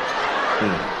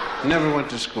 Yeah. Never went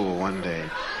to school one day.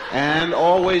 And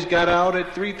always got out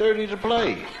at 3:30 to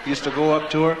play. Used to go up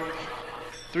to her,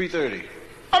 3:30.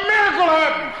 A miracle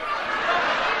happened.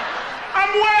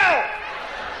 I'm well.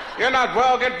 You're not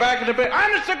well. Get back into bed.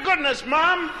 Honest to goodness,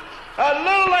 Mom. A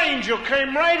little angel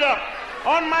came right up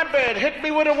on my bed, hit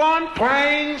me with a wand,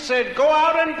 twang, said, go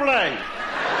out and play.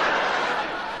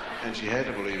 And she had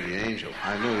to believe the angel.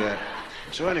 I knew that.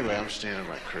 So anyway, I'm staying in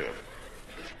my crib.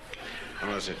 And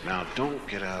I said, now don't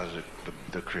get out of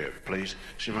the crib, please.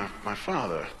 See, my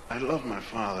father, I love my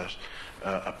father's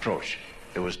approach.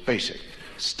 It was basic.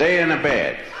 Stay in the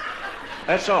bed.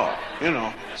 That's all, you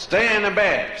know. Stay in the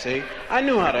bed, see? I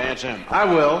knew how to answer him. I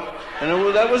will. And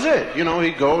that was it. You know,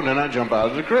 he'd go, and then I'd jump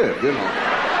out of the crib, you know.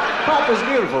 Papa's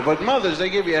beautiful, but mothers, they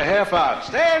give you a half out.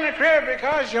 Stay in the crib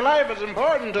because your life is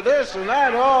important to this and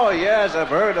that. Oh, yes, I've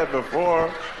heard that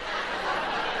before.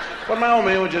 But my old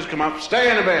man would just come up,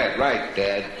 stay in the bed. Right,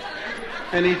 Dad.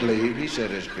 And he'd leave. He said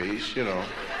his piece, you know.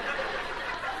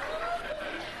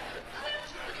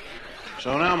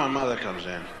 So now my mother comes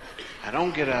in. I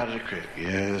don't get out of the crib.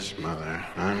 Yes, Mother,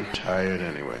 I'm tired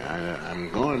anyway.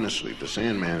 I'm going to sleep. The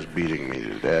Sandman's beating me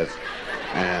to death,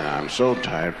 and I'm so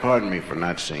tired. Pardon me for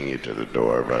not seeing you to the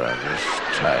door, but I'm just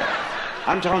tired.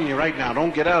 I'm telling you right now,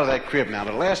 don't get out of that crib. Now,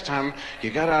 the last time you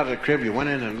got out of the crib, you went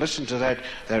in and listened to that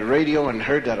radio and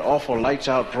heard that awful Lights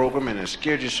Out program, and it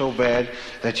scared you so bad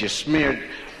that you smeared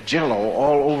Jell-O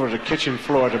all over the kitchen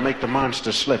floor to make the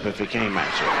monster slip if he came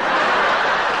at you.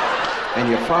 And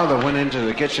your father went into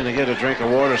the kitchen to get a drink of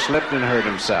water, slipped and hurt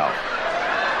himself.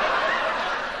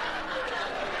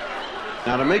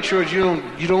 Now, to make sure you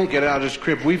don't get out of this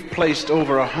crib, we've placed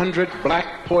over 100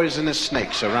 black poisonous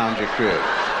snakes around your crib.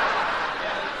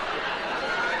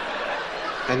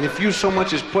 And if you so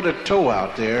much as put a toe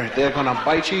out there, they're going to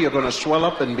bite you, you're going to swell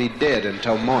up and be dead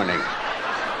until morning.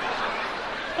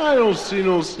 I don't see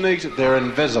no snakes. They're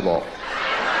invisible.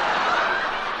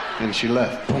 And she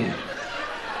left. Boom.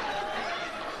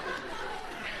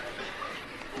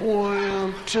 Boy,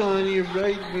 I'm telling you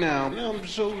right now, I'm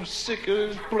so sick of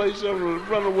this place. I'm going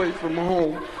to run away from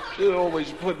home. They're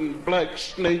always putting black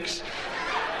snakes.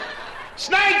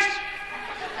 Snakes!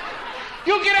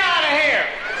 You get out of here!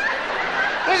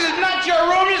 This is not your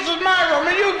room, this is my room,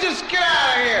 and you just get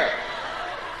out of here.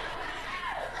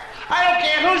 I don't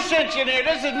care who sent you in here,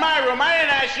 this is my room. I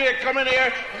didn't ask you to come in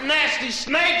here, nasty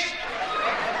snakes.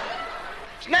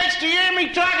 Snakes, do you hear me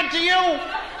talking to you?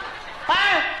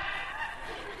 Huh?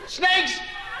 Snakes?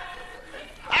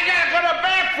 I gotta go to the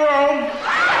bathroom.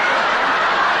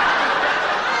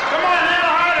 Come on, have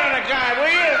a heart on the guy,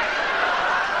 will you?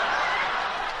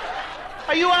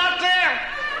 Are you out there?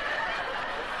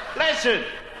 Listen,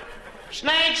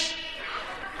 snakes.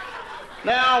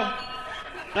 Now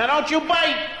don't you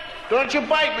bite. Don't you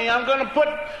bite me. I'm gonna put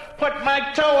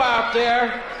my toe out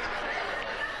there.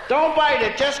 Don't bite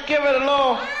it. Just give it a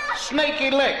little snaky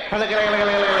lick.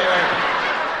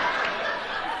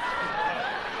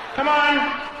 Come on.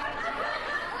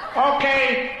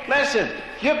 Okay, listen.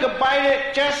 You can bite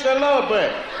it just a little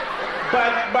bit.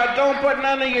 But don't put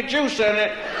none of your juice in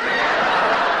it.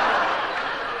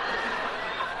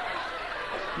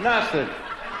 Nothing.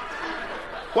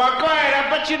 Well, go ahead. I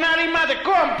bet you're not even mother.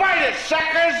 Go and bite it,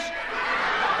 suckers.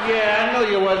 Yeah, I know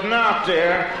you wasn't out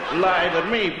there. Lie to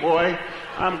me, boy.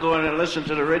 I'm going to listen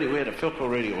to the radio. We had a Philco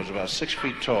radio. It was about 6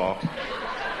 feet tall.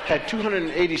 Had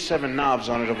 287 knobs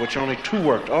on it, of which only 2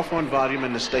 worked. Off one volume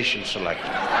and the station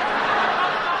selector.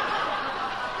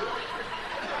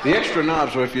 The extra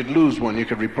knobs were if you'd lose one, you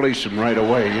could replace them right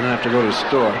away. You don't have to go to the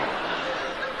store.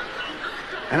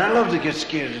 And I love to get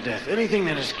scared to death. Anything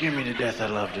that'll scare me to death, I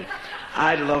loved it.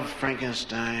 I loved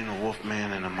Frankenstein, a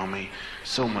Wolfman, and a Mummy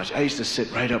so much. I used to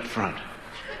sit right up front.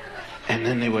 And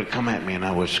then they would come at me and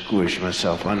I would squish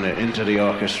myself into the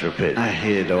orchestra pit. I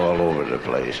hid all over the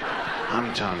place.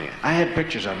 I'm telling you. I had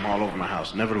pictures of them all over my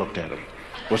house. Never looked at them.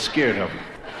 Was scared of them.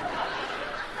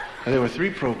 And there were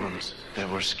 3 programs that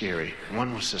were scary.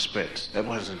 One was Suspense. That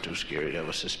wasn't too scary. That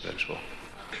was suspenseful.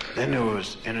 Then there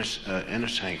was Inner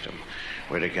Sanctum,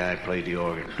 where the guy played the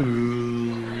organ.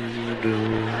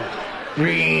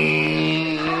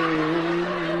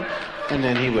 And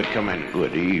then he would come in,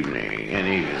 good evening, and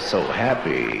he was so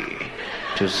happy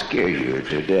to scare you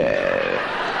to death.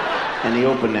 And he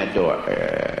opened that door,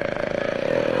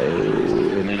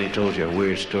 and then he told you a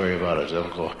weird story about his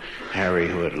Uncle Harry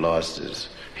who had lost his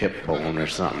hip bone or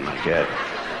something like that.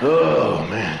 Oh,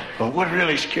 man. But what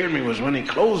really scared me was when he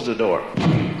closed the door.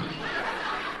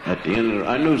 At the end of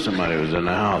I knew somebody was in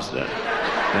the house then.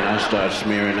 And I started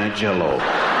smearing that Jell-O.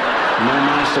 No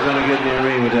monster gonna get near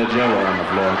me with that Jell-O on the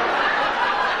floor.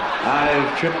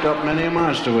 I've tripped up many a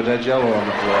monster with that Jell-O on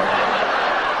the floor.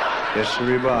 Yes,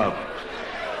 sirree, Bob.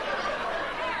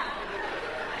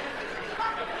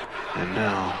 And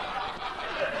now,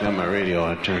 got my radio,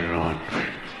 I turn it on.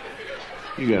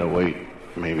 You gotta wait,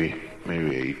 maybe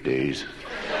 8 days.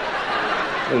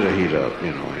 Let it heat up,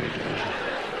 you know.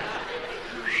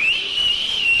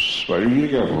 Where do you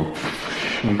go?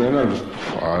 And then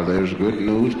there's good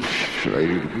news. Good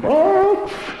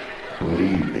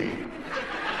evening.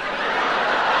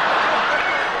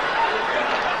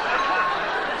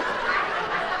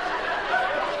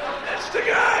 That's the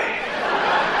guy.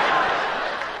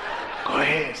 Go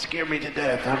ahead, scare me to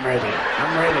death. I'm ready.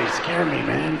 Scare me,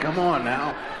 man. Come on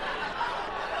now.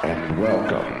 And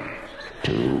welcome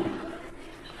to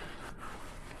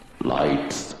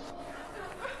Lights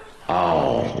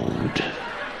Out.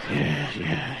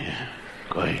 Yeah.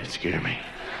 Go ahead, scare me.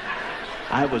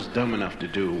 I was dumb enough to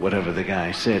do whatever the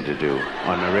guy said to do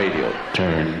on the radio.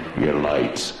 Turn your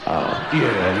lights out.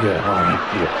 Yeah, all right,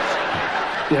 yeah.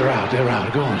 They're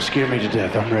out. Go on, scare me to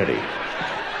death. I'm ready.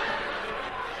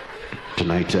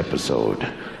 Tonight's episode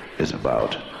is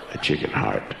about a chicken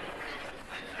heart.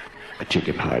 A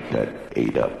chicken heart that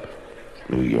ate up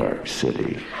New York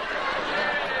City.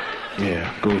 Yeah,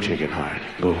 go chicken heart.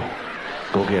 Go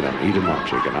get him. Eat him up,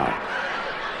 chicken heart.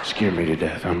 Scare me to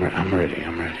death. I'm ready.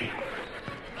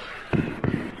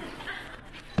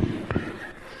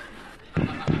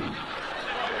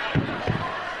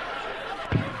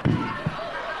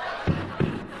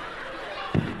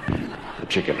 The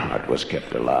chicken heart was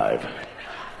kept alive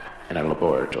in a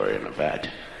laboratory in a vat.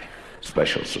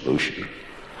 Special solution.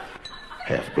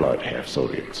 Half blood, half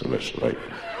sodium salicylate.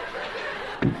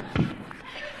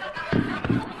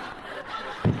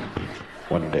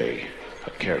 One day, a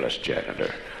careless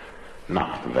janitor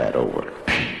knocked the vat over.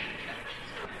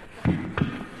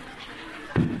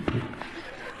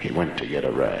 He went to get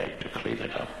a rag to clean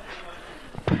it up.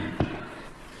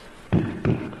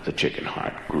 The chicken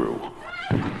heart grew.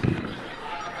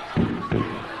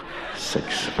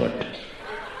 6'5"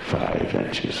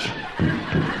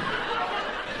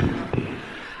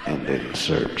 and in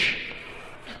search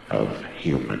of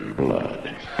human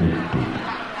blood.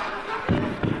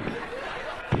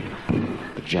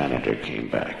 The janitor came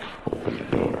back, opened the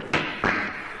door.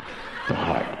 The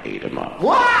heart ate him up.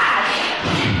 What?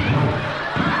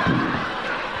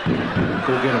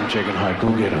 Go get him, chicken heart. Go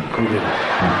get him.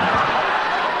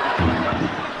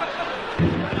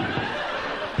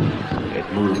 It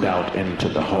moved out into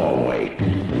the hallway.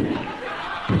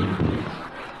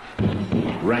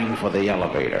 Rang for the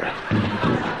elevator.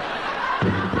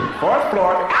 4th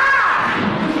floor. Ah!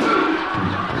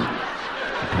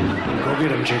 Go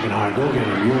get him, chicken heart. Go get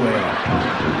him. You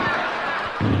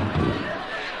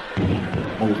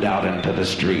will. Moved out into the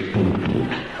street.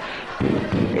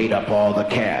 Ate up all the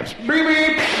cabs. Beep,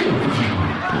 beep.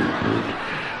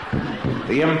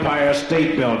 The Empire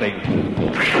State Building.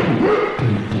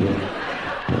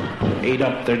 Ate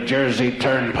up the Jersey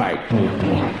Turnpike.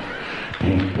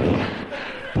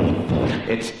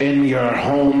 It's in your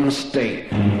home state.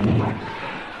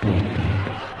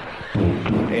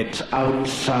 It's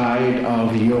outside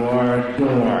of your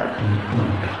door.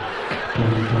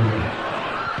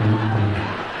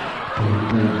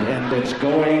 And it's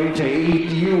going to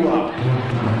eat you up.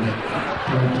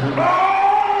 Oh,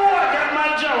 I got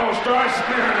my Jell-O start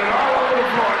smearing it all over the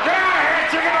floor. Get out of here,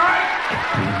 chicken heart!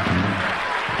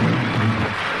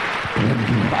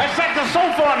 I set the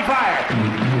sofa on fire.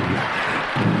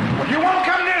 You won't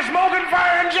come near smoking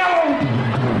fire and jello.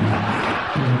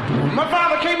 My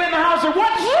father came in the house and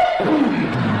what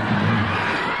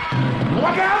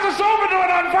the hell's the sofa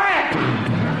doing on fire?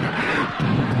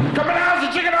 Come in the house,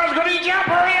 the chicken heart's gonna eat you up.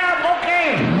 Hurry up,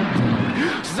 okay.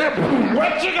 Zip.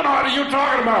 What chicken heart are you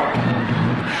talking about?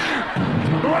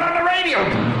 The one on the radio.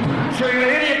 So you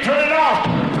idiot, turn it off.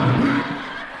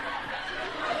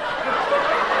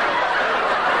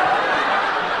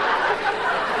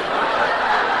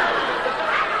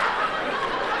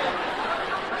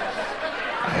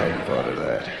 I hadn't thought of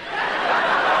that.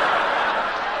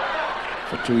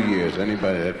 For 2 years,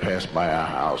 anybody that passed by our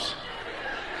house,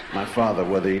 my father,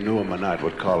 whether he knew him or not,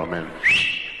 would call him in.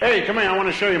 Hey, come here, I want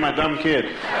to show you my dumb kid.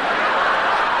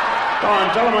 Go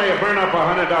on, tell him how you burned up a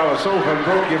 $100 sofa and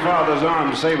broke your father's arm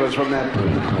to save us from that.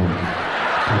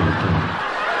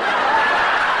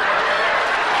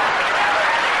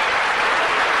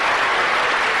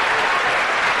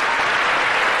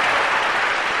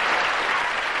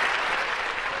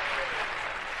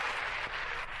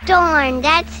 Darn,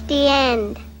 that's the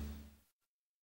end.